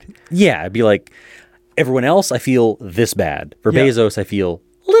great. Yeah, I'd be like, everyone else, I feel this bad. For Bezos, I feel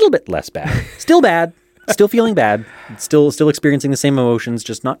a little bit less bad. Still bad. Still feeling bad, still experiencing the same emotions,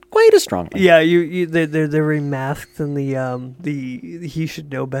 just not quite as strongly. Yeah, they're very masked in the he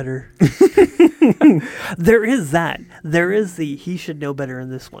should know better. There is that. There is the he should know better in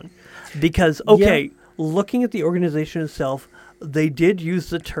this one, because looking at the organization itself, they did use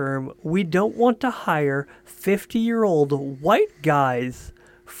the term, we don't want to hire 50-year-old white guys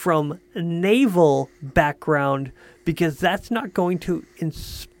from naval background, because that's not going to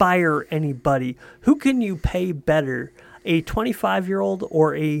inspire anybody. Who can you pay better, a 25-year-old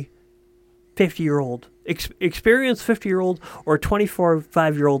or a 50-year-old? Experienced 50-year-old or a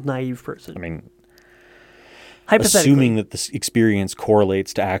 25-year-old naive person? I mean, hypothetically, assuming that this experience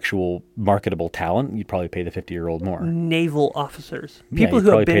correlates to actual marketable talent, you'd probably pay the 50-year-old more. Naval officers. People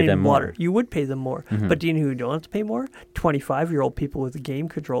who have been in water. More. You would pay them more. But do you know who you don't have to pay more? 25-year-old people with a game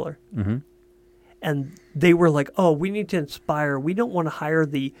controller. And they were like, oh, we need to inspire. We don't want to hire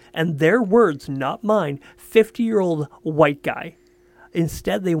and their words, not mine, 50-year-old white guy.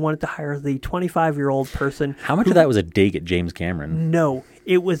 Instead, they wanted to hire the 25-year-old person. How much of that was a dig at James Cameron? No,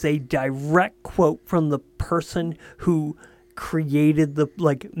 it was a direct quote from the person who created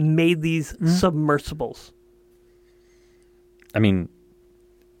made these submersibles. I mean,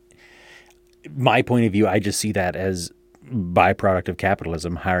 my point of view, I just see that as byproduct of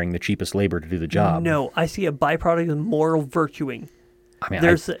capitalism, hiring the cheapest labor to do the job. No, I see a byproduct of moral virtuing. I mean,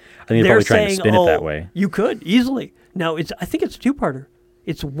 I think they're probably trying to spin it that way. You could easily. No, I think it's a two-parter.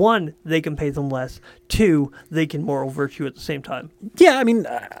 It's one, they can pay them less. Two, they can moral virtue at the same time. Yeah, I mean,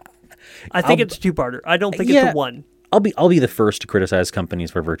 I think it's a two-parter. I don't think it's a one. I'll be the first to criticize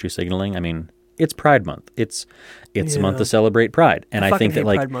companies for virtue signaling. I mean, it's Pride Month. It's a month to celebrate Pride, and I think that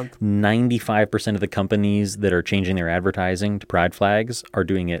 95% of the companies that are changing their advertising to Pride flags are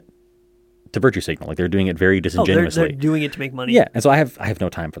doing it to virtue signal. Like, they're doing it very disingenuously. They're doing it to make money. Yeah, and so I have no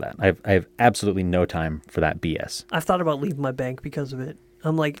time for that. I have absolutely no time for that BS. I've thought about leaving my bank because of it.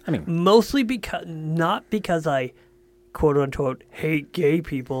 I'm like, mostly because not because I quote unquote hate gay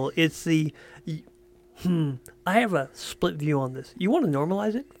people. It's the I have a split view on this. You want to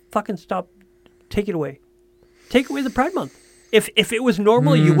normalize it? Fucking stop. Take it away. Take away the Pride Month. If it was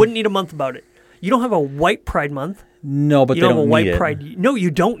normal, you wouldn't need a month about it. You don't have a white Pride Month. No, but you they don't have don't a white need Pride. it. No,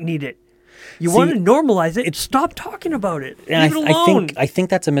 you don't need it. You want to normalize it. Stop talking about it. And Leave it alone. I think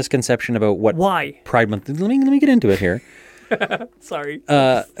that's a misconception about what Why Pride Month. Let me get into it here. Sorry.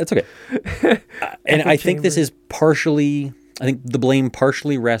 It's okay. And I think this is partially. I think the blame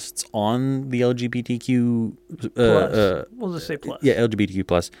partially rests on the LGBTQ. We'll just say plus. Yeah, LGBTQ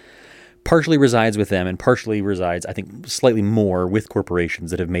plus. Partially resides with them, and partially resides, I think, slightly more with corporations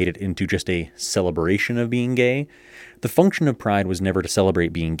that have made it into just a celebration of being gay. The function of Pride was never to celebrate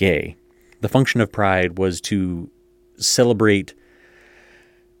being gay. The function of Pride was to celebrate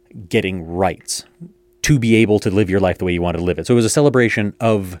getting rights, to be able to live your life the way you wanted to live it. So it was a celebration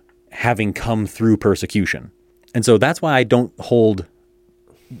of having come through persecution. And so that's why I don't hold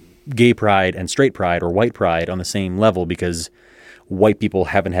gay pride and straight pride or white pride on the same level, because white people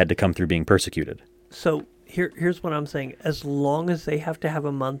haven't had to come through being persecuted. So here's what I'm saying. As long as they have to have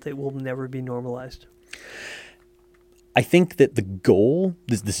a month, it will never be normalized. I think that the goal,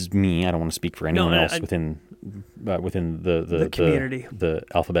 this is me, I don't want to speak for anyone else within the community, the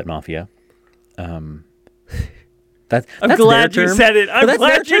alphabet mafia. I'm That's glad their you term. said it. I'm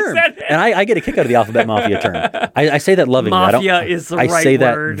glad you term. said it. And I get a kick out of the alphabet mafia term. I say that lovingly. Mafia is the right word. I say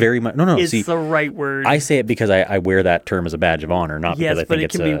that very much. No. It's the right word. I say it because I wear that term as a badge of honor, not because I think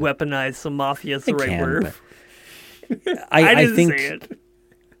it's Yes, but it can be weaponized, so mafia is the right word. I think say it.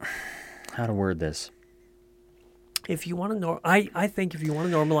 How to word this. If you want to I think if you want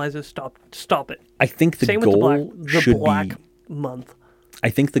to normalize it, stop it. I think the Same goal with the Black Month. I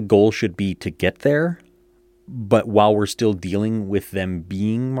think the goal should be to get there, but while we're still dealing with them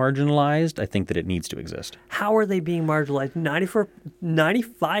being marginalized, I think that it needs to exist. How are they being marginalized?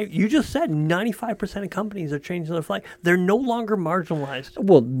 95, you just said 95% of companies are changing their flag. They're no longer marginalized.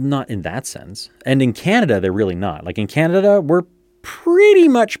 Well, not in that sense. And in Canada, they're really not. Like in Canada, we're pretty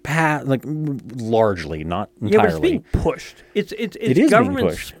much past, like largely, not entirely. Yeah, but it's being pushed. It's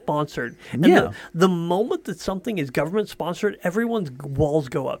government sponsored. And the moment that something is government sponsored, everyone's walls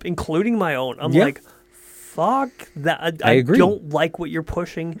go up, including my own. I'm like, fuck that. I agree. don't like what you're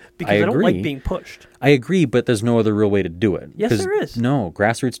pushing because I don't like being pushed. I agree, but there's no other real way to do it. Yes, there is. No,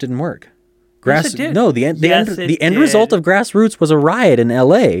 grassroots didn't work. Yes, it did. No, the end result of grassroots was a riot in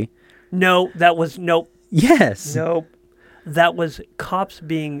L.A. No, that was nope. Yes. Nope. That was cops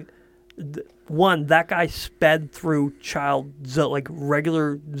being one. That guy sped through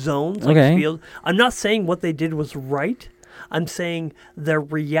regular zones. Okay. I'm not saying what they did was right. I'm saying their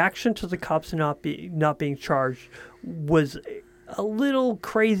reaction to the cops not being charged was a little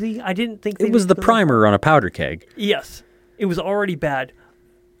crazy. I didn't think it was the primer on a powder keg. Yes, it was already bad.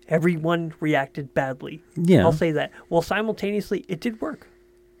 Everyone reacted badly. Yeah, I'll say that. Well, simultaneously, it did work.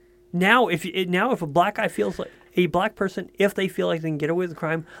 Now, if a black guy feels like a black person, if they feel like they can get away with the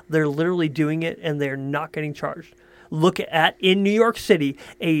crime, they're literally doing it and they're not getting charged. Look at in New York City,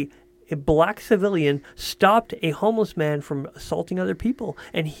 a black civilian stopped a homeless man from assaulting other people,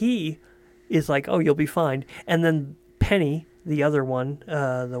 and he is like, "Oh, you'll be fine." And then Penny, the other one,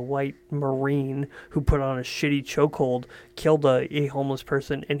 the white Marine who put on a shitty chokehold, killed a homeless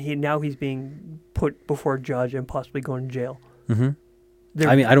person, and he's being put before a judge and possibly going to jail. Mm-hmm.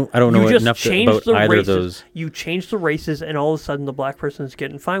 I mean, I don't know enough about either of those. You change the races, and all of a sudden, the black person is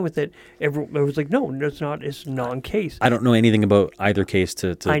getting fine with it. Everyone was like, "No, it's not. It's non-case." I don't know anything about either case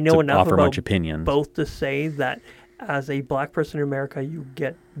to I know enough offer about much opinion. Both to say that as a black person in America, you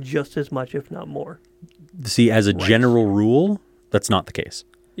get just as much, if not more. See, as a general rule, that's not the case.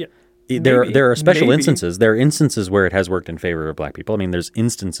 Yeah, there are special instances. There are instances where it has worked in favor of black people. I mean, there's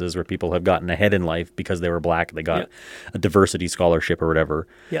instances where people have gotten ahead in life because they were black. They got a diversity scholarship or whatever,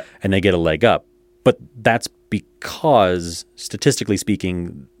 and they get a leg up. But that's because, statistically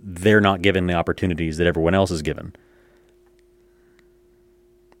speaking, they're not given the opportunities that everyone else is given.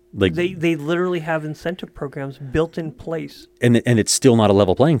 Like they literally have incentive programs built in place, and it's still not a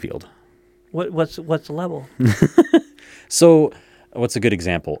level playing field. What's the level? So. What's a good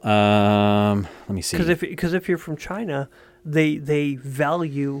example? Let me see. Because if you're from China, they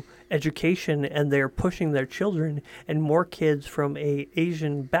value education and they're pushing their children, and more kids from a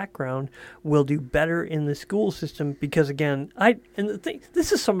Asian background will do better in the school system because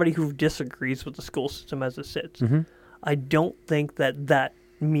this is somebody who disagrees with the school system as it sits. Mm-hmm. I don't think that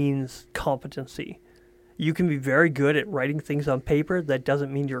means competency. You can be very good at writing things on paper. That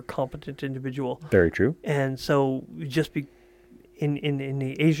doesn't mean you're a competent individual. Very true. And so in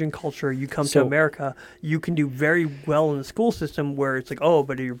the Asian culture, you come to America, you can do very well in the school system where it's like, oh,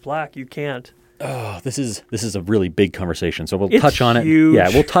 but if you're black, you can't. Oh, this is a really big conversation. So we'll touch on huge. it. Yeah,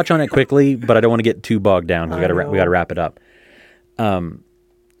 we'll touch on it quickly, but I don't want to get too bogged down because we got to wrap it up.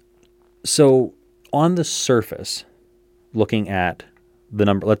 So on the surface, looking at the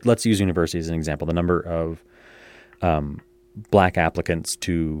number, let's use universities as an example. The number of black applicants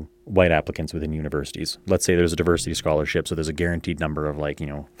to white applicants within universities. Let's say there's a diversity scholarship, so there's a guaranteed number of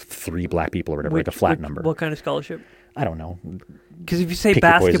 3 black people or whatever, like a flat number. What kind of scholarship? I don't know. Because if you say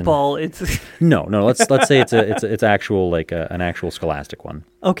basketball, it's no. Let's say it's actual an actual scholastic one.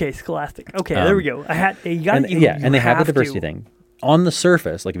 Okay, scholastic. Okay, there we go. And they have the diversity thing on the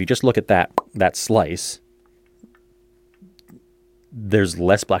surface. Like if you just look at that slice, there's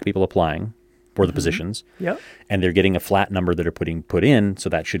less black people applying for the positions. Yep. And they're getting a flat number that are put in, so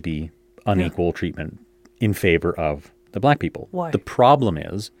that should be unequal treatment in favor of the black people. Why? The problem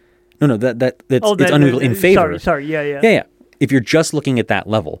is it's unequal in favor. Sorry. Yeah. If you're just looking at that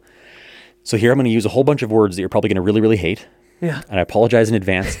level. So here I'm going to use a whole bunch of words that you're probably going to really, really hate. Yeah. And I apologize in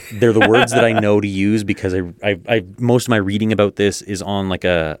advance. They're the words that I know to use because I most of my reading about this is on like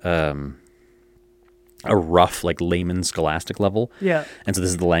a rough layman scholastic level. Yeah. And so this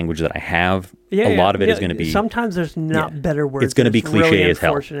is the language that I have. A lot of it is going to be... Sometimes there's not better words. It's going to be cliche really as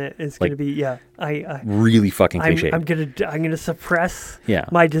hell. It's going to be, I really fucking cliche. I'm gonna suppress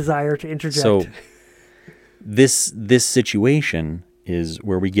my desire to interject. So this situation is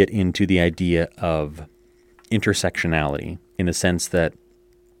where we get into the idea of intersectionality in the sense that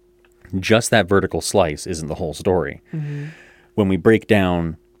just that vertical slice isn't the whole story. Mm-hmm. When we break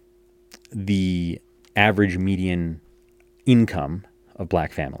down the average median income of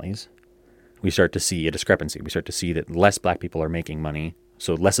black families, we start to see a discrepancy. We start to see that less black people are making money,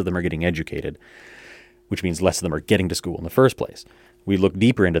 so less of them are getting educated, which means less of them are getting to school in the first place. We look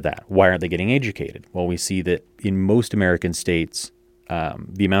deeper into that. Why aren't they getting educated? Well, we see that in most American states,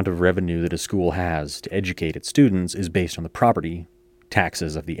 the amount of revenue that a school has to educate its students is based on the property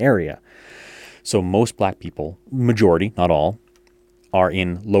taxes of the area. So most black people, majority, not all, are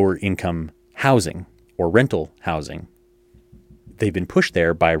in lower income housing or rental housing. They've been pushed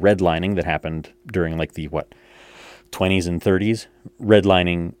there by redlining that happened during the 20s and 30s,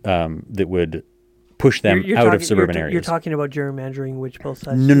 redlining that would push them out of suburban areas. You're talking about gerrymandering, which both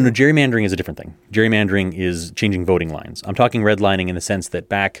sides No, gerrymandering is a different thing. Gerrymandering is changing voting lines. I'm talking redlining in the sense that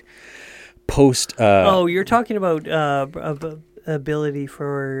back post... you're talking about ability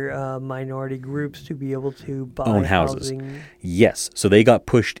for minority groups to be able to buy own houses. Housing. Yes. So they got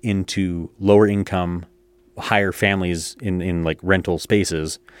pushed into lower income, higher families in rental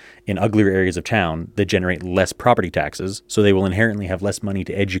spaces in uglier areas of town that generate less property taxes. So they will inherently have less money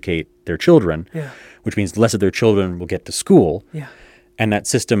to educate their children, which means less of their children will get to school. Yeah. And that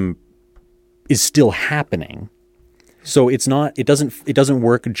system is still happening. So it doesn't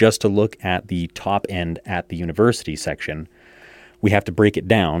work just to look at the top end at the university section. We have to break it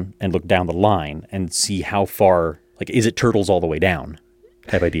down and look down the line and see how far, is it turtles all the way down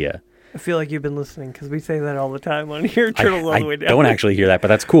type idea. I feel like you've been listening because we say that all the time on here, turtles all the way down. I don't actually hear that, but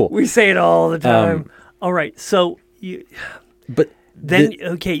that's cool. We say it all the time. All right, so then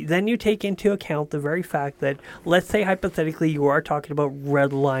you take into account the very fact that, let's say hypothetically you are talking about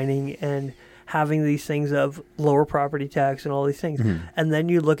redlining and having these things of lower property tax and all these things. Mm-hmm. And then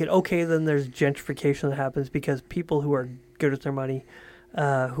you look at, then there's gentrification that happens because people who are good with their money,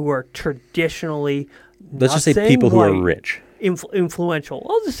 who are traditionally, let's just say people who are rich. Influential.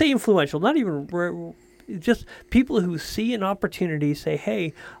 I'll just say influential, not even just people who see an opportunity, say,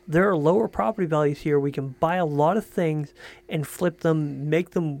 hey, there are lower property values here. We can buy a lot of things and flip them,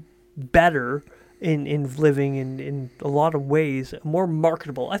 make them better in living in a lot of ways, more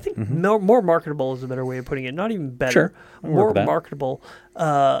marketable. I think more marketable is a better way of putting it. Not even better, sure. More marketable.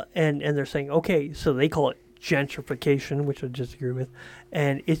 And they're saying, okay, so they call it gentrification, which I disagree with.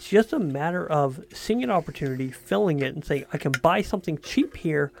 And it's just a matter of seeing an opportunity, filling it, and saying, I can buy something cheap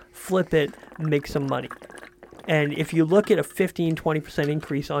here, flip it, make some money. And if you look at a 15, 20%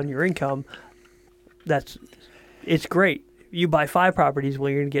 increase on your income, it's great. You buy 5 properties,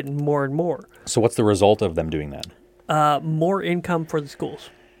 well, you're going to get more and more. So what's the result of them doing that? More income for the schools.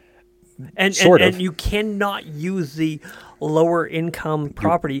 And you cannot use the lower income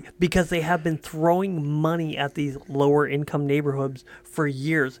property because they have been throwing money at these lower income neighborhoods for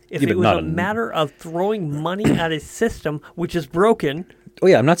years. If it was a matter of throwing money at a system which is broken, Oh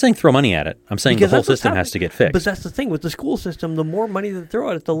yeah, I'm not saying throw money at it. I'm saying because the whole system has to get fixed. But that's the thing with the school system. The more money they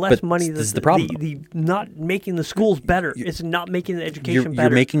throw at it, the less money. This is the problem. The not making the schools better. It's not making the education better.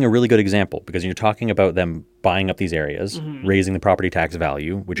 You're making a really good example because you're talking about them buying up these areas, raising the property tax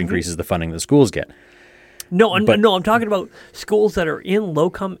value, which increases the funding the schools get. No, I'm talking about schools that are in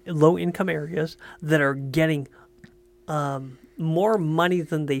low income areas that are getting more money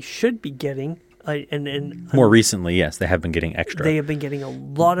than they should be getting. More recently, yes, they have been getting extra. They have been getting a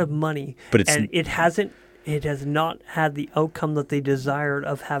lot of money, but it has not had the outcome that they desired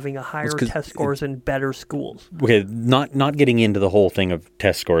of having a higher test scores and better schools. Okay, not getting into the whole thing of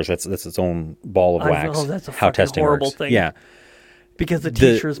test scores. That's its own ball of wax. Oh, that's a how testing horrible works. thing. Yeah. Because the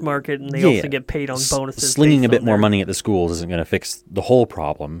teachers market, and they also get paid on bonuses. Slinging a bit more money at the schools isn't going to fix the whole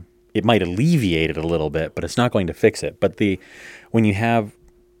problem. It might alleviate it a little bit, but it's not going to fix it. But when you have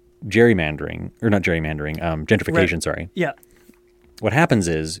gentrification, Right. sorry. Yeah. What happens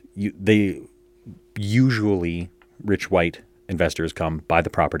is they usually rich white investors come, buy the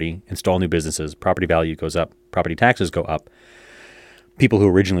property, install new businesses, property value goes up, property taxes go up. People who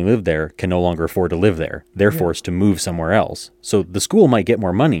originally lived there can no longer afford to live there. They're forced to move somewhere else. So the school might get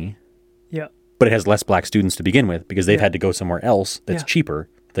more money, but it has less black students to begin with because they've had to go somewhere else that's cheaper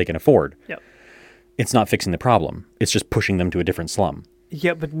they can afford. Yeah. It's not fixing the problem. It's just pushing them to a different slum.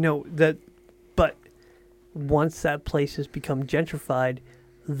 Yeah, but but once that place has become gentrified,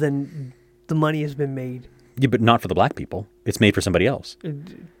 then the money has been made. Yeah, but not for the black people. It's made for somebody else.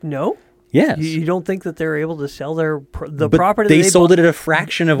 No? Yes. You don't think that they're able to sell the but property? They sold it at a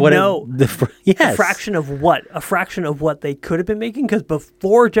fraction of what yes. A fraction of what? A fraction of what they could have been making? Because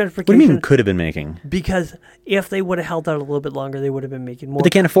before gentrification... What do you mean could have been making? Because if they would have held out a little bit longer, they would have been making more. But they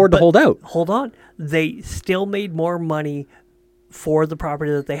can't afford to hold out. Hold on. They still made more money for the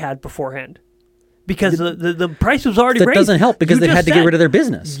property that they had beforehand. Because the price was already raised. That doesn't help because they had to get rid of their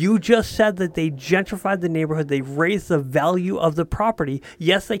business. You just said that they gentrified the neighborhood. They raised the value of the property.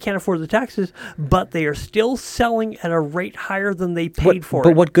 Yes, they can't afford the taxes, but they are still selling at a rate higher than they paid for it.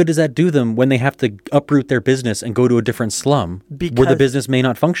 But what good does that do them when they have to uproot their business and go to a different slum where the business may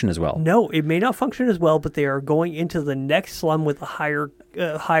not function as well? No, it may not function as well, but they are going into the next slum with a higher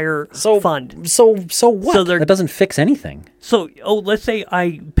fund. So what? So that doesn't fix anything. So, let's say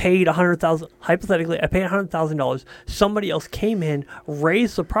I paid $100,000. Hypothetically, I paid $100,000. Somebody else came in,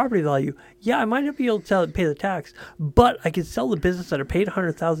 raised the property value. Yeah, I might not be able to pay the tax, but I could sell the business that I paid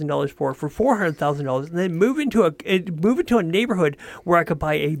 $100,000 for $400,000, and then move into a neighborhood where I could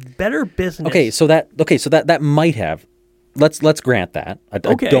buy a better business. Okay, so that might have. Let's grant that. I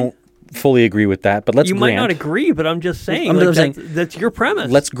don't fully agree with that, but You might not agree, but I'm just saying. That's your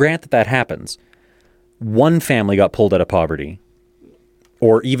premise. Let's grant that happens. One family got pulled out of poverty,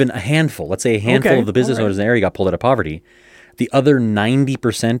 or even a handful. Let's say a handful of the business owners in the area got pulled out of poverty. The other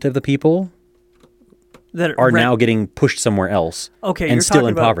 90% of the people that are now getting pushed somewhere else and still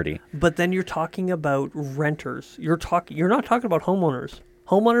in poverty. But then you're talking about renters. You're not talking about homeowners.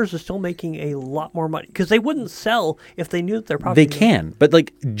 Homeowners are still making a lot more money because they wouldn't sell if they knew that their property. They can, but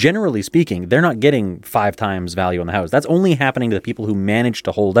generally speaking, they're not getting 5 times value on the house. That's only happening to the people who manage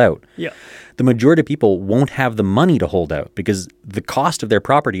to hold out. Yeah. The majority of people won't have the money to hold out because the cost of their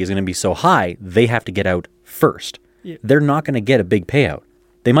property is going to be so high, they have to get out first. Yeah. They're not going to get a big payout.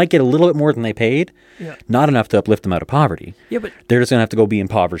 They might get a little bit more than they paid, not enough to uplift them out of poverty. Yeah, but they're just going to have to go be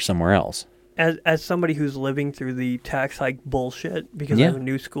impoverished somewhere else. As somebody who's living through the tax hike bullshit because I have a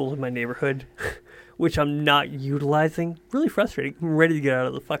new school in my neighborhood, which I'm not utilizing, really frustrating. I'm ready to get out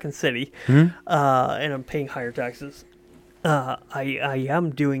of the fucking city, and I'm paying higher taxes. I am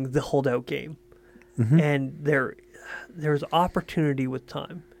doing the holdout game, and there's opportunity with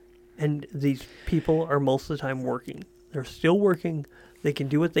time, and these people are most of the time working. They're still working. They can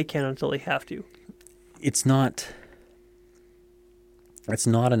do what they can until they have to. It's not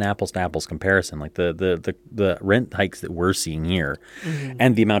an apples to apples comparison. Like the rent hikes that we're seeing here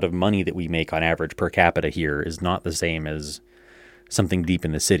and the amount of money that we make on average per capita here is not the same as something deep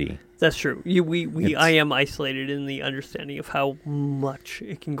in the city. That's true. I am isolated in the understanding of how much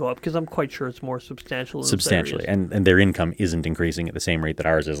it can go up because I'm quite sure it's more substantial. Substantially. And their income isn't increasing at the same rate that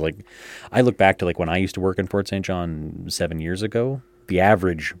ours is. Like I look back to when I used to work in Fort St. John 7 years ago, the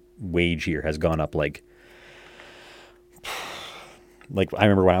average wage here has gone up I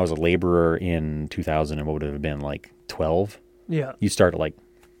remember when I was a laborer in 2000 and what would it have been 12? Yeah. You start at $14,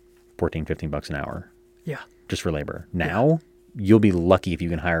 $15 an hour. Yeah. Just for labor. Now, you'll be lucky if you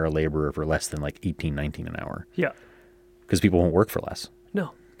can hire a laborer for less than $18, $19 an hour. Yeah. Because people won't work for less.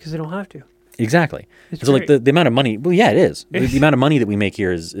 No, because they don't have to. Exactly. So the amount of money, well, yeah, it is. The amount of money that we make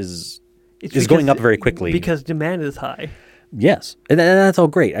here is going up very quickly. Because demand is high. Yes, and that's all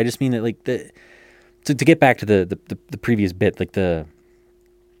great. I just mean that, like, to get back to the previous bit, like the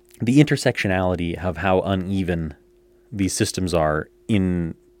intersectionality of how uneven these systems are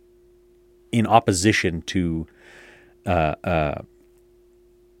in opposition to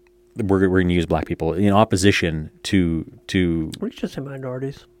we're going to use black people in opposition to Or just say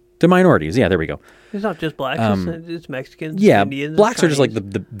minorities. To minorities. Yeah, there we go. It's not just blacks. It's Mexicans. Yeah, Indians, blacks are just like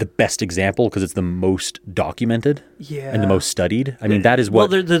the best example because it's the most documented. Yeah. And the most studied. I mean, that is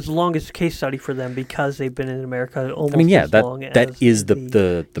what. Well, there's the longest case study for them because they've been in America almost as long as that is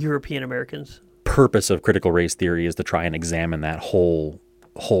the European Americans. Purpose of critical race theory is to try and examine that whole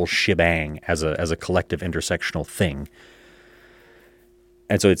shebang as a collective intersectional thing.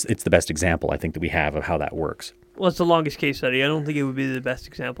 And so it's the best example, I think, that we have of how that works. Well, it's the longest case study. I don't think it would be the best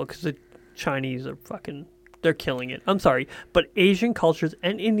example because the Chinese are they're killing it. I'm sorry. But Asian cultures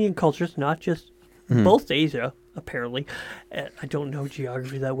and Indian cultures, not just both Asia, apparently. I don't know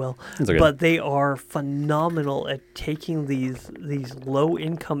geography that well. Okay. But they are phenomenal at taking these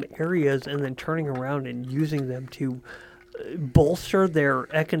low-income areas and then turning around and using them to bolster their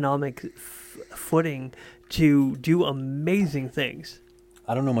economic footing to do amazing things.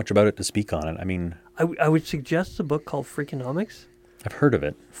 I don't know much about it to speak on it. I mean, I would suggest a book called Freakonomics. I've heard of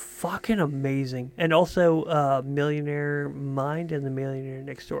it. Fucking amazing. And also Millionaire Mind and the Millionaire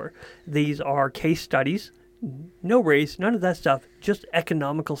Next Door. These are case studies. No race, none of that stuff. Just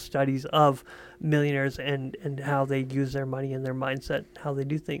economical studies of millionaires and how they use their money and their mindset, how they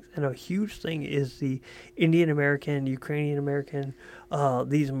do things. And a huge thing is the Indian American, Ukrainian American,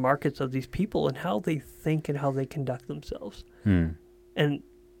 these markets of these people and how they think and how they conduct themselves. And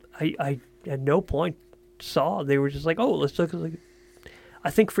I at no point saw, they were just like, oh, let's look at it.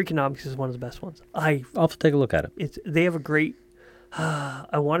 I think Freakonomics is one of the best ones. I'll have to take a look at it. They have a great,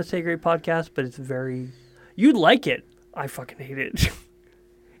 I want to say great podcast, but it's very, you'd like it. I fucking hate it.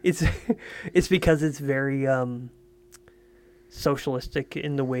 It's because it's very socialistic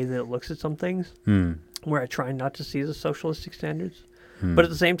in the way that it looks at some things, where I try not to see the socialistic standards. But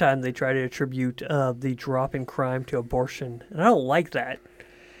at the same time, they try to attribute the drop in crime to abortion. And I don't like that.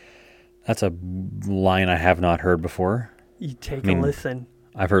 That's a line I have not heard before. You take a listen.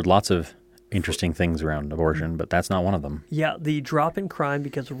 I've heard lots of interesting things around abortion, but that's not one of them. Yeah, the drop in crime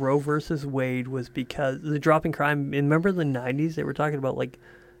because Roe versus Wade was because the drop in crime, remember the 90s? They were talking about, like,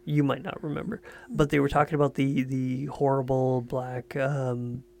 you might not remember, but they were talking about the horrible black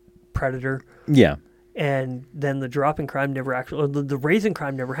predator. Yeah. And then the drop in crime never actually, or the raise in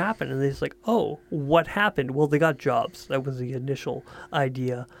crime never happened. And it's like, oh, what happened? Well, they got jobs. That was the initial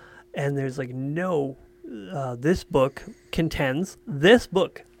idea. And there's like, no, this book contends,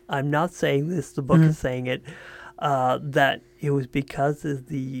 I'm not saying this, the book is saying it, that it was because of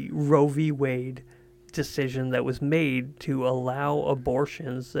the Roe v. Wade decision that was made to allow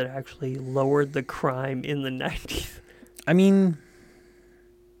abortions that actually lowered the crime in the 90s. I mean,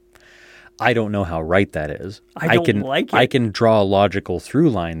 I don't know how right that is. I don't like it. I can draw a logical through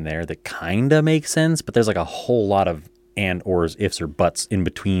line there that kind of makes sense, but there's like a whole lot of and, ors, ifs, or buts in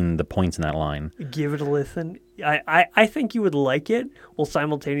between the points in that line. Give it a listen. I think you would like it. Well,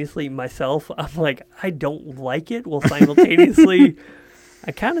 simultaneously, myself, I'm like, I don't like it. Well, simultaneously,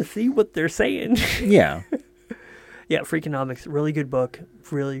 I kind of see what they're saying. Yeah. Yeah, Freakonomics, really good book.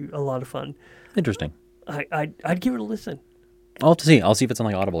 Really a lot of fun. Interesting. I'd give it a listen. I'll have to see. I'll see if it's on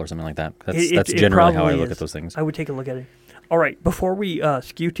like Audible or something like that. That's generally how I look at those things. I would take a look at it. All right, before we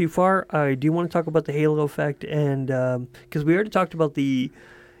skew too far, I do want to talk about the halo effect, and because we already talked about the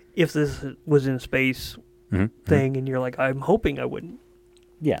if this was in space thing, and you're like, I'm hoping I wouldn't.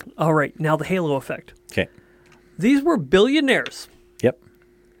 Yeah. All right, now the halo effect. Okay. These were billionaires. Yep.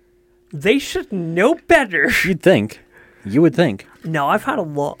 They should know better. You'd think. You would think. Now, I've had a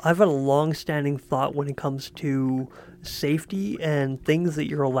long-standing thought when it comes to safety and things that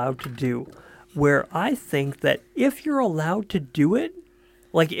you're allowed to do, where I think that if you're allowed to do it,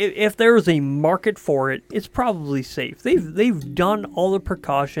 like if there is a market for it, it's probably safe. They've done all the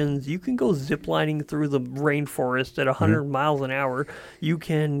precautions. You can go ziplining through the rainforest at 100 miles an hour. You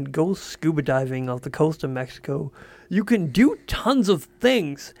can go scuba diving off the coast of Mexico. You can do tons of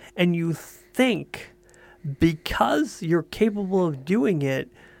things, and you think because you're capable of doing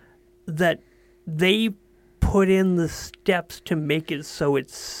it that they put in the steps to make it so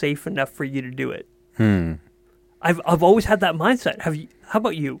it's safe enough for you to do it. I've always had that mindset. How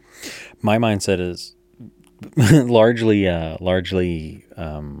about you? My mindset is largely. I'm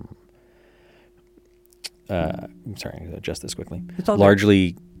sorry, I'm going to adjust this quickly.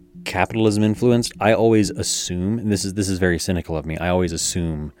 Largely capitalism influenced. I always assume, and this is very cynical of me. I always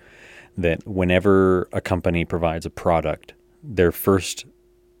assume that whenever a company provides a product their first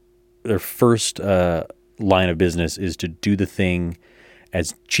line of business is to do the thing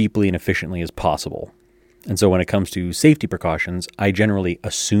as cheaply and efficiently as possible. And so when it comes to safety precautions, I generally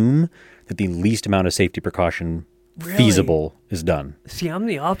assume that the least amount of safety precaution feasible is done. See, I'm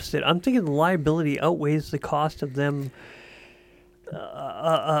the opposite. I'm thinking the liability outweighs the cost of them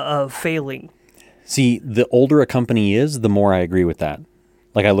failing. See, the older a company is, the more I agree with that.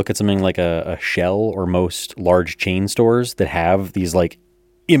 Like I look at something like a Shell or most large chain stores that have these like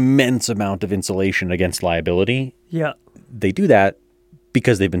immense amount of insulation against liability. Yeah. They do that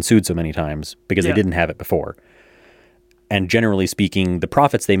because they've been sued so many times because they didn't have it before. And generally speaking, the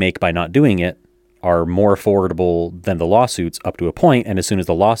profits they make by not doing it are more affordable than the lawsuits up to a point. And as soon as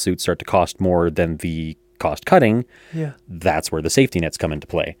the lawsuits start to cost more than the cost cutting, that's where the safety nets come into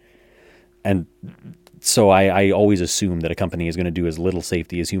play. And so I always assume that a company is going to do as little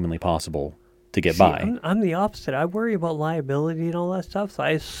safety as humanly possible to get by. I'm the opposite. I worry about liability and all that stuff. So I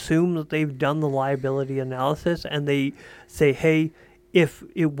assume that they've done the liability analysis and they say, hey, if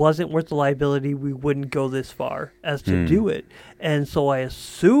it wasn't worth the liability, we wouldn't go this far as to do it. And so I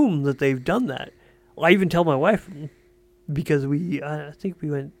assume that they've done that. Well, I even tell my wife, because I think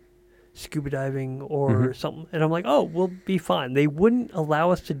we went scuba diving or something. And I'm like, oh, we'll be fine. They wouldn't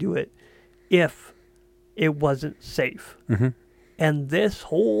allow us to do it if it wasn't safe. And this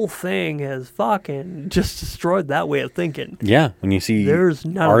whole thing has fucking just destroyed that way of thinking. Yeah, when you see there's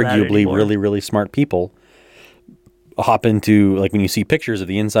arguably really, really smart people hop into, like when you see pictures of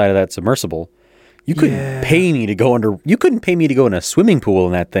the inside of that submersible, you couldn't pay me to go in a swimming pool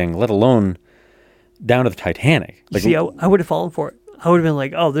in that thing, let alone down to the Titanic. Like, see, I would have fallen for it. I would have been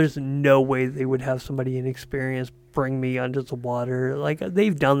like, oh, there's no way they would have somebody inexperienced bring me under the water. Like,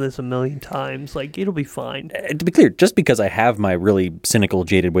 they've done this a million times. Like, it'll be fine. To be clear, just because I have my really cynical,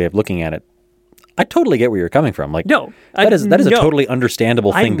 jaded way of looking at it, I totally get where you're coming from. Like, no, that is a totally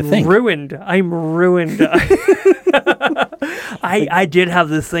understandable thing to think. I'm ruined. I did have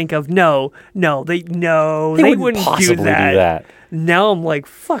this think of they wouldn't possibly do that. Now I'm like,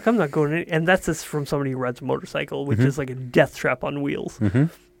 fuck, I'm not going in. And that's just from somebody who rides a motorcycle, which is like a death trap on wheels.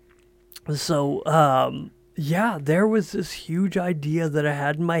 So, there was this huge idea that I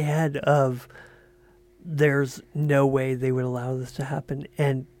had in my head of there's no way they would allow this to happen.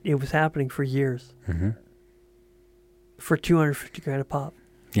 And it was happening for years. For $250,000 a pop.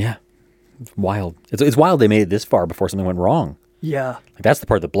 Yeah. It's wild. It's wild they made it this far before something went wrong. Yeah. Like, that's the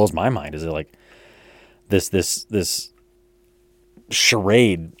part that blows my mind, is it like this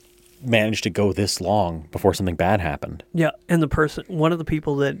charade managed to go this long before something bad happened. Yeah, and one of the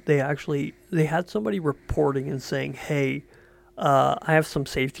people that they had somebody reporting and saying, hey, I have some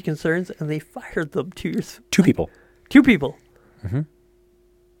safety concerns, and they fired them 2 years. Two people.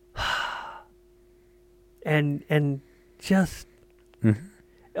 And just,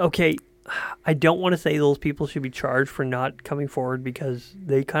 okay, I don't want to say those people should be charged for not coming forward because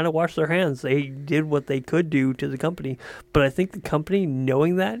they kind of washed their hands. They did what they could do to the company. But I think the company,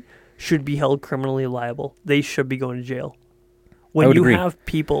 knowing that, should be held criminally liable. They should be going to jail. When you have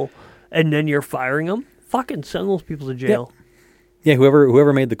people and then you're firing them, fucking send those people to jail. Yeah,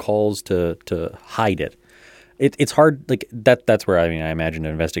 whoever made the calls to hide it. It's hard, like that's where I imagine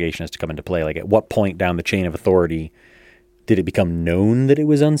an investigation has to come into play. Like, at what point down the chain of authority did it become known that it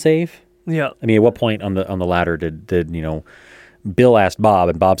was unsafe? Yeah. I mean, at what point on the ladder did Bill asked Bob,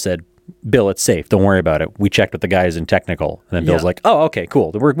 and Bob said, Bill, it's safe. Don't worry about it. We checked with the guys in technical. And then Bill's like, oh, okay,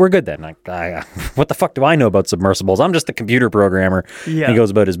 cool. We're good then. Like, what the fuck do I know about submersibles? I'm just a computer programmer. Yeah. And he goes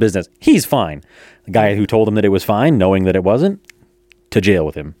about his business. He's fine. The guy who told him that it was fine, knowing that it wasn't, to jail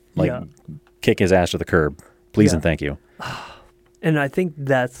with him. Like, kick his ass to the curb. Please and thank you. And I think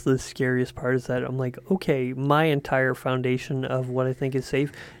that's the scariest part, is that I'm like, okay, my entire foundation of what I think is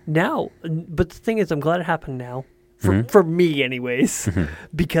safe now. But the thing is, I'm glad it happened now. For me, anyways,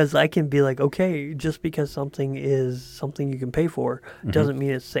 because I can be like, okay, just because something is something you can pay for doesn't mean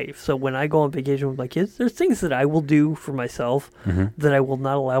it's safe. So when I go on vacation with my kids, there's things that I will do for myself that I will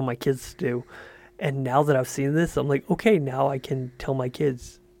not allow my kids to do. And now that I've seen this, I'm like, okay, now I can tell my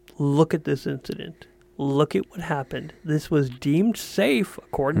kids, look at this incident. Look at what happened. This was deemed safe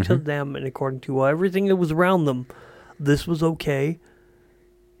according to them and according to everything that was around them. This was okay.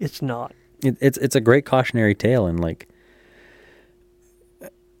 It's not. It's a great cautionary tale, and like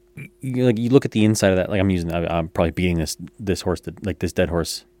you look at the inside of that. Like, I'm probably beating this horse, this dead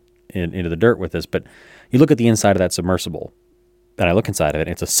horse into the dirt with this, but you look at the inside of that submersible, and I look inside of it.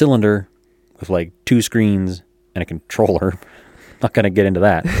 And it's a cylinder with like 2 screens and a controller. Not going to get into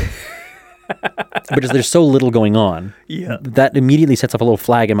that. But there's so little going on. Yeah, that immediately sets off a little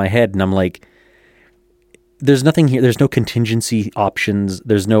flag in my head, and I'm like, there's nothing here. There's no contingency options.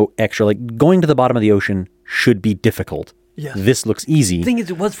 There's no extra. Like, going to the bottom of the ocean should be difficult. Yes. This looks easy. The thing is,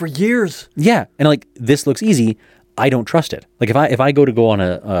 it was for years. Yeah. And like, this looks easy. I don't trust it. Like, if I go to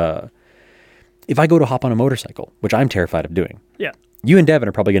hop on a motorcycle, which I'm terrified of doing. Yeah. You and Devin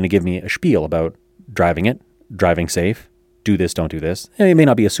are probably going to give me a spiel about driving safe, do this, don't do this. It may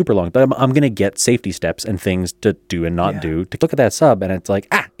not be a super long, but I'm going to get safety steps and things to do and not do to look at that sub. And it's like,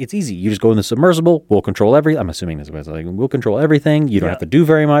 it's easy. You just go in the submersible. We'll control everything. I'm assuming this is like, we'll control everything. You don't have to do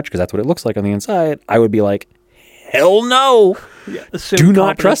very much because that's what it looks like on the inside. I would be like, hell no. Yeah. Do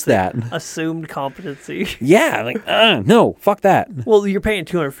not trust that. Assumed competency. Yeah. Like, no, fuck that. Well, you're paying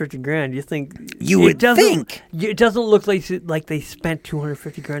 $250,000. You think would think it doesn't look like they spent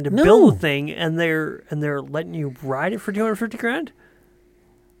 $250,000 to build the thing, and they're letting you ride it for $250,000.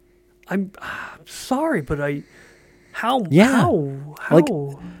 I'm sorry, but how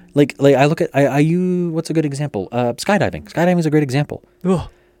like I look at what's a good example? Skydiving. Skydiving is a great example. Ugh.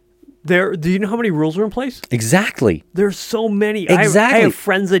 Do you know how many rules are in place? Exactly. There's so many. Exactly. I have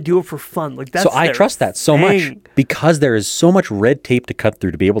friends that do it for fun. Like that's so I trust that so much because there is so much red tape to cut through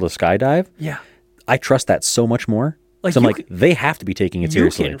to be able to skydive. Yeah. I trust that so much more. Like, so I'm like, they have to be taking it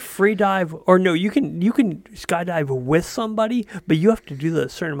seriously. You can free dive, or no, you can skydive with somebody, but you have to do the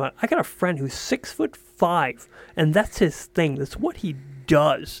certain amount. I got a friend who's 6'5", and that's his thing. That's what he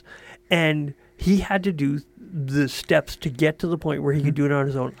does, and he had to do the steps to get to the point where he could do it on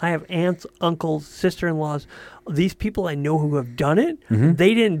his own. I have aunts, uncles, sister-in-laws, these people I know who have done it.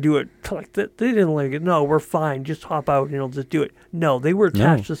 They didn't do it like that. They didn't like it. No, we're fine. Just hop out and it'll just do it. No, they were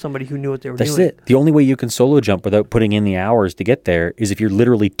attached to somebody who knew what they were doing. That's it. The only way you can solo jump without putting in the hours to get there is if you're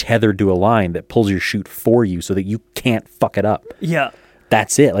literally tethered to a line that pulls your chute for you so that you can't fuck it up. Yeah.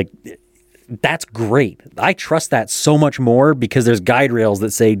 That's it. Like, that's great. I trust that so much more because there's guide rails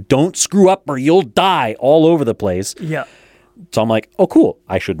that say, don't screw up or you'll die all over the place. Yeah. So I'm like, oh, cool.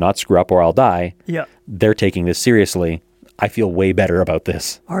 I should not screw up or I'll die. Yeah. They're taking this seriously. I feel way better about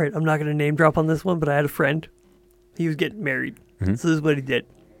this. All right. I'm not going to name drop on this one, but I had a friend. He was getting married. So this is what he did.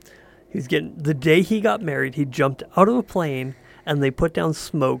 The day he got married, he jumped out of a plane and they put down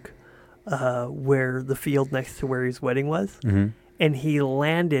smoke where the field next to where his wedding was. And he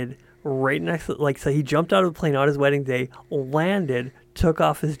landed right next to, so he jumped out of the plane on his wedding day, landed, took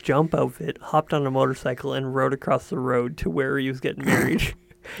off his jump outfit, hopped on a motorcycle, and rode across the road to where he was getting married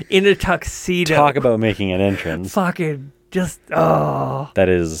in a tuxedo. Talk about making an entrance. Fucking just, oh. That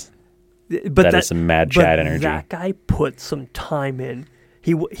is some mad Chad energy. That guy put some time in.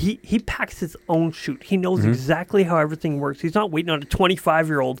 He packs his own chute. He knows exactly how everything works. He's not waiting on a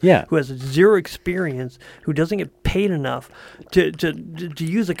 25-year-old who has zero experience, who doesn't get paid enough to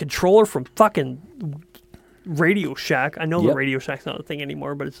use a controller from fucking Radio Shack. I know the Radio Shack's not a thing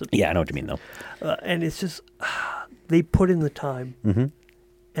anymore, but it's I know what you mean though. And it's just they put in the time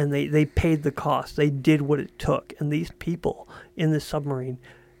and they paid the cost. They did what it took, and these people in this submarine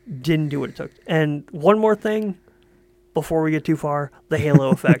didn't do what it took. And one more thing. Before we get too far, the halo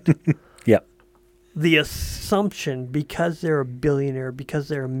effect. Yep. The assumption, because they're a billionaire, because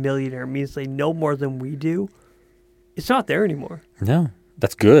they're a millionaire, means they know more than we do. It's not there anymore. No,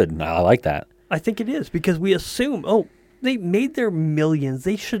 that's good. I like that. I think it is, because we assume, they made their millions.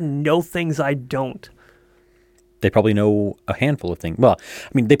 They should know things I don't. They probably know a handful of things. Well, I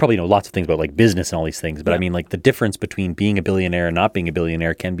mean, they probably know lots of things about like business and all these things. But I mean, like the difference between being a billionaire and not being a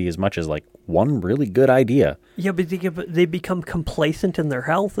billionaire can be as much as like one really good idea. Yeah, but they become complacent in their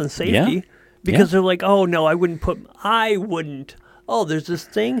health and safety because they're like, oh no, I wouldn't. Oh, there's this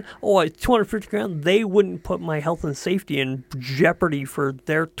thing. Oh, it's $250,000. They wouldn't put my health and safety in jeopardy for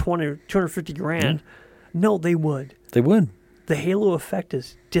their $250,000. Yeah. No, they would. They would. The halo effect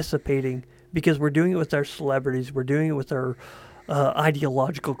is dissipating. Because we're doing it with our celebrities, we're doing it with our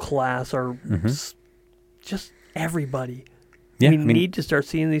ideological class, our just everybody. Yeah, we need to start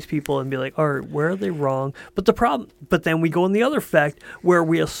seeing these people and be like, all right, where are they wrong? But then we go in the other fact where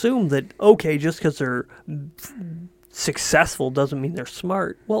we assume that, okay, just because they're successful doesn't mean they're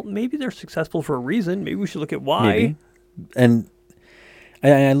smart. Well, maybe they're successful for a reason. Maybe we should look at why. Maybe. And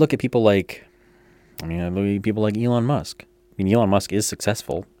I look at people like, Elon Musk. I mean, Elon Musk is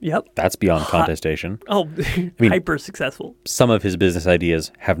successful. Yep. That's beyond contestation. Oh, hyper successful. Some of his business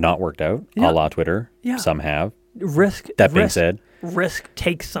ideas have not worked out, a la Twitter. Yeah. Some have. Being said, risk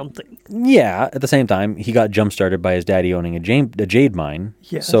takes something. Yeah. At the same time, he got jump-started by his daddy owning a jade mine.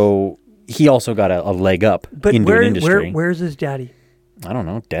 Yes. So he also got a leg up into an industry. Where's his daddy? I don't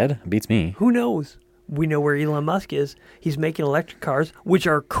know. Dead? Beats me. Who knows? We know where Elon Musk is. He's making electric cars, which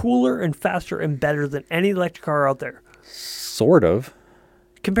are cooler and faster and better than any electric car out there. Sort of.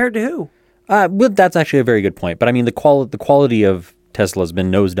 Compared to who? But that's actually a very good point. But I mean, the quality of Tesla has been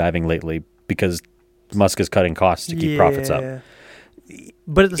nosediving lately because Musk is cutting costs to keep profits up.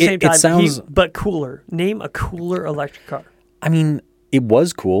 But at the same time, but cooler. Name a cooler electric car. I mean, it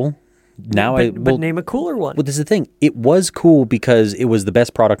was cool. But name a cooler one. Well, this is the thing. It was cool because it was the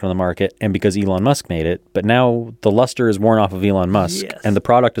best product on the market and because Elon Musk made it. But now the luster is worn off of Elon Musk, and the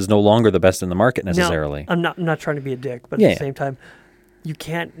product is no longer the best in the market necessarily. Now, I'm not trying to be a dick, but at the same time, you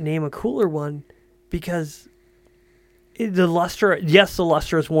can't name a cooler one because the luster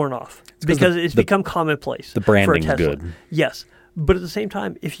is worn off because it's become commonplace. The branding's for a Tesla. good. Yes. But at the same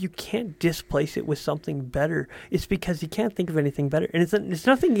time, if you can't displace it with something better, it's because you can't think of anything better. And it's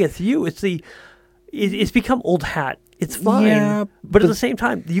nothing against you. It's become old hat. It's fine. Yeah, but at the same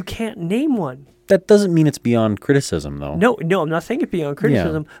time, you can't name one. That doesn't mean it's beyond criticism, though. No, I'm not saying it's beyond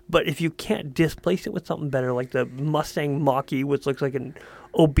criticism. Yeah. But if you can't displace it with something better, like the Mustang Mach-E, which looks like an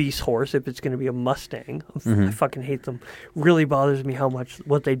obese horse, if it's going to be a Mustang, I fucking hate them. Really bothers me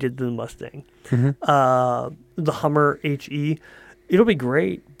what they did to the Mustang. The Hummer HE, it'll be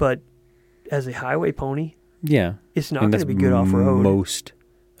great, but as a highway pony, it's not going to be good off road. Most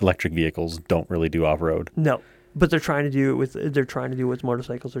electric vehicles don't really do off road. No. But they're trying to do it with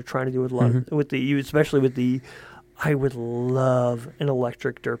motorcycles. They're trying to do it especially with the. I would love an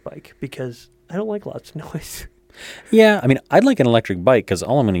electric dirt bike because I don't like lots of noise. Yeah, I mean, I'd like an electric bike because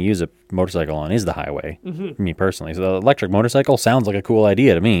all I'm going to use a motorcycle on is the highway. Me personally, so the electric motorcycle sounds like a cool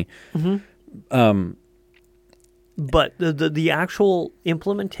idea to me. But the actual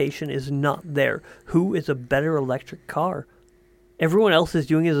implementation is not there. Who is a better electric car? Everyone else is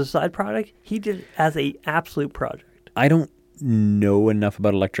doing it as a side product. He did it as a absolute project. I don't know enough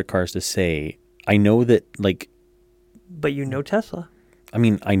about electric cars to say. I know that, like... But you know Tesla. I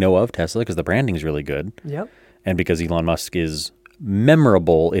mean, I know of Tesla because the branding is really good. Yep. And because Elon Musk is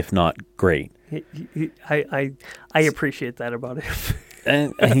memorable, if not great. I appreciate that about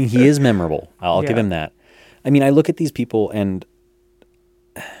him. And he is memorable. I'll give him that. I mean, I look at these people and...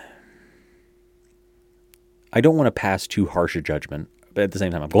 I don't want to pass too harsh a judgment, but at the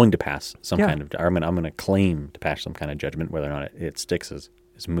same time, I'm going to pass some kind of... I'm going to claim to pass some kind of judgment. Whether or not it sticks is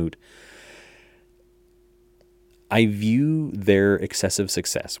moot. I view their excessive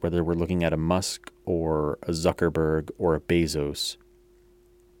success, whether we're looking at a Musk or a Zuckerberg or a Bezos,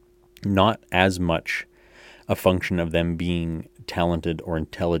 not as much a function of them being talented or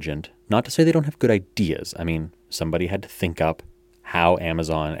intelligent. Not to say they don't have good ideas. I mean, somebody had to think up how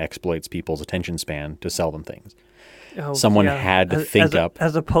Amazon exploits people's attention span to sell them things. Someone had to think up...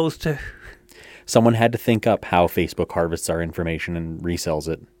 As opposed to... Someone had to think up how Facebook harvests our information and resells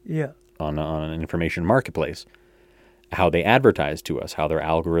it on an information marketplace. How they advertise to us, how their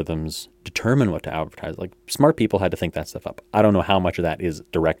algorithms determine what to advertise. Like, smart people had to think that stuff up. I don't know how much of that is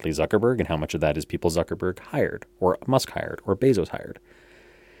directly Zuckerberg and how much of that is people Zuckerberg hired or Musk hired or Bezos hired.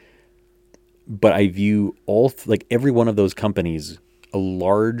 But I view every one of those companies, a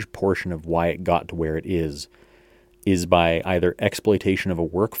large portion of why it got to where it is by either exploitation of a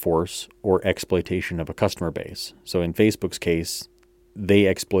workforce or exploitation of a customer base. So in Facebook's case, they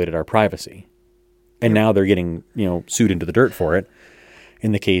exploited our privacy. And now they're getting, sued into the dirt for it.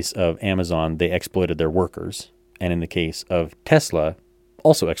 In the case of Amazon, they exploited their workers. And in the case of Tesla,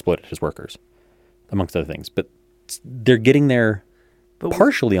 also exploited his workers, amongst other things. But they're getting there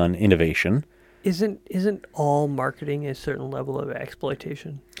partially on innovation. Isn't all marketing a certain level of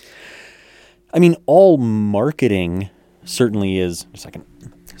exploitation? I mean, all marketing certainly is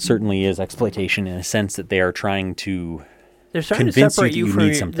exploitation in a sense that they are trying to... They're trying to separate you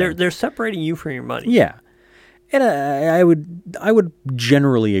from something. They're separating you from your money. Yeah, and I would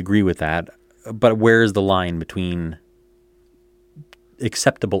generally agree with that. But where is the line between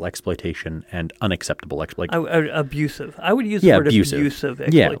acceptable exploitation and unacceptable exploitation? Abusive. I would use the word abusive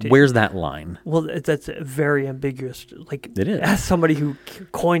exploitation. Yeah, where's that line? Well, that's very ambiguous. Like, it is. As somebody who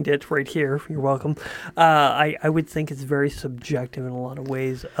coined it right here, you're welcome. I would think it's very subjective in a lot of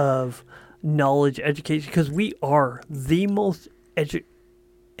ways of knowledge, education, because we are the most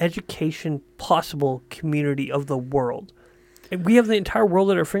education possible community of the world. And we have the entire world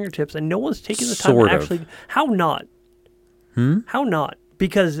at our fingertips, and no one's taking the time to actually... How not? How not?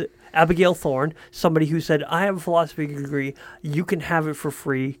 Because Abigail Thorne, somebody who said, I have a philosophy degree, you can have it for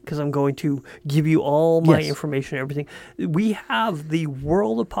free because I'm going to give you all my information and everything. We have the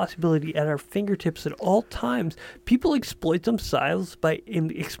world of possibility at our fingertips at all times. People exploit themselves by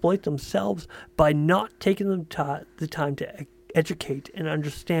not taking the time to educate and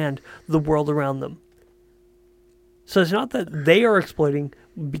understand the world around them. So it's not that they are exploiting,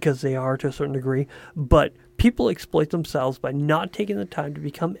 because they are to a certain degree, but people exploit themselves by not taking the time to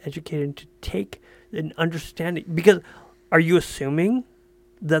become educated and to take an understanding. Because are you assuming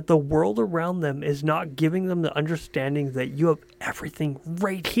that the world around them is not giving them the understanding that you have everything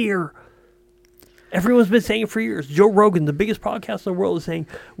right here? Everyone's been saying it for years. Joe Rogan, the biggest podcast in the world, is saying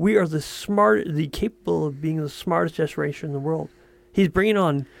we are the capable of being the smartest generation in the world. He's bringing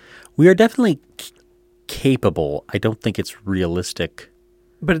on... We are definitely capable. I don't think it's realistic.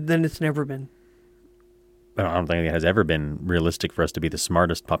 But then it's never been. I don't think it has ever been realistic for us to be the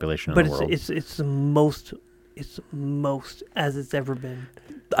smartest population in the world. But it's the most as it's ever been.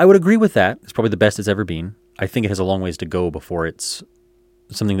 I would agree with that. It's probably the best it's ever been. I think it has a long ways to go before it's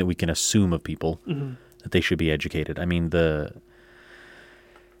something that we can assume of people, that they should be educated. I mean, the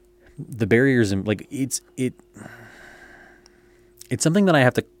barriers, and like it's something that I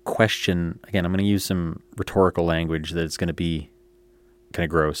have to question. Again, I'm going to use some rhetorical language that's going to be kind of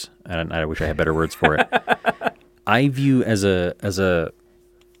gross, and I wish I had better words for it. I view as a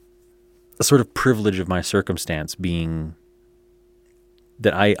sort of privilege of my circumstance being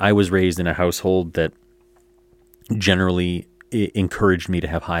that I was raised in a household that generally encouraged me to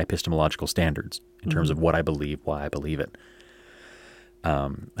have high epistemological standards in terms of what I believe, why I believe it.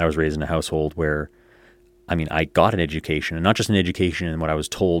 I was raised in a household where, I got an education, and not just an education in what I was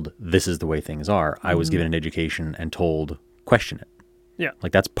told, this is the way things are. I was given an education and told, question it. Yeah.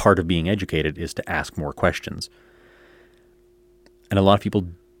 Like, that's part of being educated, is to ask more questions. And a lot of people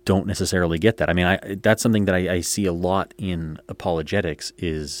don't necessarily get that. That's something that I see a lot in apologetics,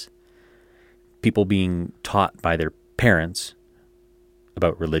 is people being taught by their parents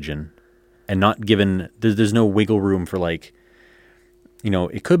about religion and not given, there's no wiggle room for like,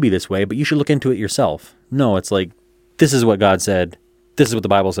 it could be this way, but you should look into it yourself. No, it's like, this is what God said. This is what the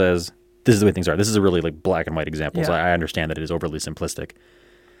Bible says. This is the way things are. This is a really like black and white example. So I understand that it is overly simplistic.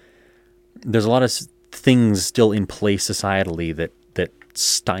 There's a lot of things still in place societally that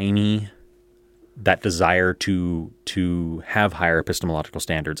stymie that desire to have higher epistemological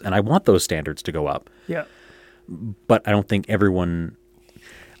standards. And I want those standards to go up. Yeah. But I don't think everyone...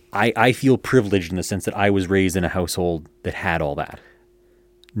 I feel privileged in the sense that I was raised in a household that had all that.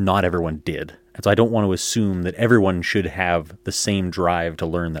 Not everyone did. And so I don't want to assume that everyone should have the same drive to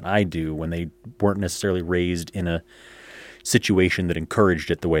learn that I do when they weren't necessarily raised in a situation that encouraged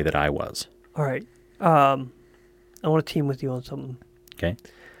it the way that I was. All right. I want to team with you on something. Okay.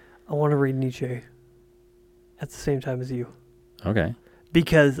 I want to read Nietzsche at the same time as you. Okay.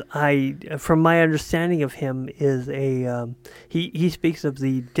 Because from my understanding of him, is he speaks of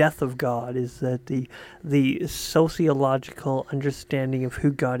the death of God, is that the sociological understanding of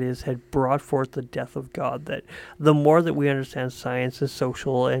who God is had brought forth the death of God. That the more that we understand science and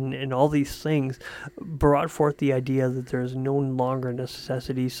social and all these things, brought forth the idea that there is no longer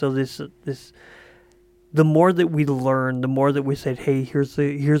necessity. So this the more that we learn, the more that we said, hey, here's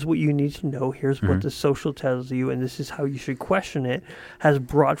what you need to know, here's what the social tells you, and this is how you should question it, has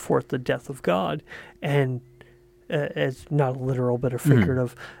brought forth the death of God. And it's not literal, but a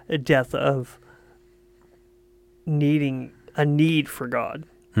figurative death of needing a need for God.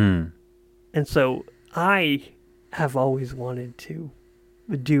 And so I have always wanted to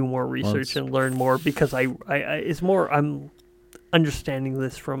do more research and learn more, because I'm understanding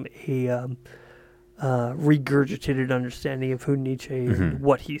this from a regurgitated understanding of who Nietzsche and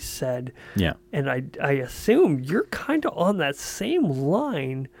what he said. Yeah. And I assume you're kind of on that same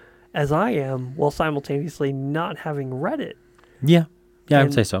line as I am, while simultaneously not having read it. Yeah. Yeah, I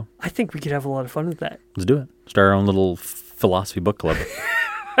would say so. I think we could have a lot of fun with that. Let's do it. Start our own little philosophy book club.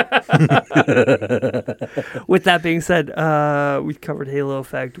 With that being said, we covered Halo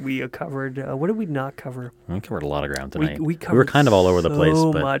Effect. We covered, what did we not cover? We covered a lot of ground tonight. We were kind of all over the place,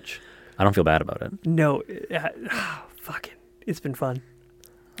 so but much. I don't feel bad about it. No, fucking, it's been fun.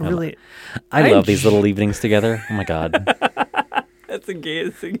 I love these little evenings together. Oh my God. That's the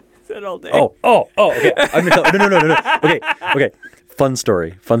gayest thing you said all day. Oh, okay. I'm gonna tell, no. Okay. Fun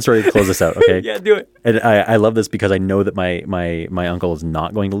story to close this out, okay? Yeah, do it. And I love this because I know that my uncle is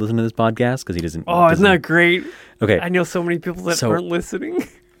not going to listen to this podcast because he doesn't. Oh, isn't that great? Okay. I know so many people that aren't listening.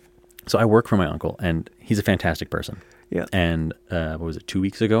 So I work for my uncle, and he's a fantastic person. Yeah. And what was it, 2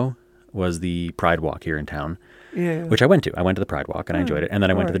 weeks ago was the Pride Walk here in town, which I went to. I went to the Pride Walk, and I enjoyed it. And then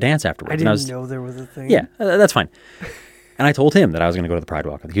I went to the dance afterwards. I didn't know there was a thing. Yeah, that's fine. And I told him that I was going to go to the Pride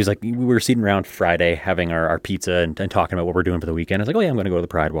Walk. He was like, we were sitting around Friday having our pizza and talking about what we're doing for the weekend. I was like, oh yeah, I'm going to go to the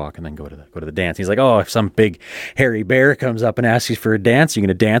Pride Walk and then go to the dance. He's like, oh, if some big hairy bear comes up and asks you for a dance, you're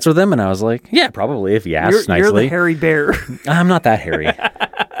going to dance with him? And I was like, yeah, probably if he asks nicely. You're the hairy bear. I'm not that hairy.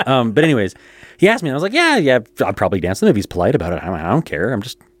 But anyways, He asked me, and I was like, yeah, I'd probably dance with him if he's polite about it. I don't care.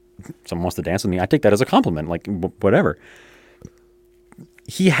 Someone wants to dance with me. I take that as a compliment, like whatever.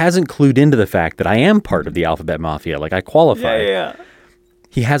 He hasn't clued into the fact that I am part of the alphabet mafia. Like I qualify. Yeah.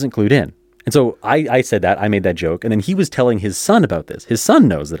 He hasn't clued in. And so I said that, I made that joke. And then he was telling his son about this. His son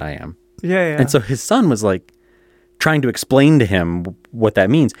knows that I am. Yeah. And so his son was like trying to explain to him what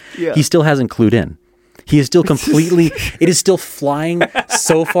that means. Yeah. He still hasn't clued in. He is still completely, it is still flying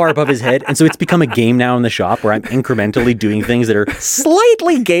so far above his head. And so it's become a game now in the shop where I'm incrementally doing things that are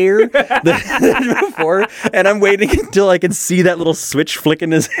slightly gayer than before. And I'm waiting until I can see that little switch flick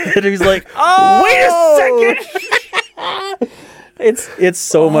in his head. And he's like, oh, wait a second. It's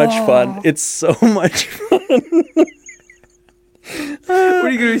so much fun. It's so much fun. What are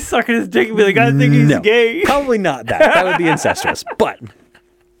you going to be sucking his dick and be like, I think he's gay? Probably not that. That would be incestuous. But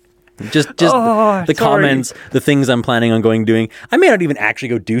just the comments, the things I'm planning on doing. I may not even actually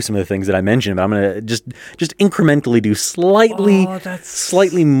go do some of the things that I mentioned, but I'm going to just incrementally do slightly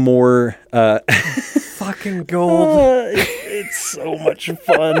more. Fucking gold. It's so much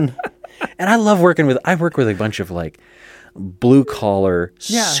fun. And I work with a bunch of like blue collar,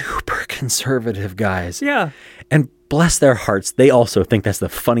 super conservative guys. Yeah. And bless their hearts, they also think that's the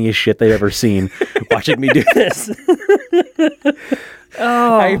funniest shit they've ever seen watching me do this.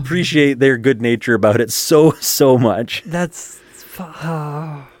 I appreciate their good nature about it so much. I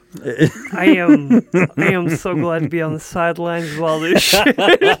am so glad to be on the sidelines while this shit.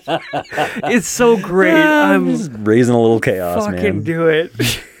 It's so great. I'm just raising a little chaos, man. Fucking do it.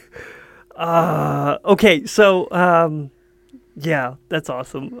 Okay, so yeah, that's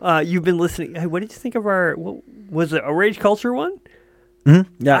awesome. You've been listening. Hey, what did you think of was it a Rage Culture one?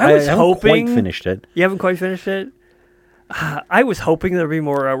 Mm-hmm. Yeah, I was hoping. Haven't quite finished it. You haven't quite finished it? I was hoping there'd be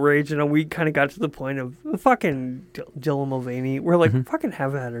more outrage, and we kind of got to the point of fucking Dylan Mulvaney. We're like, fucking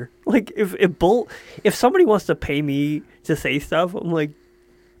have at her. Like, if somebody wants to pay me to say stuff, I'm like,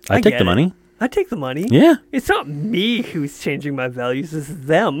 I take the money. I take the money. Yeah. It's not me who's changing my values. It's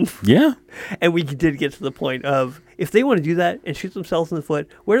them. Yeah. And we did get to the point of, if they want to do that and shoot themselves in the foot,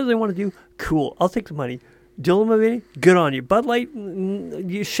 what do they want to do? Cool. I'll take the money. Dylan Mulvaney, good on you. Bud Light,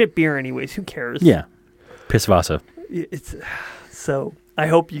 you shit beer anyways. Who cares? Yeah. Piss Vasa. So I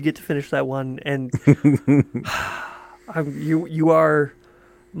hope you get to finish that one. And you are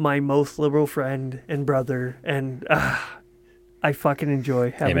my most liberal friend and brother. And I fucking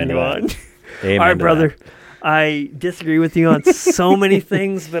enjoy having you on. All right, brother. I disagree with you on so many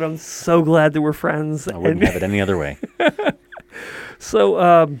things, but I'm so glad that we're friends. I wouldn't have it any other way.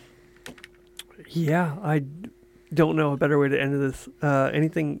 So, yeah, I don't know a better way to end this. I don't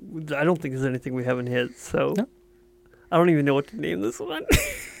think there's anything we haven't hit. So, no. I don't even know what to name this one.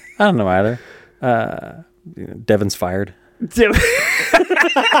 I don't know either. Devin's fired.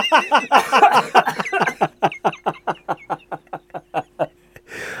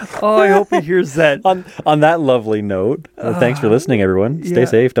 Oh, I hope he hears that. On that lovely note, thanks for listening, everyone. Stay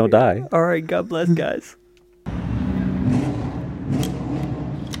safe, don't die. All right, God bless, guys.